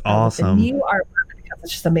 That's awesome. With the new art, because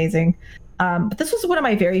it's just amazing. But this was one of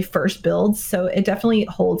my very first builds, so it definitely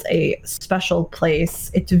holds a special place.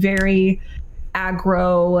 It's very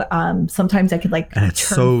aggro. Sometimes I could like, and it's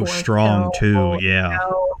so strong too. Yeah.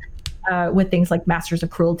 With things like Masters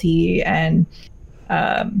of Cruelty and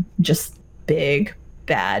just big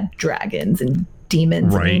bad dragons and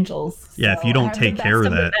demons and angels. Yeah, if you don't take care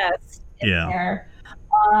of that. There.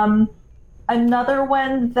 Another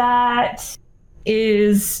one that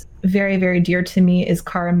is very, very dear to me is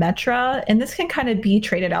Karametra, and this can kind of be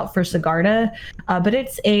traded out for Sigarda, but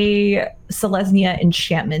it's a Selesnya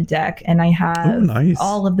enchantment deck, and I have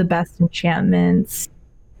all of the best enchantments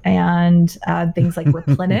and things like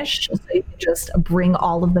Replenish, so you can just bring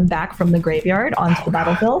all of them back from the graveyard onto the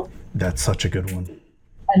battlefield. That's such a good one.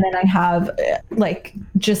 And then I have like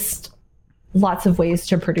just lots of ways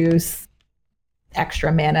to produce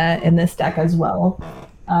extra mana in this deck as well.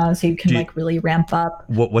 So you can really ramp up.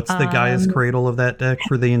 What's the Gaia's Cradle of that deck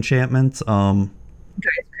for the enchantments? Gaia's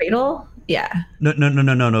Cradle? Yeah. No.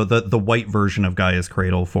 The white version of Gaia's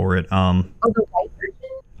Cradle for it. The white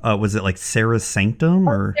version? Was it like Sarah's Sanctum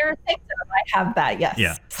or? Sarah's Sanctum. I have that. Yes.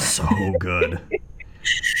 Yeah. So good.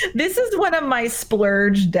 This is one of my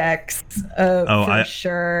splurge decks. For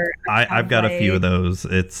sure. I've got a few of those.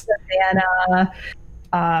 It's Savannah.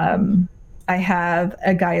 I have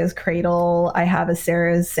a Gaia's Cradle. I have a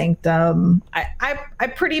Sarah's Sanctum. I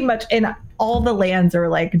pretty much, and all the lands are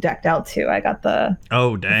like decked out too. I got the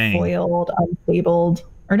foiled, unstabled,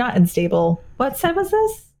 or not unstable. What set was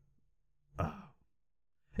this?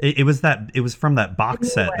 It was from that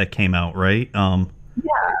box set that came out, right? Yeah.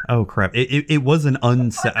 Oh crap! It was an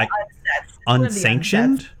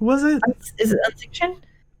unsanctioned. Was it? Is it unsanctioned?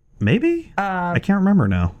 Maybe. I can't remember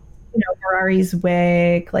now. Ferrari's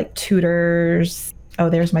Wake, like Tutors. Oh,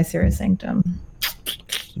 there's my Sarah's Sanctum.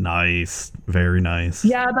 Nice. Very nice.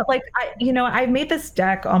 Yeah, but like I made this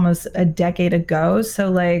deck almost a decade ago. So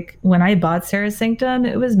like when I bought Sarah's Sanctum,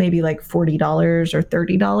 it was maybe like $40 or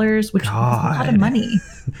 $30, which was a lot of money.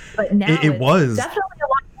 But now it was definitely a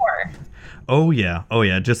lot more. Oh yeah.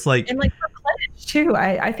 Just like and like Replenish too.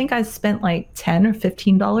 I think I spent like $10 or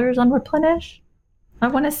 $15 on Replenish, I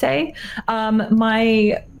want to say.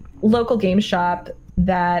 My local game shop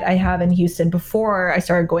that I have in Houston before I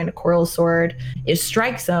started going to Coral Sword is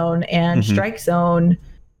Strike Zone, and Strike Zone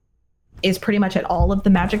is pretty much at all of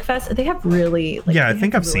the Magic Fest. They have really I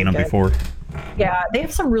think I've seen them before. Yeah, they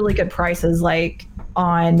have some really good prices, like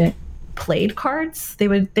on played cards. They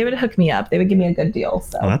would hook me up. They would give me a good deal.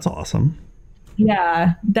 So that's awesome.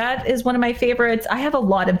 Yeah, that is one of my favorites. I have a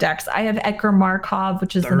lot of decks. I have Edgar Markov,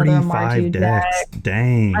 which is another Mardu deck.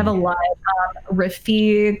 Dang. I have a lot.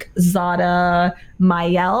 Rafiq, Zada,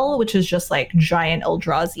 Mael, which is just like giant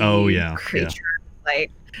Eldrazi creature. Like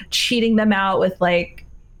cheating them out with like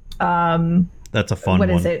that's a fun one. What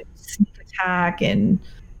is it? Sneak attack and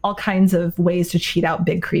all kinds of ways to cheat out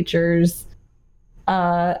big creatures.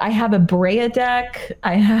 I have a Brea deck.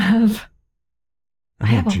 I have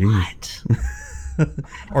a lot.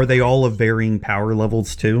 Are they all of varying power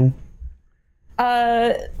levels too?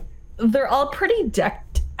 They're all pretty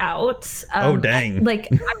decked out. Dang.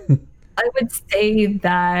 I would say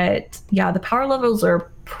that, the power levels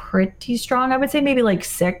are pretty strong. I would say maybe like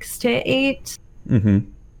 6 to 8. Mm-hmm.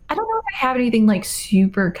 I don't know if I have anything like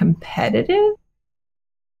super competitive.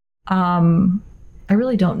 I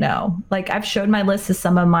really don't know. Like I've showed my list to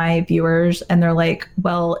some of my viewers and they're like,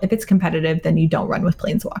 well, if it's competitive, then you don't run with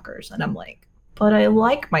Planeswalkers. And I'm like, but I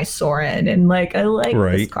like my Sorin and like I like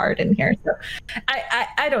this card in here. So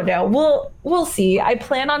I don't know. We'll see. I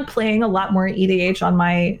plan on playing a lot more EDH on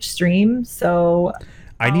my stream, so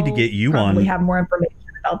I need to get you on. We have more information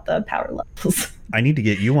about the power levels. I need to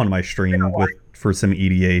get you on my stream for some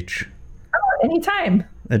EDH. Oh, anytime.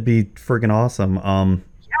 That'd be friggin' awesome.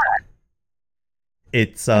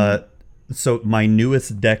 It's so my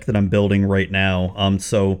newest deck that I'm building right now.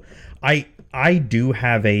 So I do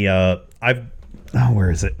have a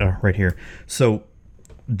where is it? Oh, right here. So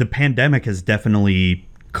the pandemic has definitely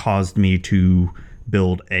caused me to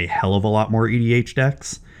build a hell of a lot more EDH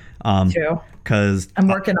decks. Too. Because I'm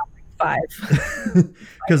working on like 5.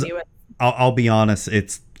 Because I'll be honest,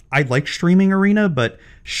 I like streaming Arena, but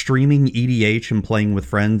streaming EDH and playing with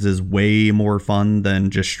friends is way more fun than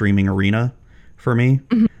just streaming Arena for me.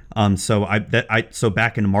 Mm-hmm. So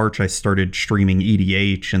back in March I started streaming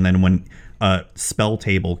EDH, and then when Spell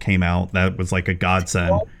Table came out, that was like a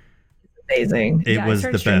godsend. Amazing. It was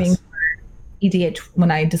the best. EDH when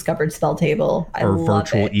I discovered Spell Table, or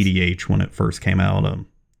virtual EDH when it first came out.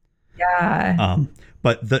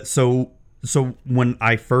 But so when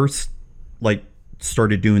I first like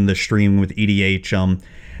started doing the stream with EDH,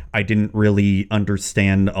 I didn't really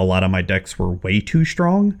understand a lot of my decks were way too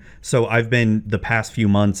strong. So the past few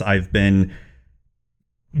months I've been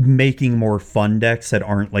making more fun decks that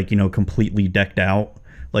aren't like, completely decked out.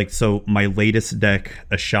 Like, so my latest deck,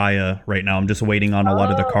 Ashaya, right now, I'm just waiting on a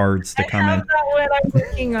lot of the cards to come in. That what I'm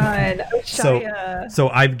working on. Shia. So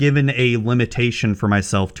I've given a limitation for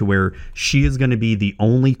myself to where she is going to be the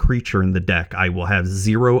only creature in the deck. I will have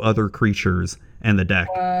 0 other creatures in the deck.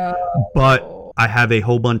 But I have a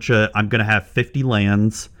whole bunch of, I'm going to have 50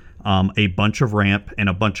 lands, a bunch of ramp, and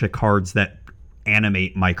a bunch of cards that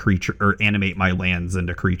animate my creature or animate my lands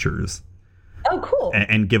into creatures. Oh, cool.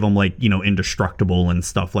 And give them like, indestructible and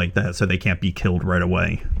stuff like that so they can't be killed right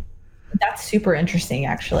away. That's super interesting,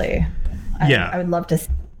 actually. I would love to see.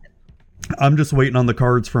 I'm just waiting on the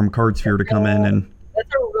cards from Cardsphere to come in, and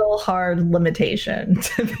that's a real hard limitation.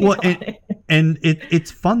 To be honest.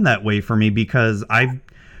 It's fun that way for me because I've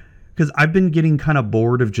been getting kind of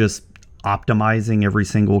bored of just optimizing every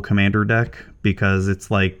single commander deck, because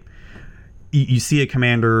it's like you see a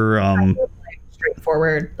commander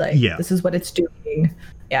straightforward, this is what it's doing.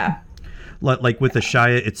 Like with the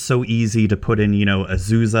Shia, it's so easy to put in,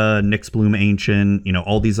 Azusa, Nyxbloom Ancient,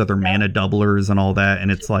 all these other mana doublers and all that. And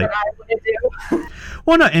it's like, what I want to do.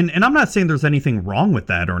 Well, no, and I'm not saying there's anything wrong with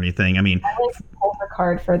that or anything. I mean, I pulled a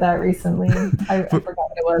card for that recently. I forgot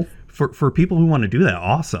what it was. For people who want to do that,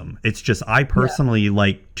 awesome. It's just, I personally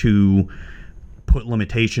like to put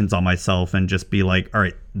limitations on myself and just be like, all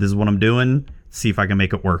right, this is what I'm doing. See if I can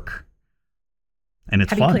make it work. And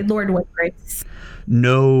it's fun. Have you played Lord Windgrace?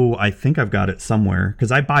 No, I think I've got it somewhere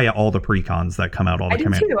because I buy all the precons that come out. I do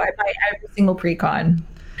too. I buy every single precon.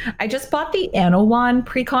 I just bought the Anawan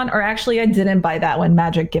precon, or actually, I didn't buy that one.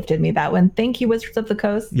 Magic gifted me that one. Thank you, Wizards of the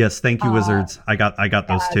Coast. Yes, thank you, Wizards. I got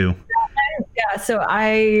those too. Yeah, so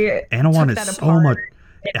I Anawan is so much.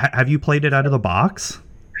 Have you played it out of the box?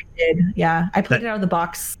 I did. Yeah, I played it out of the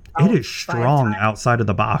box. It is strong outside of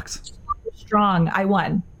the box. Strong. I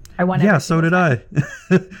won. Yeah, so did I.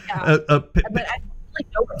 But I don't really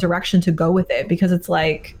know what direction to go with it, because it's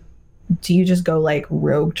like, do you just go like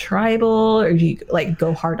rogue tribal, or do you like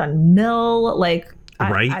go hard on mill? Like,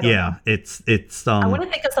 right? I don't know. It's. I want to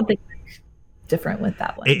think of something different with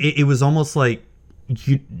that one. It was almost like,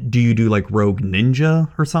 do you do like rogue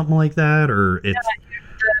ninja or something like that, or it's.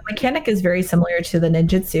 The mechanic is very similar to the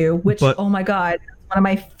ninjutsu, which oh my god, one of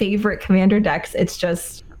my favorite commander decks. It's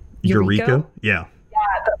just Yuriko. Yeah,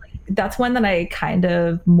 but that's one that I kind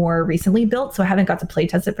of more recently built, so I haven't got to play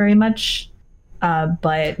test it very much.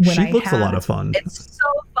 But when she looks a lot of fun. It's so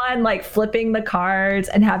fun, like flipping the cards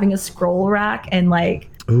and having a scroll rack and like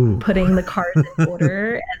putting the cards in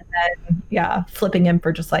order, and then flipping them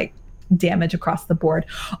for just like damage across the board.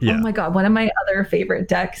 Oh my god, one of my other favorite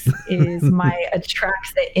decks is my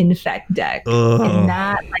Atraxa Infect deck, and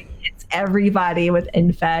that like hits everybody with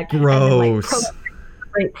Infect. Gross. And then,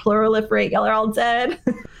 like, proliferate, y'all are all dead.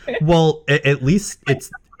 Well, at least it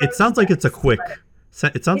sounds like it's a quick.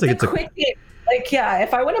 It sounds like it's a quick game. Like,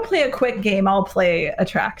 if I want to play a quick game, I'll play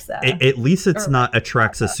Atraxa. At least it's not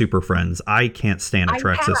Atraxa Super Friends. I can't stand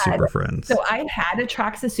Atraxa Super Friends. So I had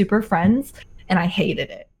Atraxa Super Friends, and I hated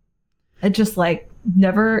it. It just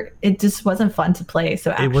it just wasn't fun to play.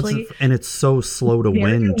 So actually, it wasn't, and it's so slow to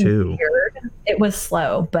win too. Weird. It was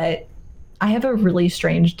slow, but I have a really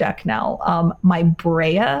strange deck now. My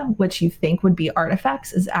Brea, which you think would be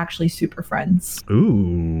artifacts, is actually Super Friends.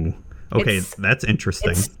 Ooh. Okay, that's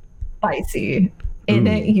interesting. It's spicy, and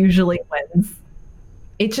it usually wins.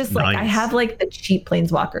 It's just like, I have like the cheap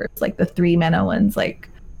planeswalkers, like the 3 mana ones,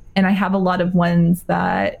 and I have a lot of ones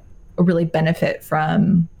that really benefit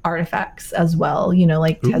from artifacts as well.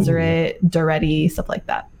 Like Tezzeret, Duretti, stuff like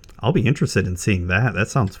that. I'll be interested in seeing that. That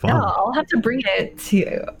sounds fun. Yeah, I'll have to bring it to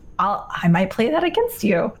you. I might play that against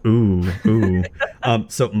you. Ooh.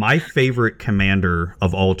 So my favorite commander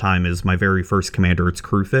of all time is my very first commander. It's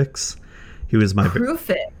Kruphix. He was my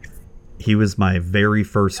very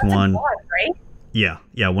first one. God, right? Yeah,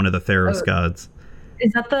 one of the Theros gods.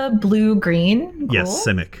 Is that the blue-green? Cool. Yes,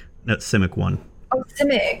 Simic. No, Simic one. Oh,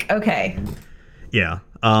 Simic. Okay. Yeah.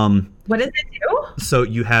 What does it do? So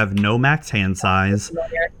you have no max hand size,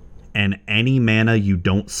 and any mana you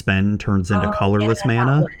don't spend turns into colorless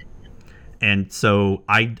mana. And so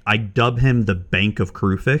I dub him the Bank of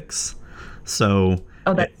Kruphix. So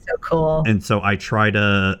that's so cool. And so I try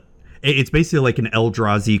to. It's basically like an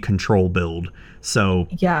Eldrazi control build. So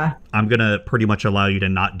I'm gonna pretty much allow you to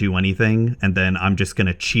not do anything, and then I'm just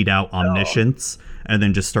gonna cheat out Omniscience, and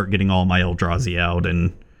then just start getting all my Eldrazi out,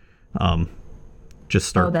 and just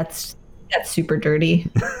start. Oh, that's super dirty.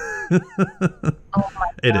 Oh my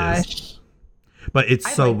gosh. It is. But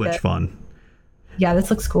it's so much fun. Yeah, this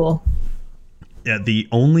looks cool. Yeah, the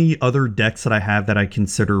only other decks that I have that I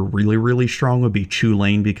consider really, really strong would be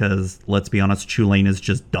Chulane, because let's be honest, Chulane is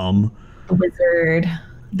just dumb. Wizard.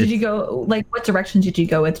 Did you go, what directions did you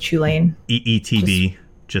go with Chulane? ETB.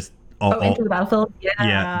 Into the Battlefield?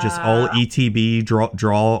 Yeah, just all ETB,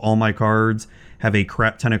 draw all my cards, have a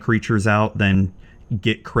crap ton of creatures out, then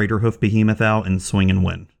get Craterhoof Behemoth out and swing and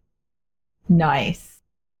win. Nice.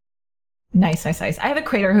 I have a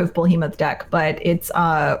Craterhoof Behemoth deck, but it's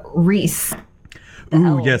Reese.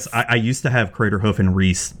 Ooh, yes. I used to have Craterhoof and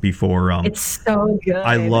Reese before. It's so good.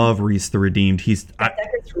 I love Reese the Redeemed. That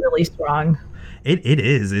deck is really strong. It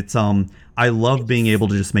is. It's I love being able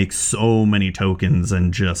to just make so many tokens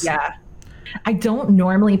and just I don't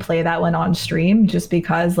normally play that one on stream just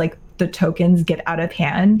because like the tokens get out of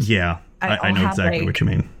hand. Yeah, I know exactly what you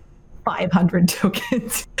mean. 500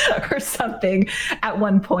 tokens or something at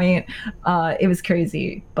one point. It was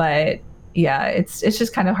crazy, but yeah, it's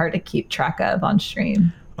just kind of hard to keep track of on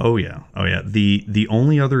stream. Oh yeah. The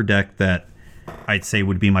only other deck that I'd say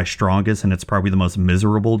would be my strongest, and it's probably the most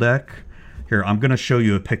miserable deck. Here, I'm gonna show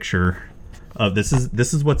you a picture of this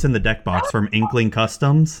is what's in the deck box from Inkling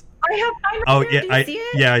Customs. I have time. Oh yeah, I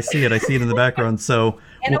see it. I see it in the background. So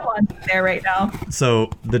and I'm on there right now. So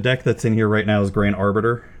the deck that's in here right now is Grand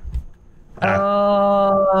Arbiter.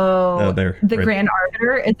 There. The right Grand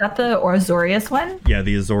Arbiter, is that the Azorius one? Yeah,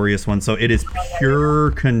 the Azorius one. So it is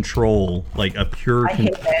pure control, like a pure. I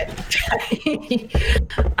hate it.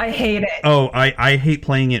 I hate it. Oh, I hate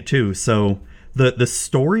playing it too. So the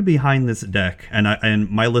story behind this deck, and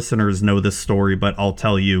my listeners know this story, but I'll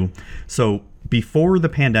tell you. So before the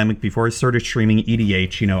pandemic, before I started streaming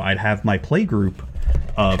EDH, I'd have my play group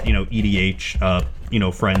of EDH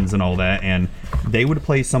friends and all that, and they would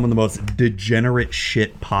play some of the most degenerate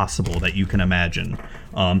shit possible that you can imagine.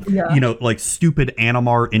 Like stupid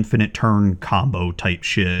Animar infinite turn combo type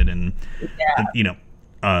shit, and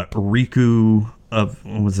Riku of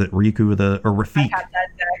Rafik?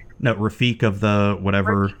 Rafik of the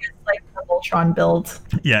whatever. Rafik is like the Voltron build.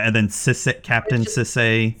 Yeah, and then Captain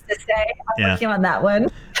Sisay. I'm working on that one.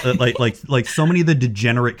 like so many of the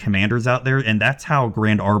degenerate commanders out there, and that's how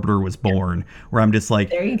Grand Arbiter was born. Where I'm just like,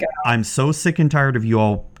 there you go. I'm so sick and tired of you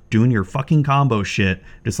all doing your fucking combo shit.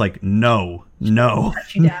 Just like no. No.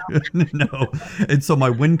 And so my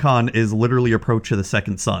win con is literally Approach to the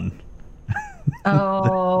Second Sun.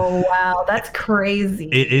 Oh wow, that's crazy.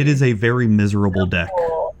 It is a very miserable deck.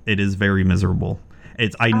 It is very miserable.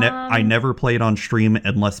 I never play it on stream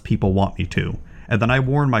unless people want me to. And then I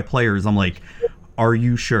warn my players, I'm like, are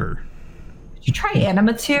you sure? Did you try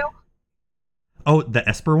Anima 2? Oh, the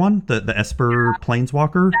Esper one? The Esper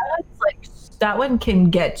Planeswalker? That one can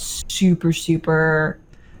get super, super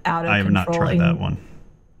out of control. I have not tried that one.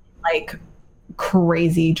 Like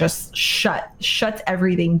crazy, just shuts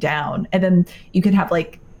everything down. And then you can have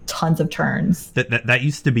like tons of turns. That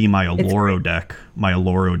used to be my Aloro deck. My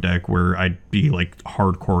Aloro deck where I'd be like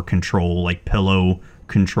hardcore control, like pillow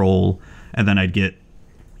control, and then I'd get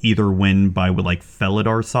either win by with like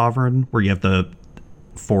Felidar Sovereign, where you have the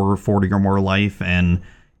 440 or more life, and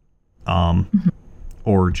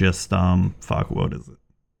or just what is it?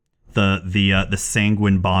 The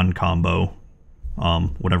Sanguine Bond combo,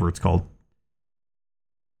 whatever it's called.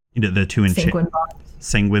 The two in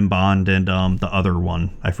Sanguine Bond and the other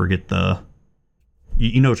one. I forget the.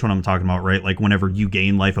 You know which one I'm talking about, right? Like whenever you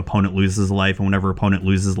gain life, opponent loses life, and whenever opponent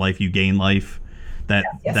loses life, you gain life.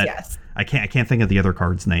 Yes. I can't think of the other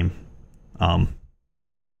card's name.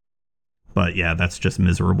 But yeah, that's just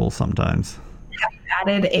miserable sometimes. Have you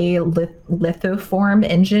added a lithoform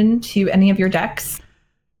engine to any of your decks?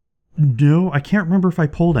 No, I can't remember if I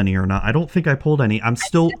pulled any or not. I don't think I pulled any. I'm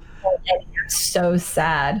still so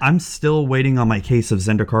sad. I'm still waiting on my case of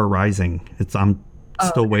Zendikar Rising. I'm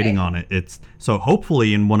still waiting on it. So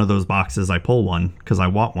hopefully in one of those boxes I pull one, because I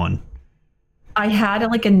want one. I had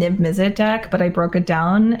like a Niv Mizzet deck, but I broke it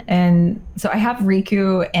down, and so I have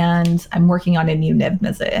Riku, and I'm working on a new Niv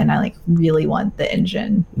Mizzet, and I like really want the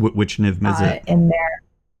engine. Which Niv Mizzet? In there.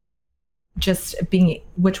 Just being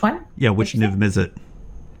which one? Yeah, which Niv Mizzet?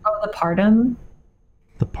 Oh, the Parnum.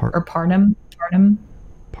 Parnum.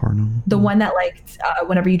 The one that like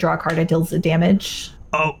whenever you draw a card, it deals the damage.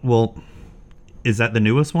 Oh well, is that the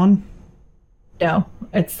newest one? No,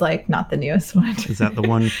 it's like not the newest one. Is that the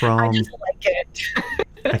one from? I just like it.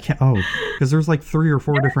 I can't. Oh, because there's like 3 or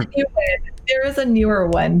 4 different. There is a newer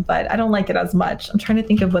one, but I don't like it as much. I'm trying to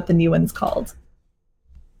think of what the new one's called.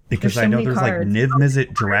 Because I know there's cards. Like Niv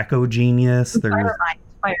Mizzet, Draco Genius. There's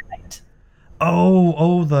Fire Knight.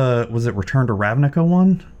 Oh, was it Return to Ravnica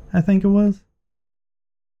one? I think it was.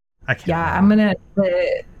 I can't. Yeah, remember.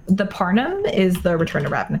 The Parnum is the Return to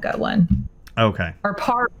Ravnica one. Okay. Or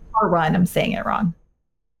Run, I'm saying it wrong.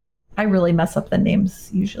 I really mess up the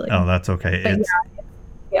names usually. Oh, that's okay.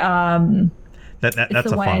 But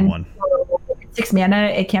that's a fun one. 6 mana.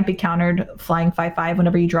 It can't be countered. Flying 5/5.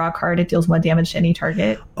 Whenever you draw a card, it deals 1 damage to any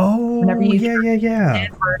target. Oh, Whenever you yeah.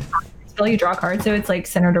 Spell, you draw a card, so it's like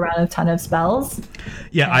centered around a ton of spells.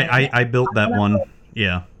 Yeah, I built that one.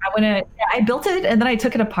 Yeah. I built it and then I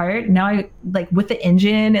took it apart. Now I like with the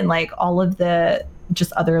engine and like all of the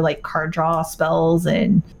just other like card draw spells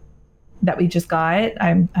and that we just got.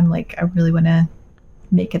 I'm like I really want to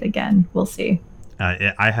make it again. We'll see.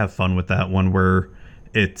 I have fun with that one where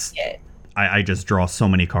it's I just draw so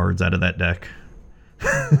many cards out of that deck.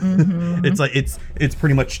 Mm-hmm. It's like it's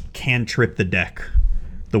pretty much cantrip the deck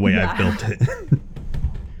the way I've built it.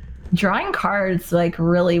 Drawing cards like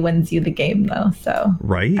really wins you the game though, so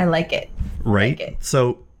right. I like it. Right. Like it.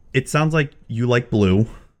 So it sounds like you like blue.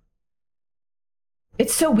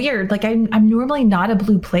 It's so weird. Like I'm normally not a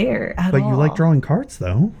blue player at all. But you like drawing cards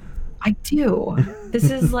though. I do. This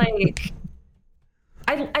is like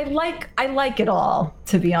I like it all,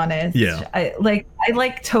 to be honest. Yeah. I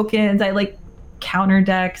like tokens, I like counter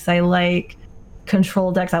decks, I like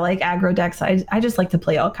control decks, I like aggro decks. I just like to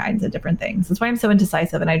play all kinds of different things. That's why I'm so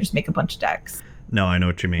indecisive and I just make a bunch of decks. No, I know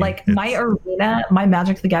what you mean. Like my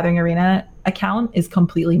Magic the Gathering Arena account is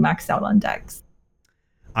completely maxed out on decks.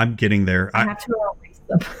 I'm getting there. I have to erase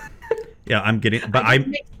them. Yeah, I'm getting, but I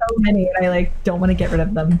make so many and I like don't want to get rid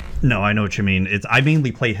of them. No, I know what you mean. I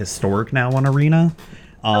mainly play Historic now on Arena.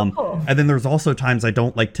 Cool. And then there's also times I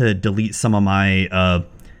don't like to delete some of my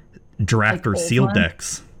draft or sealed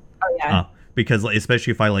decks. Oh yeah. Because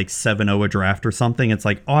especially if I like 7-0 a draft or something, it's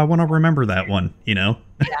like, oh, I want to remember that one, you know?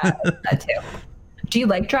 Yeah, that too. Do you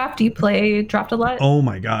like draft? Do you play draft a lot? Oh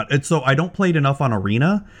my god. So I don't play it enough on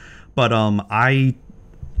Arena, but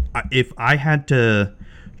if I had to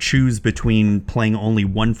choose between playing only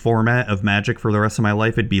one format of Magic for the rest of my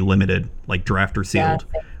life, it'd be limited, like draft or sealed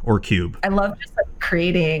or cube. I love just like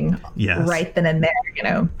creating right then and there, you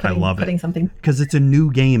know, putting something, because it's a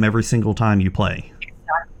new game every single time you play.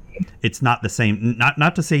 It's not the same.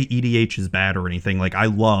 Not to say EDH is bad or anything. Like I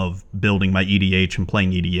love building my EDH and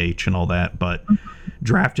playing EDH and all that, but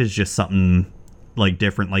draft is just something like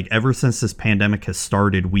different. Like ever since this pandemic has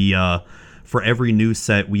started, we for every new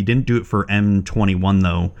set, we didn't do it for M21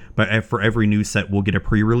 though, but for every new set, we'll get a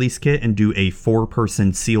pre-release kit and do a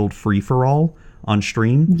 4-person sealed free-for-all on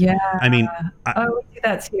stream. Yeah. I mean, I would do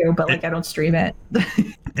that too, but like I don't stream it.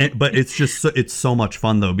 But it's just it's so much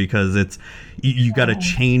fun though, because it's you got to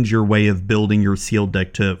change your way of building your sealed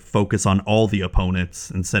deck to focus on all the opponents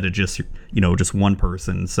instead of just just one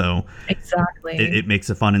person. So exactly, it makes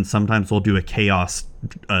it fun. And sometimes we'll do a chaos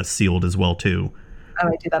sealed as well too. Oh,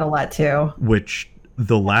 I do that a lot too. Which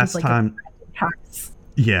the last time, packs,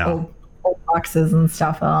 old boxes and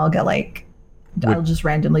stuff, and I'll get like I'll just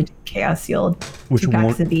randomly do chaos sealed, 2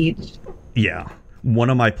 packs of each. Yeah, one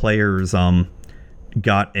of my players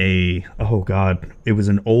got it was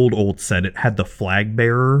an old set. It had the flag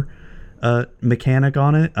bearer mechanic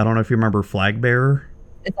on it. I don't know if you remember flag bearer.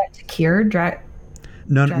 Is that Takir?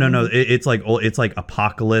 No. It's like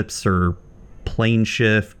Apocalypse or Plane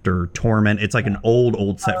Shift or Torment. It's like an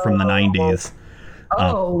old set from the 90s.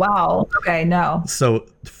 Oh, wow. Okay, no. So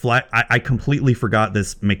I completely forgot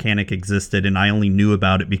this mechanic existed, and I only knew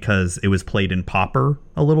about it because it was played in Pauper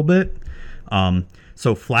a little bit.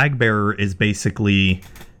 So Flag Bearer is basically,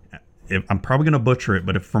 I'm probably going to butcher it,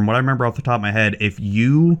 but from what I remember off the top of my head, if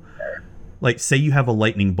you, like, say you have a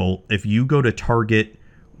lightning bolt, if you go to target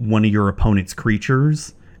one of your opponent's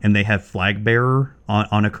creatures and they have Flag Bearer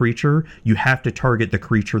on a creature, you have to target the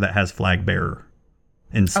creature that has Flag Bearer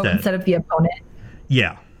instead. Oh, instead of the opponent?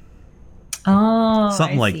 Yeah. Oh,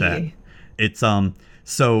 something like that. It's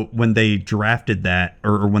so when they drafted that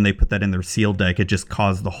or when they put that in their sealed deck, it just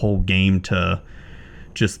caused the whole game to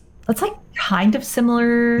just. That's like kind of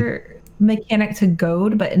similar mechanic to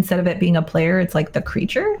Goad, but instead of it being a player, it's like the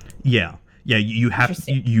creature. Yeah. You have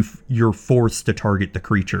you're forced to target the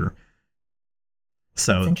creature.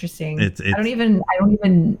 So it's interesting. It's I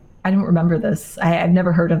don't remember this. I've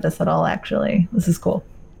never heard of this at all. Actually, this is cool.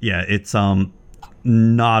 Yeah, it's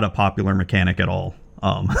not a popular mechanic at all.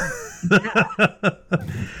 But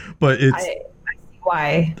it's I see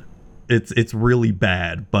why. It's really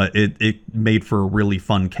bad, but it made for a really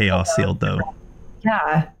fun chaos sealed though.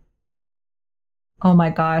 Yeah. Oh my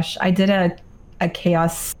gosh, I did a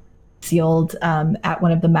chaos sealed at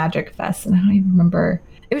one of the Magic Fests, and I don't even remember.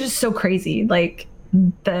 It was just so crazy, like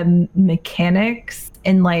the mechanics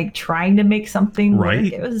and like trying to make something right.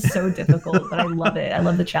 work. It was so difficult, but I love it. I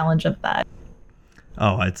love the challenge of that.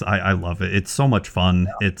 Oh, I love it. It's so much fun.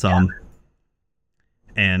 It's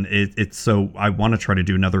and it's so I want to try to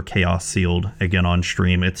do another chaos sealed again on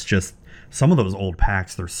stream. It's just some of those old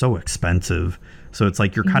packs, they're so expensive. So it's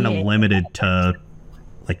like you're kind of limited to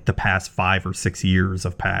like the past 5 or 6 years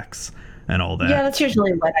of packs and all that. Yeah, that's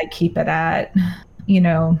usually what I keep it at, you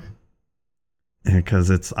know.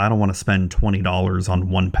 Because I don't want to spend $20 on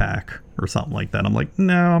one pack or something like that. I'm like,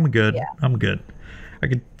 no, I'm good. Yeah. I'm good. I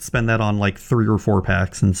could spend that on like 3 or 4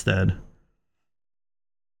 packs instead.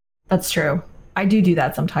 That's true. I do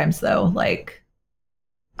that sometimes though. Like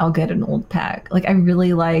I'll get an old pack. Like I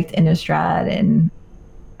really liked Innistrad and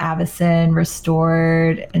Avacyn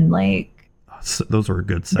Restored and like those were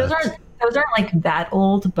good sets. Those aren't like that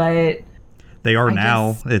old, but they are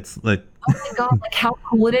now. It's like, oh my god, like how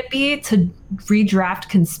cool would it be to redraft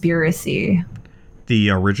Conspiracy?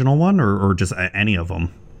 The original one or just any of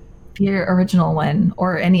them? The original one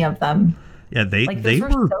or any of them. Yeah, they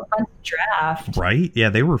were so fun to draft. Right? Yeah,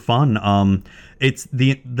 they were fun. It's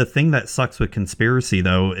the thing that sucks with Conspiracy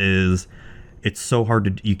though is it's so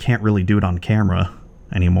hard to, you can't really do it on camera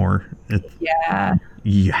anymore. Yeah.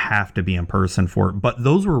 You have to be in person for it. But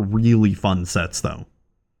those were really fun sets though.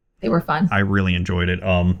 They were fun. I really enjoyed it.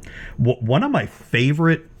 One of my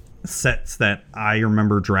favorite sets that I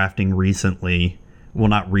remember drafting recently, well,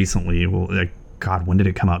 not recently, God, when did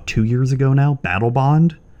it come out? 2 years ago now? Battle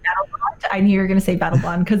Bond? I knew you were going to say Battle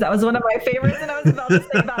Bond because that was one of my favorites and I was about to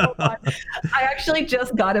say Battle Bond. I actually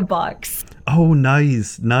just got a box. Oh,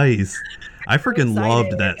 nice. I freaking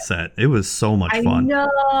loved that set. It was so much fun. I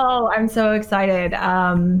know. I'm so excited.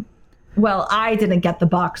 Well, I didn't get the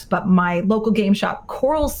box, but my local game shop,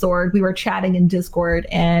 Coral Sword, we were chatting in Discord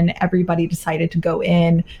and everybody decided to go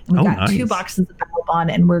in. And we got 2 boxes of Battle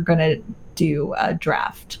Bond and we're going to do a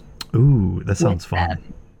draft. Ooh, that sounds fun.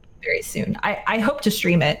 Very soon. I hope to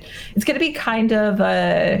stream it. It's going to be kind of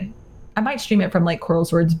I might stream it from like Coral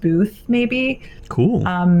Sword's booth, maybe. Cool.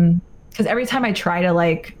 Because every time I try to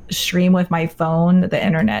like stream with my phone, the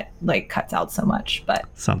internet like cuts out so much. But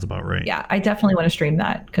sounds about right. Yeah, I definitely want to stream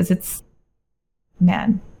that because it's,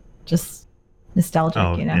 man, just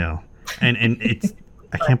nostalgic, you know? Yeah. And it's,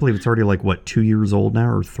 I can't believe it's already like, what, 2 years old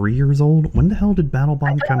now or 3 years old? When the hell did Battle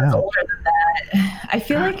Bond come out? Older than that. I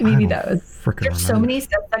feel like maybe there's so many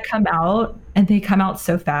sets that come out and they come out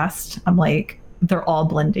so fast. I'm like, they're all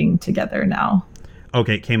blending together now.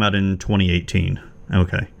 Okay, it came out in 2018.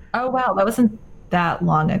 Okay. Oh, wow. That wasn't that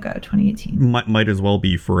long ago, 2018. Might as well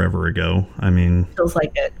be forever ago. I mean... Feels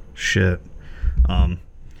like it. Shit.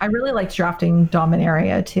 I really liked drafting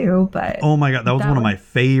Dominaria too, but... Oh my god, that was one of my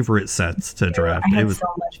favorite sets to draft. I had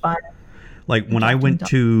so much fun. Like, when I went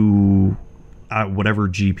to... whatever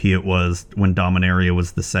GP it was when Dominaria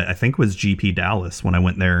was the set, I think it was GP Dallas when I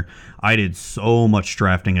went there. I did so much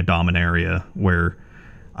drafting of Dominaria where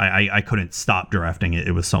I couldn't stop drafting it.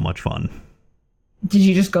 It was so much fun. Did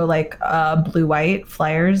you just go like blue-white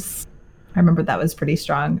flyers? I remember that was pretty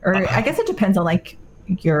strong. Or I guess it depends on like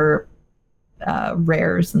your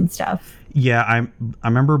rares and stuff. Yeah, I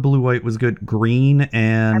remember blue-white was good. Green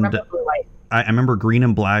and... I remember blue-white. I remember green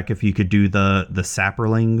and black if you could do the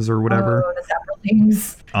Saprolings or whatever. Oh, the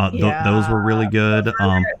Saprolings. Those were really good. Those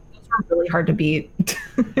were really hard to beat.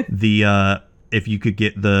 If you could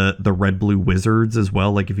get the red blue wizards as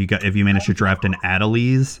well, like if you managed to draft an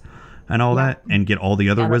Adelies and all that and get all the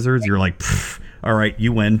other wizards, you're like, all right,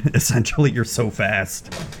 you win. Essentially, you're so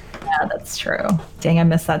fast. Yeah, that's true. Dang, I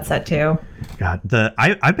missed that set too. God,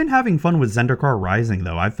 I've been having fun with Zendikar Rising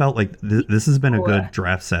though. I felt like this has been a good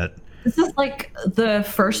draft set. This is like the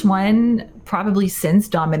first one probably since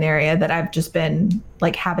Dominaria that I've just been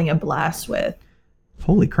like having a blast with.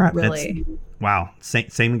 Holy crap. Really? Wow.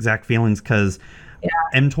 Same exact feelings because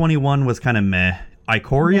M21 was kind of meh.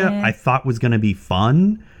 Ikoria I thought was going to be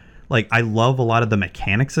fun. Like I love a lot of the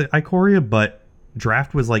mechanics at Ikoria, but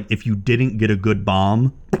draft was like if you didn't get a good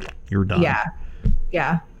bomb, you're done.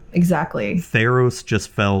 Yeah, exactly. Theros just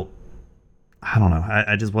felt... I don't know.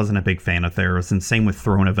 I just wasn't a big fan of Theros, and same with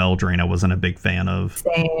Throne of Eldraine. I wasn't a big fan of.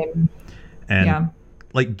 Same. And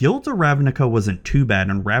like Guilds of Ravnica wasn't too bad,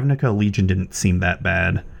 and Ravnica Legion didn't seem that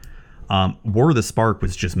bad. War of the Spark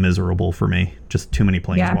was just miserable for me. Just too many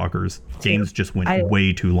planeswalkers. Games just went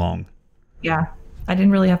way too long. Yeah, I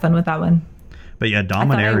didn't really have fun with that one. But yeah,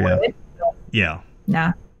 Dominaria.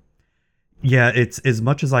 Nah. Yeah, it's as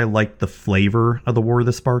much as I like the flavor of the War of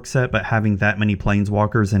the Spark set, but having that many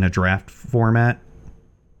planeswalkers in a draft format,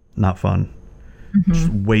 not fun. Mm-hmm. Just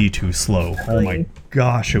way too slow. Oh my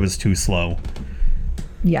gosh, it was too slow.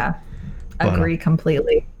 Yeah, agree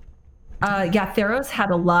completely. Theros had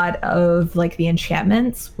a lot of like the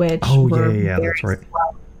enchantments, which were very slow.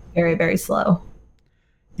 Very, very slow.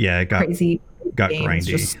 Yeah, it got crazy. Got games, grindy.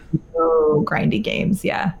 Just so grindy games,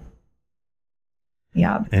 yeah.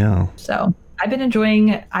 Yeah. So I've been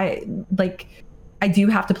enjoying. I do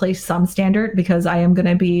have to play some standard because I am going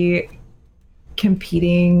to be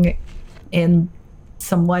competing in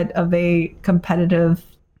somewhat of a competitive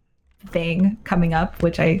thing coming up,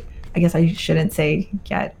 which I guess I shouldn't say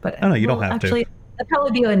yet, but Oh, no, you don't have to. Actually, it'll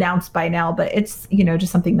probably be announced by now, but it's,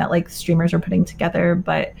 just something that like streamers are putting together.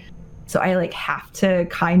 But so I like have to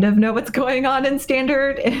kind of know what's going on in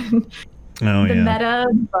standard and the meta,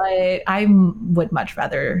 but I would much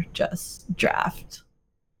rather just draft.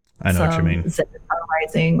 I know what you mean.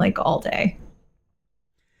 Rising like all day.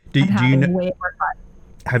 Do you know? Way more fun.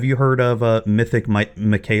 Have you heard of Mythic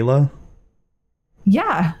Michaela?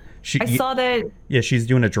 Yeah. I saw that. Yeah, she's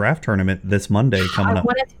doing a draft tournament this Monday coming up. I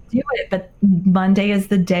wanted to do it, but Monday is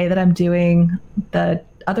the day that I'm doing the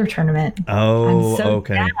other tournament. Oh,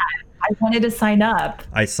 okay. Sad. I wanted to sign up.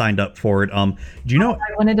 I signed up for it. Do you know?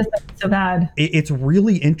 I wanted to sign up so bad. It's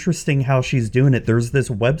really interesting how she's doing it. There's this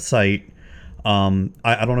website. I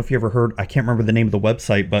don't know if you ever heard. I can't remember the name of the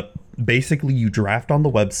website, but basically you draft on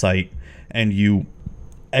the website and you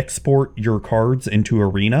export your cards into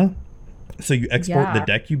Arena. So you export the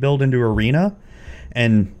deck you build into Arena,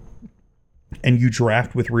 and you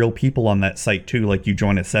draft with real people on that site too. Like you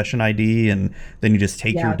join a session ID, and then you just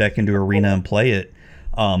take your deck into Arena and play it.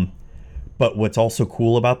 But what's also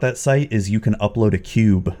cool about that site is you can upload a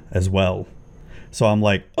cube as well. So I'm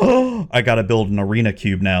like, oh, I gotta build an Arena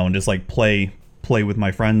cube now and just like play with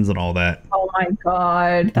my friends and all that. Oh my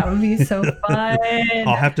god, that would be so fun.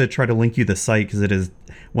 I'll have to try to link you the site because it is.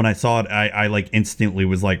 When I saw it, I like instantly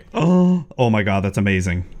was like, oh my god, that's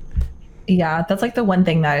amazing. Yeah, that's like the one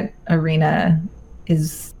thing that Arena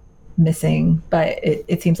is missing, but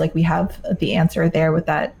it seems like we have the answer there with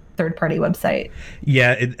that third-party website.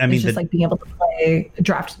 Yeah, it's just like being able to play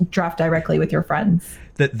draft directly with your friends.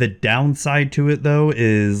 The downside to it though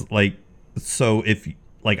is like, so if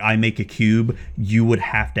like I make a cube, you would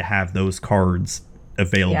have to have those cards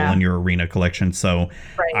available in your Arena collection, so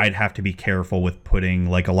I'd have to be careful with putting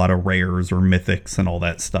like a lot of rares or mythics and all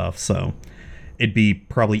that stuff. So it'd be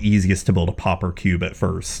probably easiest to build a pauper cube at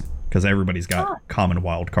first because everybody's got common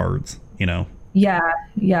wild cards,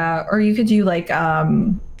 yeah, or you could do like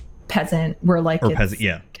peasant, where like or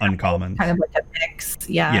peasant, uncommon, kind of like a mix.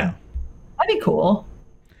 Yeah, that'd be cool.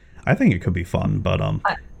 I think it could be fun, but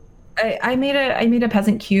I made a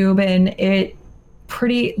peasant cube, and it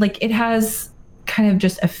pretty like it has kind of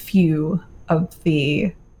just a few of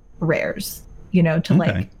the rares, to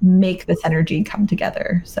like make this energy come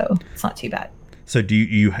together. So it's not too bad. So do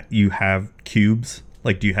you have cubes?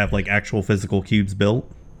 Like, do you have like actual physical cubes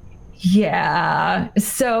built? Yeah.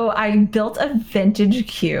 So I built a vintage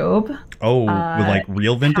cube. Oh, with like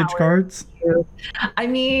real vintage cards? Cube. I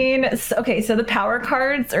mean, so the power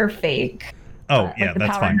cards are fake. Oh, yeah,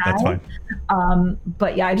 that's fine. That's fine.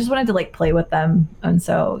 But yeah, I just wanted to like play with them. And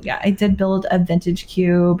so, yeah, I did build a vintage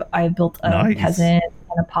cube. I built a peasant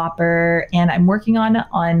and a pauper, and I'm working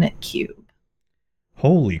on cube.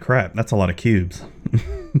 Holy crap. That's a lot of cubes.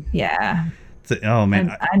 Yeah. Oh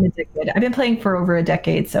man. I'm addicted. I've been playing for over a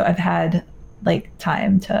decade, so I've had like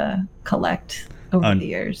time to collect over the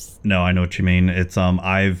years. No, I know what you mean. It's,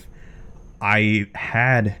 I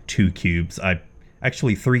had 2 cubes.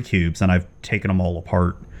 Actually 3 cubes, and I've taken them all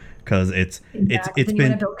apart because it's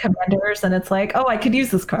been build commanders, and it's like, oh, I could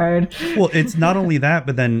use this card. Well, it's not only that,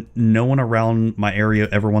 but then no one around my area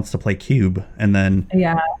ever wants to play cube, and then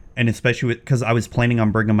and especially because I was planning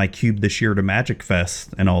on bringing my cube this year to Magic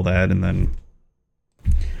Fest and all that, and then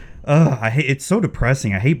I hate it's so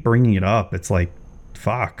depressing. I hate bringing it up. It's like,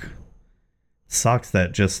 fuck, sucks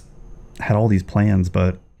that just had all these plans,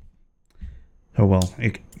 but oh well,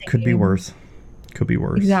 it could be worse. Could be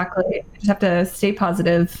worse. Exactly. You just have to stay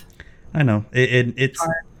positive. I know it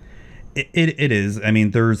is. I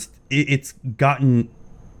mean, it's gotten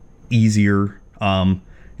easier.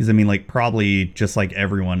 Because I mean, like probably just like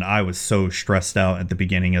everyone, I was so stressed out at the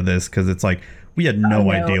beginning of this because it's like we had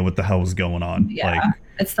no idea what the hell was going on. Yeah, like,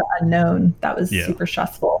 it's the unknown that was super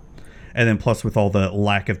stressful. And then plus with all the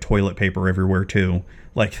lack of toilet paper everywhere too,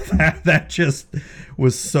 like that just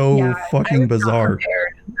was so fucking bizarre.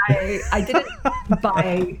 I didn't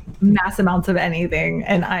buy mass amounts of anything,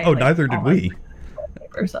 and neither did we.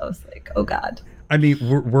 Paper, so I was like, oh god. I mean,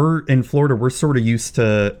 we're in Florida. We're sort of used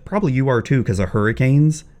to, probably you are too, because of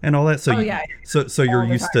hurricanes and all that. So so you're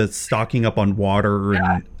used to stocking up on water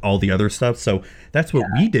and all the other stuff. So that's what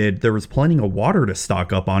we did. There was plenty of water to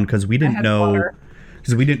stock up on because we didn't know. Water.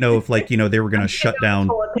 Because we didn't know if they were going to shut down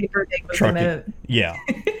trucking. Yeah,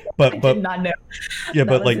 but I did not know. Yeah,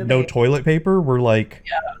 but like no toilet paper. We're like,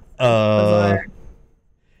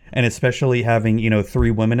 And especially having,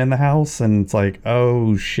 3 women in the house, and it's like,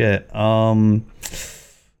 oh shit,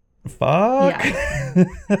 fuck. Yeah.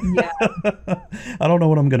 Yeah. I don't know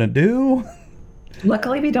what I'm gonna do.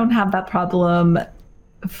 Luckily, we don't have that problem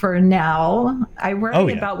for now. I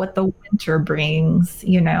worry about what the winter brings,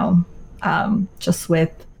 just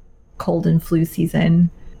with cold and flu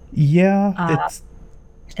season. Yeah, it's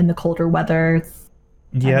and the colder weather.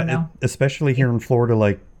 Especially here in Florida,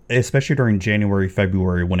 like especially during January,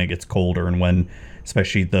 February when it gets colder, and when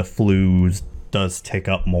especially the flu does take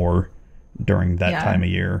up more during that time of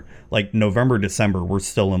year. Like November, December, we're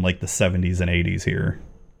still in like the 70s and 80s here.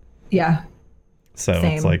 Yeah. So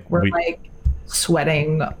Same. It's like we're like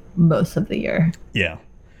sweating most of the year. Yeah.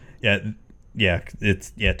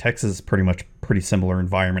 Texas is pretty similar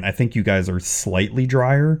environment. I think you guys are slightly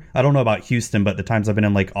drier. I don't know about Houston, but the times I've been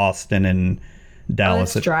in like Austin and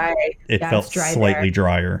Dallas, it's dry. It felt dry slightly there.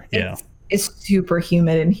 drier. It's super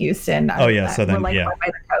humid in Houston. So then we're right by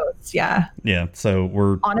the coast. Yeah. So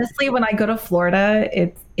we're honestly, when I go to Florida,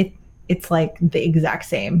 it's like the exact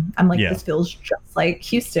same. I'm like, this feels just like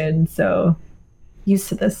Houston. So used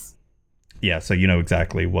to this. Yeah. So you know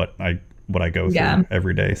exactly what I go through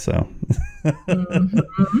every day. So.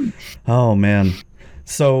 Mm-hmm. Oh man.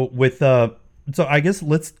 So with so I guess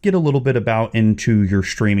let's get a little bit into your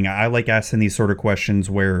streaming. I like asking these sort of questions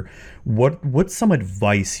where what's some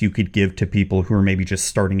advice you could give to people who are maybe just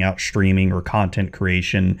starting out streaming or content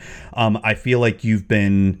creation? I feel like you've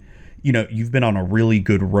been on a really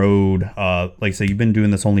good road. Like I say, you've been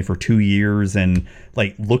doing this only for 2 years, and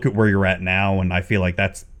like look at where you're at now, and I feel like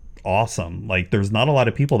that's awesome. Like there's not a lot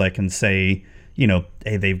of people that can say,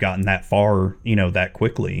 hey, they've gotten that far, that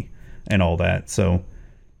quickly and all that. So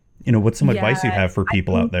what's some advice you have for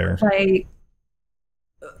people out there? Like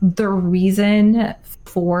the reason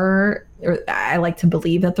for, or I like to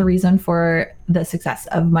believe that the reason for the success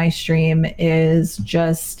of my stream is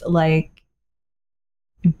just like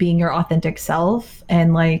being your authentic self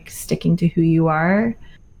and like sticking to who you are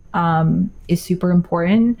is super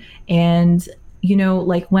important. And,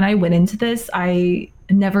 like when I went into this, I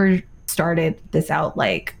never started this out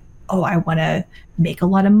like, oh, I want to make a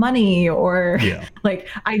lot of money, or like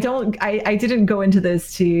I didn't go into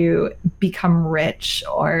this to become rich,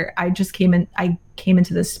 or I came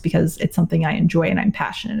into this because it's something I enjoy and I'm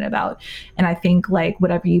passionate about. And I think like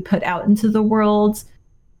whatever you put out into the world,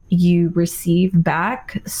 you receive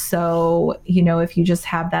back. So, if you just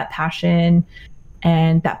have that passion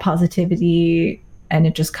and that positivity and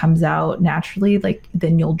it just comes out naturally, like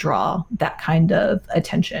then you'll draw that kind of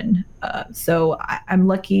attention. So I'm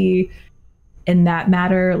lucky in that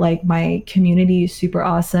matter. Like my community is super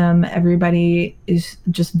awesome. Everybody is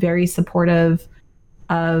just very supportive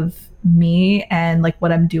of me and like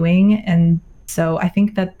what I'm doing. And so I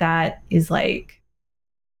think that is like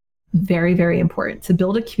very, very important to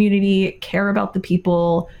build a community, care about the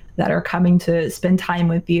people that are coming to spend time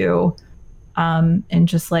with you, and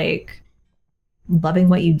just like loving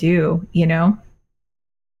what you do,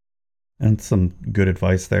 And some good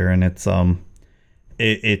advice there. And it's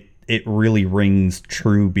it really rings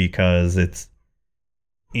true because it's,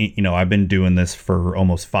 I've been doing this for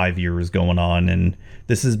almost 5 years going on, and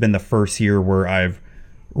this has been the first year where I've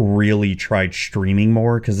really tried streaming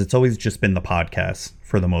more, because it's always just been the podcast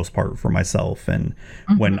for the most part for myself. And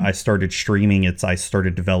when I started streaming, I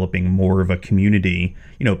started developing more of a community,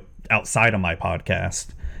 outside of my podcast.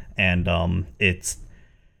 And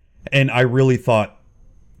and I really thought,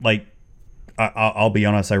 like, I'll be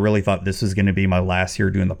honest, I really thought this was going to be my last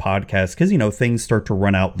year doing the podcast, because things start to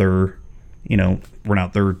run out their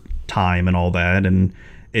time and all that. And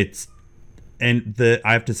I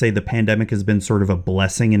have to say the pandemic has been sort of a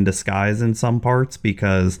blessing in disguise in some parts,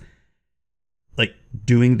 because like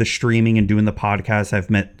doing the streaming and doing the podcast,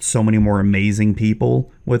 I've met so many more amazing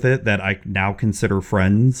people with it that I now consider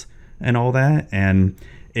friends and all that. And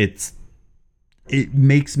it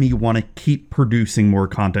makes me want to keep producing more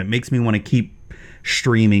content, makes me want to keep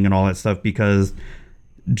streaming and all that stuff, because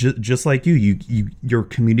just like your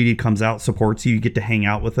community comes out, supports you, you get to hang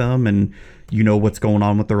out with them, and what's going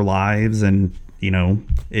on with their lives, and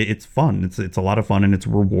it's fun. It's a lot of fun, and it's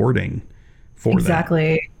rewarding for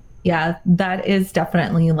exactly them. Yeah, that is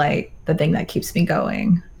definitely like the thing that keeps me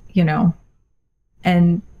going,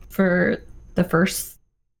 and for the first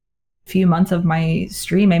few months of my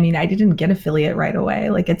stream, I mean, I didn't get affiliate right away.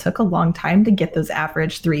 Like it took a long time to get those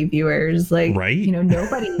average 3 viewers. Like, right?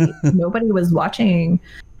 Nobody was watching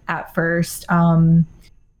at first.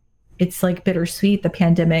 It's like bittersweet. The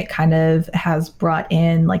pandemic kind of has brought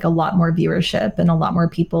in like a lot more viewership and a lot more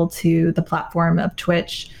people to the platform of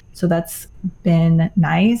Twitch. So that's been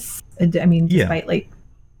nice. I mean, despite like,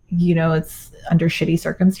 it's under shitty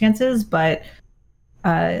circumstances, but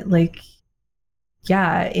like,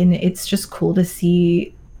 yeah, and it's just cool to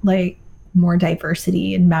see like more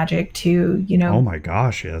diversity in Magic too, Oh my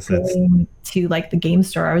gosh, yes. Going to like the game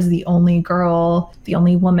store, I was the only girl, the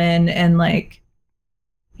only woman, and like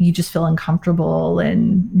you just feel uncomfortable.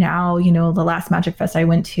 And now, the last Magic Fest I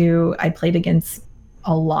went to, I played against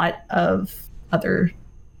a lot of other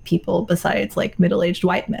people besides like middle-aged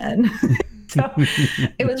white men. So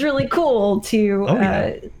it was really cool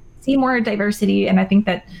to see more diversity. And I think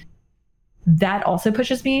that also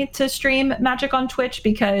pushes me to stream Magic on Twitch,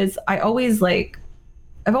 because I've always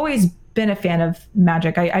been a fan of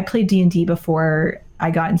Magic. I played D&D before I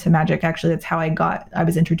got into Magic. Actually, that's how I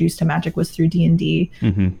was introduced to Magic, was through D&D.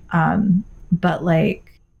 But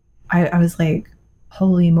like, I was like,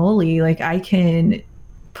 holy moly, like I can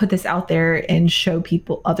put this out there and show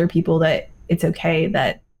other people that it's okay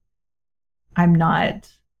that I'm not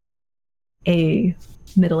a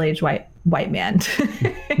middle-aged white man.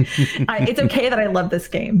 It's okay that I love this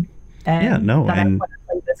game. And I want to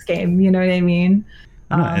play this game. You know what I mean?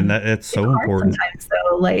 And it's so important. Sometimes,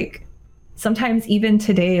 though, like sometimes even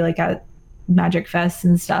today, like at Magic Fest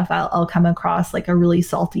and stuff, I'll come across like a really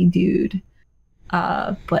salty dude.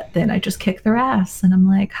 But then I just kick their ass and I'm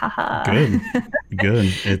like, haha.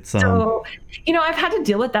 Good. It's so, I've had to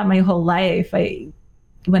deal with that my whole life.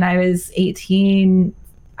 When I was 18,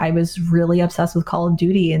 I was really obsessed with Call of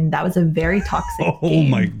Duty, and that was a very toxic game. Oh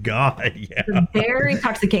my God. Yeah. A very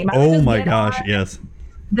toxic game. Oh my gosh. Yes.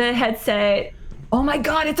 The headset. Oh my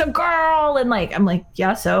God, it's a girl. And like, I'm like,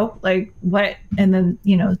 yeah, so like what? And then,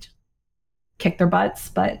 just kick their butts.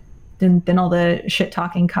 But then all the shit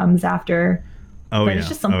talking comes after. But it's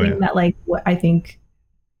just something that like what I think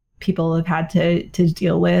people have had to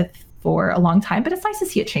deal with for a long time, but it's nice to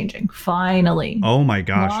see it changing finally. Oh my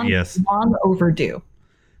gosh, yes. Long overdue.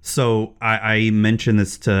 So I mentioned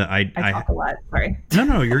this to I talk a lot. Sorry.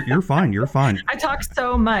 No, you're fine. You're fine. I talk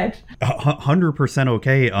so much. 100%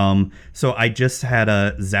 okay. So I just had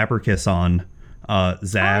a Zabricus on.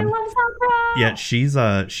 Zab. I love Zabra.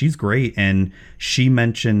 Yeah, she's great, and she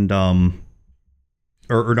mentioned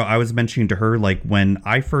or no, I was mentioning to her, like, when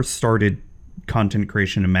I first started content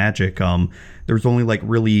creation in Magic, there was only like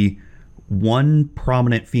really one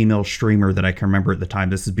prominent female streamer that I can remember at the time.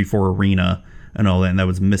 This is before Arena and all that, and that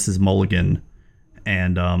was Mrs. Mulligan.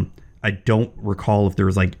 And I don't recall if there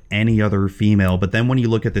was like any other female. But then when you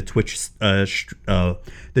look at the Twitch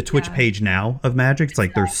page now of Magic, it's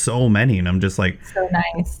like there's so many, and I'm just like, so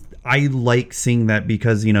nice. I like seeing that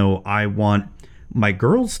because I want my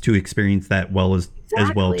girls to experience that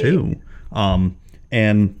as well too.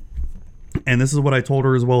 And this is what I told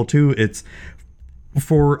her as well too. It's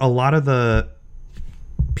for a lot of the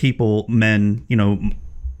people, men,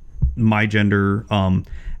 my gender,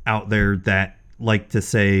 out there that like to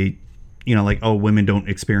say, like, oh, women don't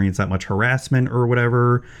experience that much harassment or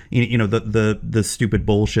whatever, the stupid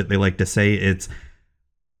bullshit they like to say.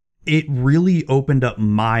 It really opened up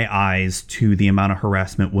my eyes to the amount of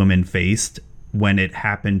harassment women faced when it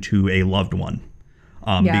happened to a loved one.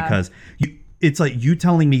 Because it's like you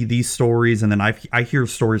telling me these stories, and then I hear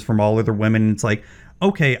stories from all other women, and it's like,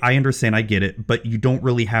 okay, I understand, I get it, but you don't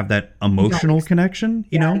really have that emotional connection,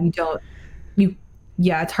 you know? You don't.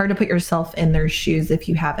 It's hard to put yourself in their shoes if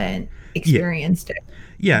you haven't experienced it.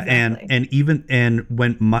 Yeah, exactly. and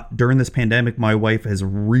when during this pandemic, my wife has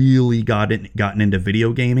really gotten into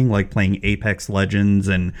video gaming, like playing Apex Legends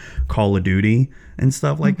and Call of Duty and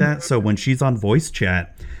stuff like that. So when she's on voice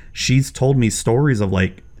chat, she's told me stories of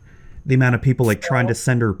like the amount of people like trying to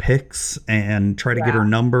send her pics and try to get her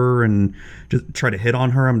number and just try to hit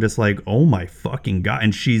on her. I'm just like, oh my fucking God.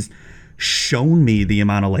 And she's shown me the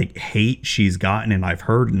amount of like hate she's gotten, and I've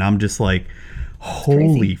heard, and I'm just like,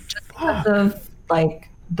 holy fuck. Because of like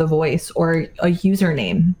the voice or a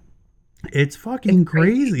username. It's fucking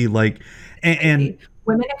crazy. Like, and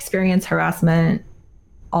women experience harassment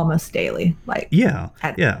almost daily. Like,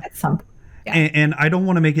 at some point. Yeah. And I don't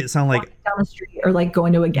want to make it sound like down the street or like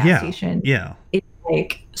going to a gas station. Yeah. It's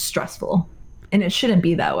like stressful, and it shouldn't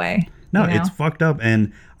be that way. No, it's fucked up.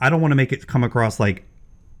 And I don't want to make it come across like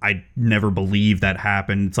I never believed that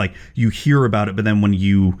happened. It's like you hear about it, but then when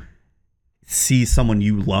you see someone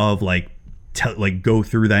you love, like go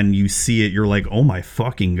through that and you see it, you're like, oh my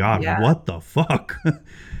fucking God, what the fuck?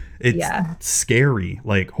 It's scary.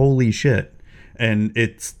 Like, holy shit. And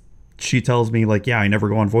she tells me like, I never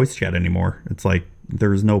go on voice chat anymore. It's like,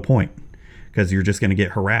 there's no point, because you're just going to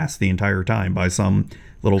get harassed the entire time by some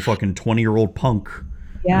little fucking 20-year-old punk.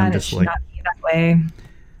 Yeah, and it should not be that way.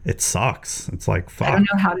 It sucks. It's like, fuck. I don't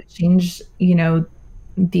know how to change,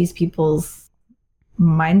 these people's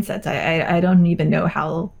mindsets. I don't even know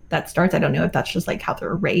how that starts. I don't know if that's just like how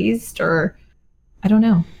they're raised, or I don't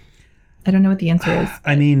know. I don't know what the answer is.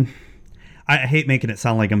 I mean, I hate making it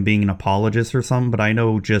sound like I'm being an apologist or something, but I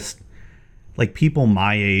know just like people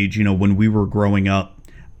my age, you know, when we were growing up,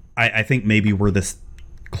 I think maybe we're this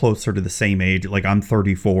closer to the same age. Like I'm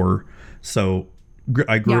 34, so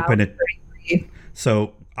I grew up in a 33.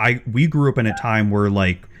 So we grew up in a time where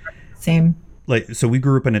like same. Like, so we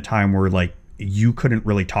grew up in a time where like you couldn't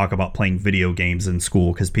really talk about playing video games in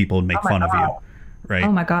school because people would make fun of you, right?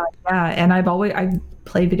 Oh my god, yeah. And I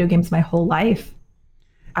played video games my whole life.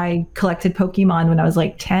 I collected Pokemon when I was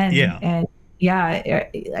like 10. Yeah. And yeah,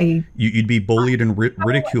 you'd be bullied and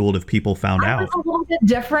ridiculed if people found out. It was a little bit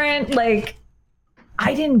different. Like,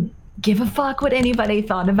 I didn't give a fuck what anybody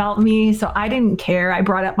thought about me, so I didn't care. I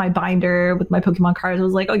brought up my binder with my Pokemon cards. I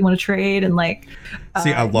was like, "Oh, you want to trade?" And like,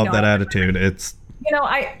 see, I love that attitude. It's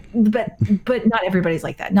but not everybody's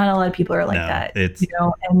like that. Not a lot of people are like that. It's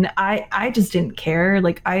and I just didn't care.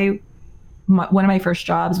 Like one of my first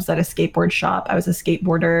jobs was at a skateboard shop. I was a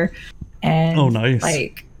skateboarder, and oh, nice.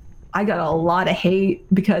 Like, I got a lot of hate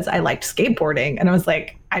because I liked skateboarding, and I was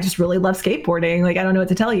like, I just really love skateboarding. Like, I don't know what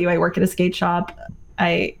to tell you. I work at a skate shop.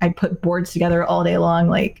 I put boards together all day long,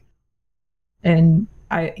 like, and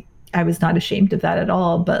I was not ashamed of that at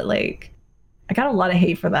all. But like, I got a lot of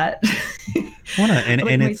hate for that. And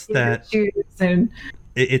like, and it's that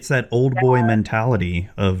it's that old boy mentality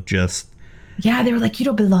of just they were like, you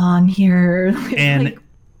don't belong here. And like,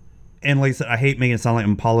 like I said, I hate making it sound like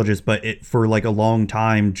an apologist, but for like a long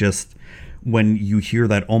time, just when you hear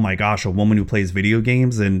that, oh my gosh, a woman who plays video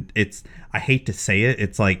games, and I hate to say it,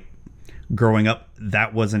 it's like growing up,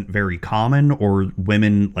 that wasn't very common, or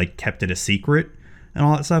women like kept it a secret and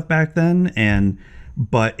all that stuff back then.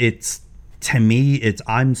 But to me,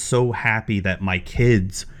 I'm so happy that my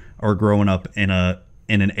kids are growing up in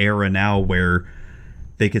an era now where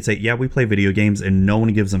they could say, yeah, we play video games, and no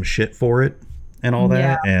one gives them shit for it and all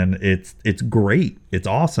that. Yeah. And it's great. It's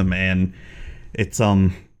awesome. And it's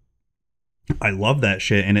I love that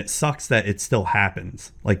shit. And it sucks that it still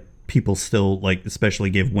happens. Like, people still, like, especially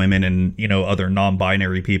give women and, you know, other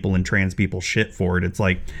non-binary people and trans people shit for it. It's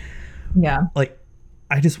like, yeah, like,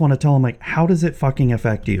 I just want to tell them, like, how does it fucking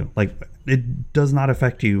affect you? Like, it does not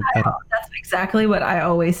affect you. That's exactly what I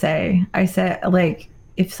always say. I say, like,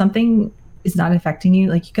 if something is not affecting you,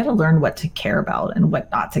 like, you got to learn what to care about and what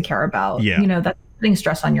not to care about. Yeah. You know, that's putting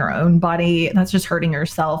stress on your own body. That's just hurting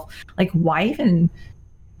yourself. Like, why even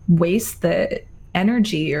waste the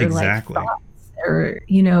energy or exactly. like thoughts or,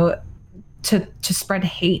 you know, to spread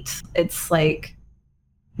hate? It's like,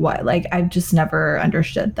 what? Like, I've just never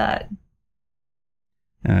understood that.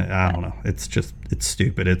 I don't know. It's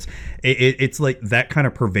stupid. It's like that kind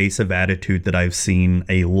of pervasive attitude that I've seen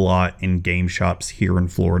a lot in game shops here in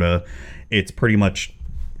Florida. It's pretty much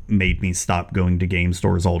made me stop going to game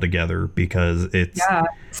stores altogether, because it's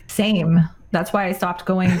same. That's why I stopped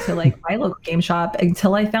going to like my local game shop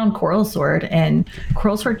until I found Coral Sword, and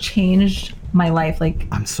Coral Sword changed my life. Like,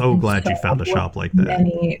 I'm so glad you found a shop like that.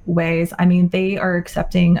 Many ways. I mean, they are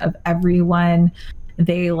accepting of everyone.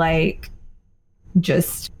 They like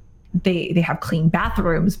just they have clean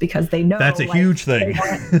bathrooms because they know that's a like, huge thing.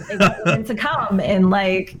 They want them to come, and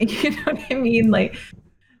like, you know what I mean? Like,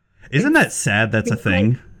 isn't that sad? That's a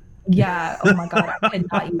thing. Like, yeah. Oh my god, I could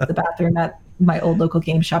not use the bathroom at my old local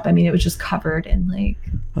game shop. I mean, it was just covered in like.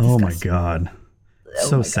 Oh my god.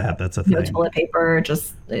 So sad. God. That's a thing. No toilet paper.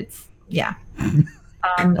 Just yeah.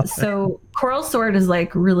 So Coral Sword is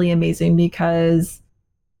like really amazing because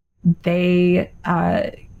they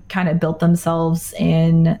kind of built themselves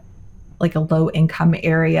in like a low income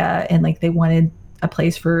area, and like they wanted a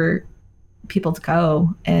place for people to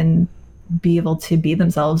go and be able to be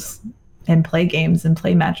themselves and play games and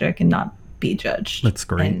play Magic and not be judged. That's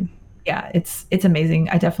great. And yeah, it's amazing.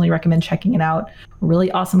 I definitely recommend checking it out.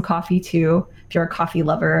 Really awesome coffee too, if you're a coffee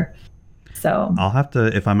lover. So I'll have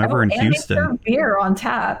to, if I'm ever in Houston. They serve beer on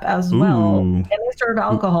tap as well. And they serve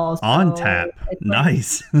alcohol. On tap.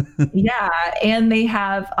 Nice. Yeah. And they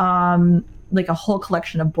have like a whole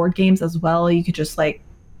collection of board games as well. You could just like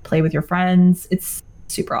play with your friends. It's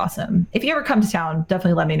super awesome. If you ever come to town,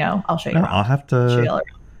 definitely let me know. I'll show you around. I'll have to.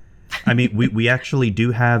 I mean, we actually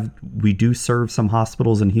do serve some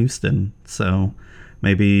hospitals in Houston. So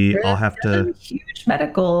maybe I'll have to. A huge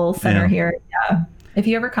medical center here. Yeah. If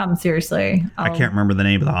you ever come, seriously. I can't remember the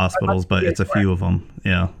name of the hospitals, but it's a few of them.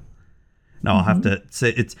 Yeah. No, I'll have to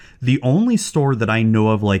say it's the only store that I know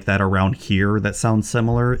of like that around here that sounds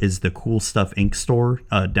similar is the Cool Stuff Inc. store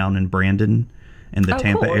down in Brandon in the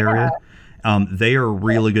Tampa area. Yeah. They are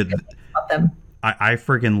really good. I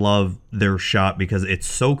freaking love their shop because it's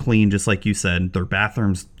so clean, just like you said. Their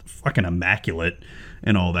bathroom's fucking immaculate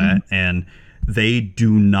and all that. And they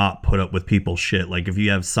do not put up with people's shit. Like, if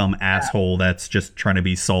you have some asshole that's just trying to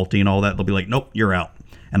be salty and all that, they'll be like, nope, you're out.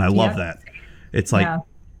 And I love that. It's like,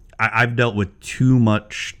 I've dealt with too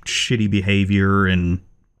much shitty behavior, and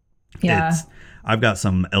I've got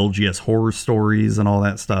some LGS horror stories and all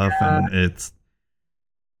that stuff. And it's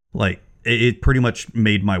like, it pretty much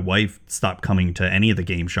made my wife stop coming to any of the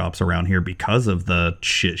game shops around here because of the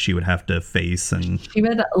shit she would have to face. And she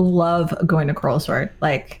would love going to Coral Sword.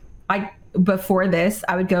 Like, before this,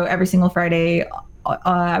 I would go every single Friday.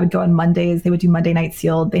 I would go on Mondays. They would do Monday Night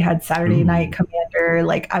Sealed. They had Saturday Night Commander.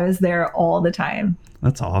 Like, I was there all the time.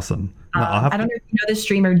 That's awesome. I don't know if you know the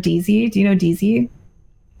streamer DZ. Do you know DZ?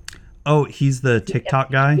 Oh, he's the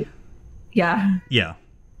TikTok guy? Yeah. Yeah.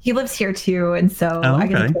 He lives here too, and so I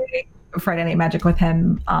get to play Friday Night Magic with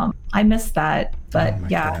him. I missed that, but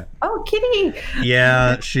cat. Oh, kitty.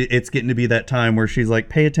 Yeah, it's getting to be that time where she's like,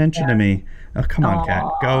 pay attention to me. Oh, come on, cat.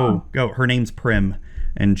 Go. Her name's Prim,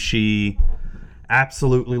 and she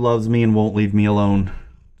absolutely loves me and won't leave me alone.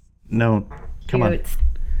 No, come on.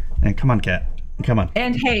 And come on, cat. Come on.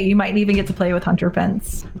 And hey, you might even get to play with Hunter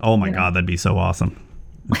Pence. Oh my God, that'd be so awesome.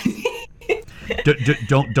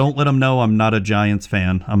 Don't let him know I'm not a Giants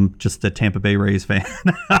fan. I'm just a Tampa Bay Rays fan.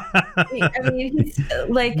 I mean, he's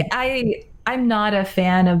like, I'm not a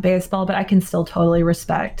fan of baseball, but I can still totally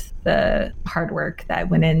respect the hard work that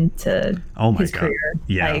went into his career.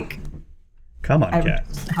 Yeah. Like, come on, cat.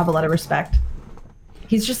 I have a lot of respect.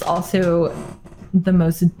 He's just also the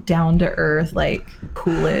most down to earth, like,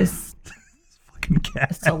 coolest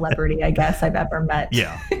celebrity, I guess, I've ever met.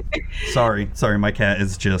 Yeah. Sorry, my cat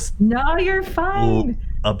is just. No, you're fine.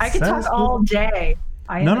 I could talk all day.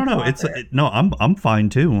 No. I'm fine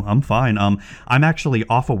too. I'm fine. I'm actually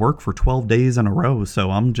off of work for 12 days in a row,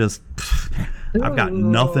 so I'm just. I've got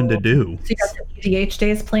nothing to do. So you got some EDH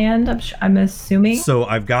days planned, I'm assuming? So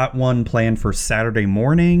I've got one planned for Saturday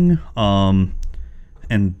morning.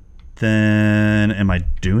 And then am I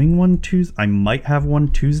doing one Tuesday? I might have one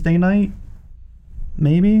Tuesday night,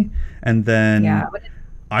 maybe. And then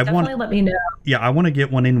definitely let me know. Yeah, I want to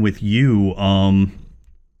get one in with you. God,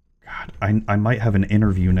 I might have an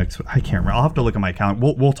interview next week. I can't remember. I'll have to look at my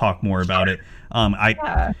calendar. We'll talk more about it.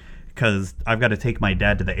 Because I've got to take my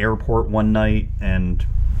dad to the airport one night and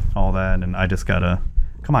all that, and I just gotta.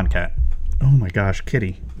 Come on, cat. Oh my gosh,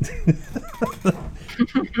 kitty.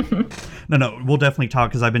 No, we'll definitely talk,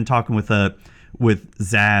 because I've been talking with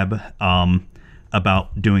Zab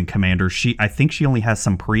about doing Commander. I think she only has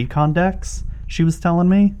some pre-con decks, she was telling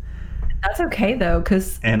me. That's okay though,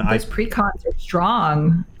 because those pre-cons are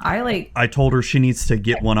strong. I told her she needs to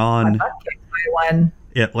get one on.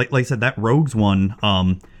 Yeah, like I said, that Rogues one.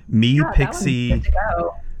 Me, Pixie,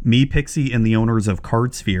 and the owners of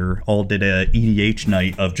Cardsphere all did a EDH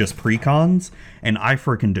night of just precons, and I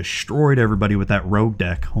freaking destroyed everybody with that Rogue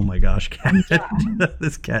deck. Oh my gosh, cat! Yeah.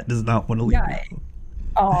 This cat does not want to leave me.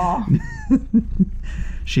 Aw.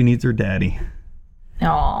 She needs her daddy.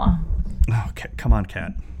 Aw. Okay, come on,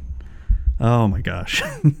 cat. Oh my gosh.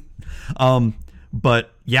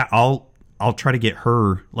 But yeah, I'll try to get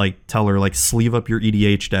her, tell her, sleeve up your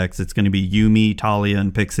EDH decks. It's going to be Yuumi, Talia,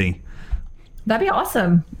 and Pixie. That'd be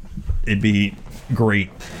awesome. It'd be great.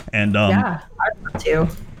 And yeah, I'd love to.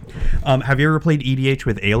 Have you ever played EDH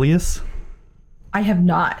with Alias? I have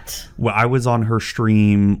not. Well, I was on her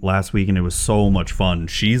stream last week, and it was so much fun.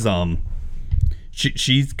 She's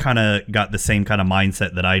she's kind of got the same kind of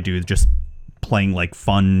mindset that I do, just playing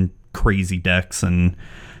fun, crazy decks, and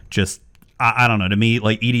just I don't know. To me,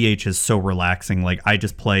 EDH is so relaxing. I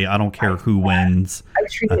just play. I don't care who wins. I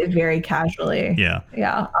treat it very casually. Yeah.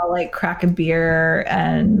 Yeah. I'll crack a beer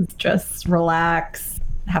and just relax,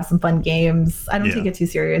 have some fun games. I don't take it too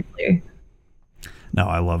seriously. No,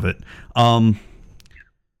 I love it.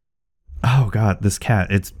 Oh God, this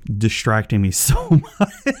cat, it's distracting me so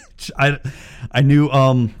much. I knew,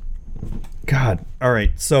 God. All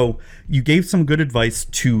right. So you gave some good advice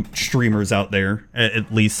to streamers out there,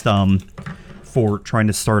 at least, for trying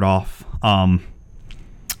to start off.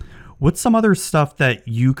 What's some other stuff that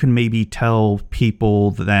you can maybe tell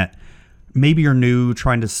people that maybe are new,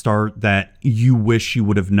 trying to start, that you wish you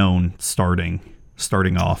would have known starting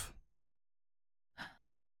off?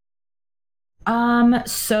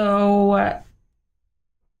 So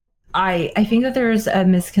I think that there's a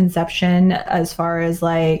misconception as far as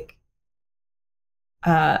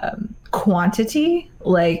quantity.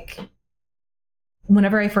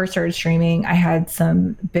 whenever I first started streaming, I had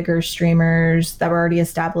some bigger streamers that were already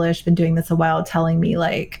established, been doing this a while, telling me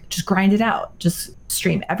like, just grind it out, just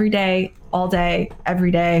stream every day, all day, every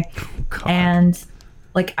day. God. And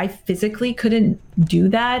like, I physically couldn't do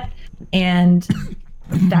that. And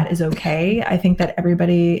that is okay. I think that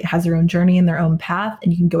everybody has their own journey and their own path,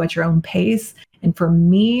 and you can go at your own pace. And for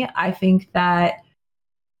me, I think that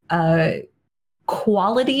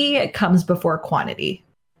quality comes before quantity.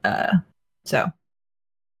 So,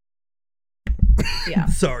 yeah.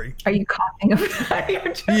 Sorry. Are you coughing over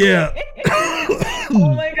there? Yeah.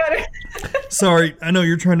 Oh my God. Sorry. I know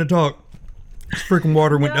you're trying to talk. This freaking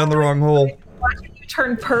water went down the wrong hole. Watching you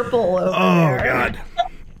turn purple over Oh, there. God.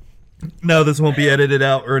 No, this won't be edited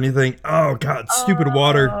out or anything. Oh, God. Stupid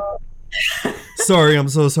water. Sorry. I'm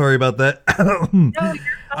so sorry about that. No,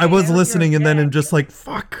 I was listening and then I'm just like,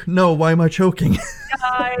 fuck. No, why am I choking?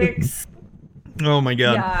 Yikes. Oh, my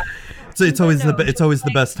God. Yeah. So it's always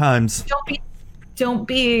the best times. Don't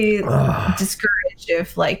be discouraged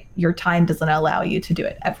if like your time doesn't allow you to do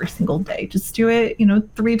it every single day. Just do it,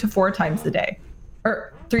 3 to 4 times a day,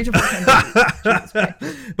 or 3 to 4 times a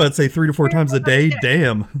week. But say 3 to 4 times a day.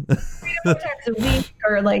 Damn. 3 to 4 times a week,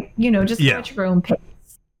 or like just go at your own pace.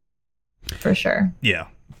 For sure. Yeah.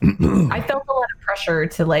 I felt a lot of pressure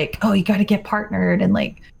to like, oh, you got to get partnered and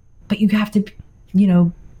like, but you have to,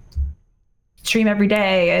 stream every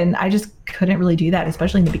day, and I just couldn't really do that,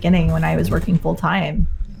 especially in the beginning when I was working full time.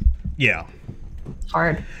 Yeah. It's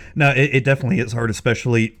hard. No, it definitely is hard,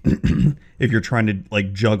 especially if you're trying to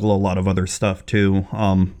like juggle a lot of other stuff too.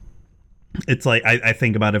 It's like I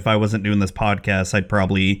think about if I wasn't doing this podcast, I'd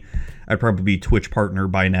probably be Twitch partner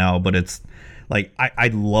by now. But it's like I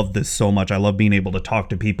love this so much. I love being able to talk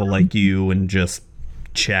to people like you and just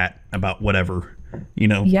chat about whatever,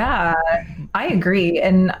 Yeah, I agree,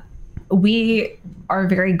 and we are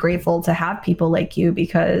very grateful to have people like you,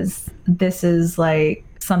 because this is like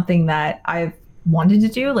something that I've wanted to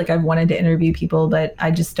do. Like, I've wanted to interview people, but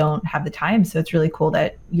I just don't have the time. So it's really cool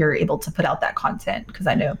that you're able to put out that content, because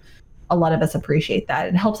I know a lot of us appreciate that.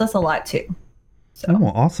 It helps us a lot too. So. Oh,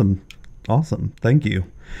 awesome. Thank you.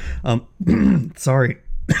 Sorry.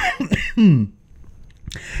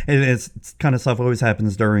 It's kind of stuff always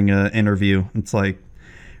happens during an interview. It's like,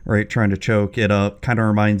 right, trying to choke. It kind of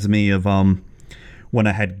reminds me of when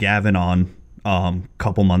I had Gavin on a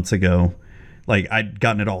couple months ago. Like, I'd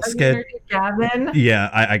gotten it all scheduled. Gavin? Yeah,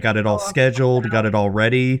 I got it all scheduled, got it all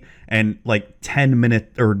ready, and like 5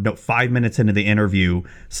 minutes into the interview,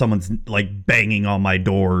 someone's like banging on my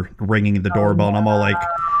door, ringing the doorbell, and I'm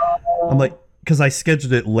like, because I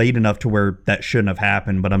scheduled it late enough to where that shouldn't have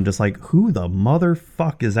happened, but I'm just like, who the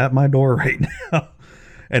motherfuck is at my door right now?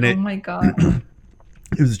 And oh my God.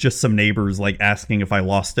 It was just some neighbors like asking if I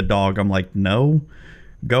lost a dog. I'm like, no,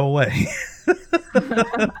 go away.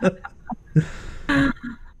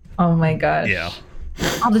 Oh my gosh. Yeah.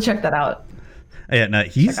 I'll have to check that out. Yeah, no,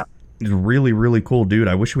 he's a really, really cool dude.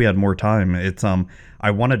 I wish we had more time. It's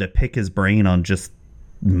I wanted to pick his brain on just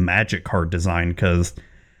Magic card design, because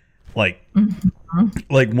like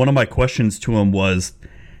one of my questions to him was,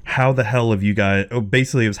 how the hell have you guys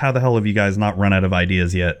not run out of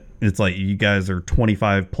ideas yet? It's like, you guys are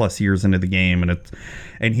 25 plus years into the game,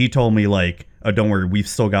 and he told me like, oh, don't worry, we've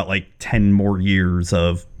still got like 10 more years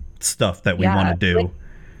of stuff that we want to do.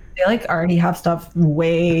 They like already have stuff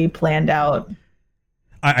way planned out.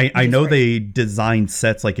 I know they design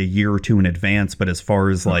sets like a year or two in advance, but as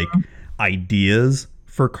far as like ideas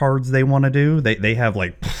for cards they want to do, they have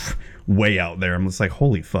like way out there. I'm just like,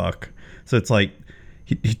 holy fuck. So it's like,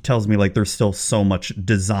 he tells me like there's still so much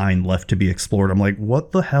design left to be explored. I'm like,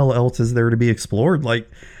 what the hell else is there to be explored? Like,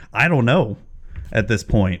 I don't know at this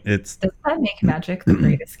point. Does that make Magic the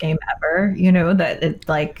greatest game ever? That it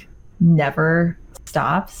like never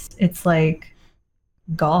stops. It's like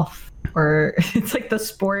golf, or it's like the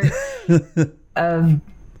sport of,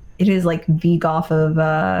 it is like the golf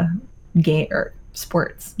of game or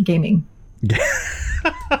sports gaming.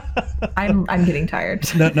 I'm getting tired.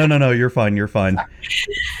 No, you're fine.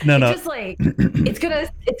 No. It's just like,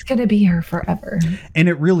 it's gonna be here forever. And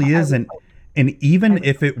it really is. And even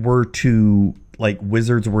if it were to, like,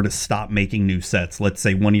 Wizards were to stop making new sets, let's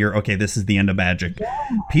say 1 year, okay, this is the end of Magic. Yeah.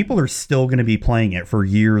 People are still going to be playing it for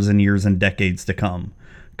years and years and decades to come,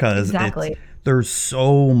 because there's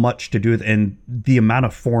so much to do with, and the amount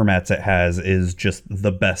of formats it has is just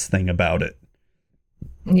the best thing about it.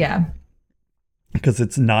 Yeah. Because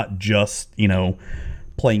it's not just,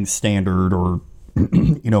 playing standard or,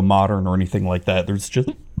 modern or anything like that. There's just,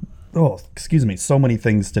 so many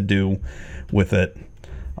things to do with it.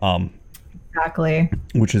 Exactly.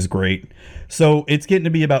 which is great. So it's getting to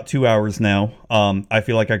be about 2 hours now. I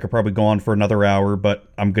feel like I could probably go on for another hour, but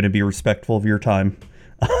I'm going to be respectful of your time.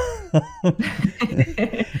 Well,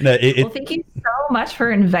 thank you so much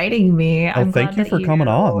for inviting me. Thank you for coming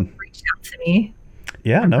on. Reached out to me.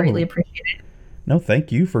 Yeah, I greatly appreciate it. No,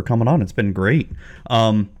 thank you for coming on. It's been great.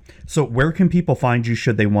 So where can people find you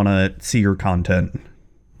should they want to see your content?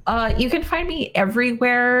 You can find me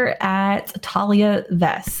everywhere at Talia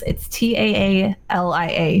Vess. It's TAALIAVESS.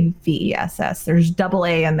 There's double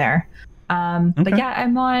A in there. But yeah,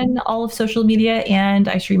 I'm on all of social media and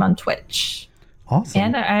I stream on Twitch. Awesome.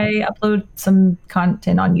 And I upload some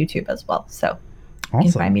content on YouTube as well. So you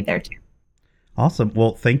can find me there too. Awesome.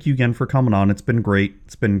 Well, thank you again for coming on. It's been great.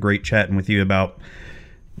 It's been great chatting with you about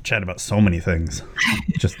so many things.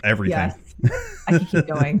 Just everything. Yes. I can keep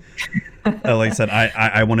going. Like I said,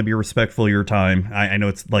 I want to be respectful of your time. I know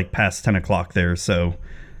it's like past 10 o'clock there, so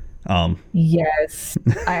yes,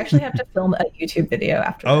 I actually have to film a YouTube video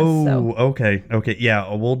after this. So. Okay.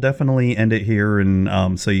 Yeah, we'll definitely end it here,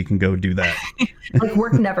 and so you can go do that. Like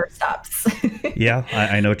work never stops. Yeah,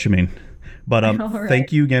 I know what you mean. But right.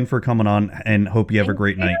 Thank you again for coming on, and hope you have a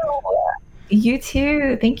great night. You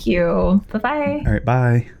too. Thank you. Bye-bye. All right,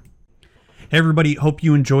 bye. Hey everybody, hope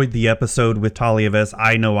you enjoyed the episode with Talia Vess.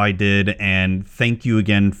 I know I did, and thank you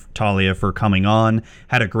again, Talia, for coming on.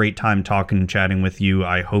 Had a great time talking and chatting with you.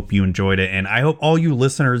 I hope you enjoyed it, and I hope all you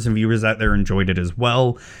listeners and viewers out there enjoyed it as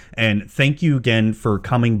well. And thank you again for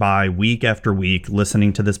coming by week after week,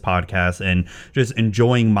 listening to this podcast, and just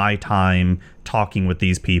enjoying my time talking with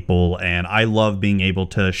these people. And I love being able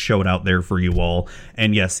to show it out there for you all.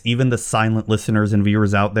 And yes, even the silent listeners and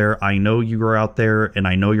viewers out there, I know you are out there, and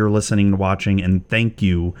I know you're listening and watching, and thank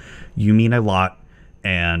you. You mean a lot,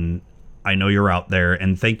 and I know you're out there.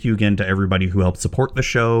 And thank you again to everybody who helps support the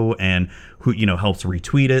show and who, helps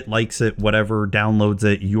retweet it, likes it, whatever, downloads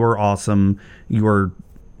it. You're awesome. You're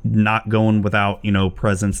not going without,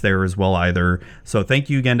 presence there as well either. So thank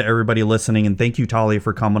you again to everybody listening, and thank you, Talia,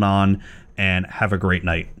 for coming on, and have a great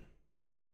night.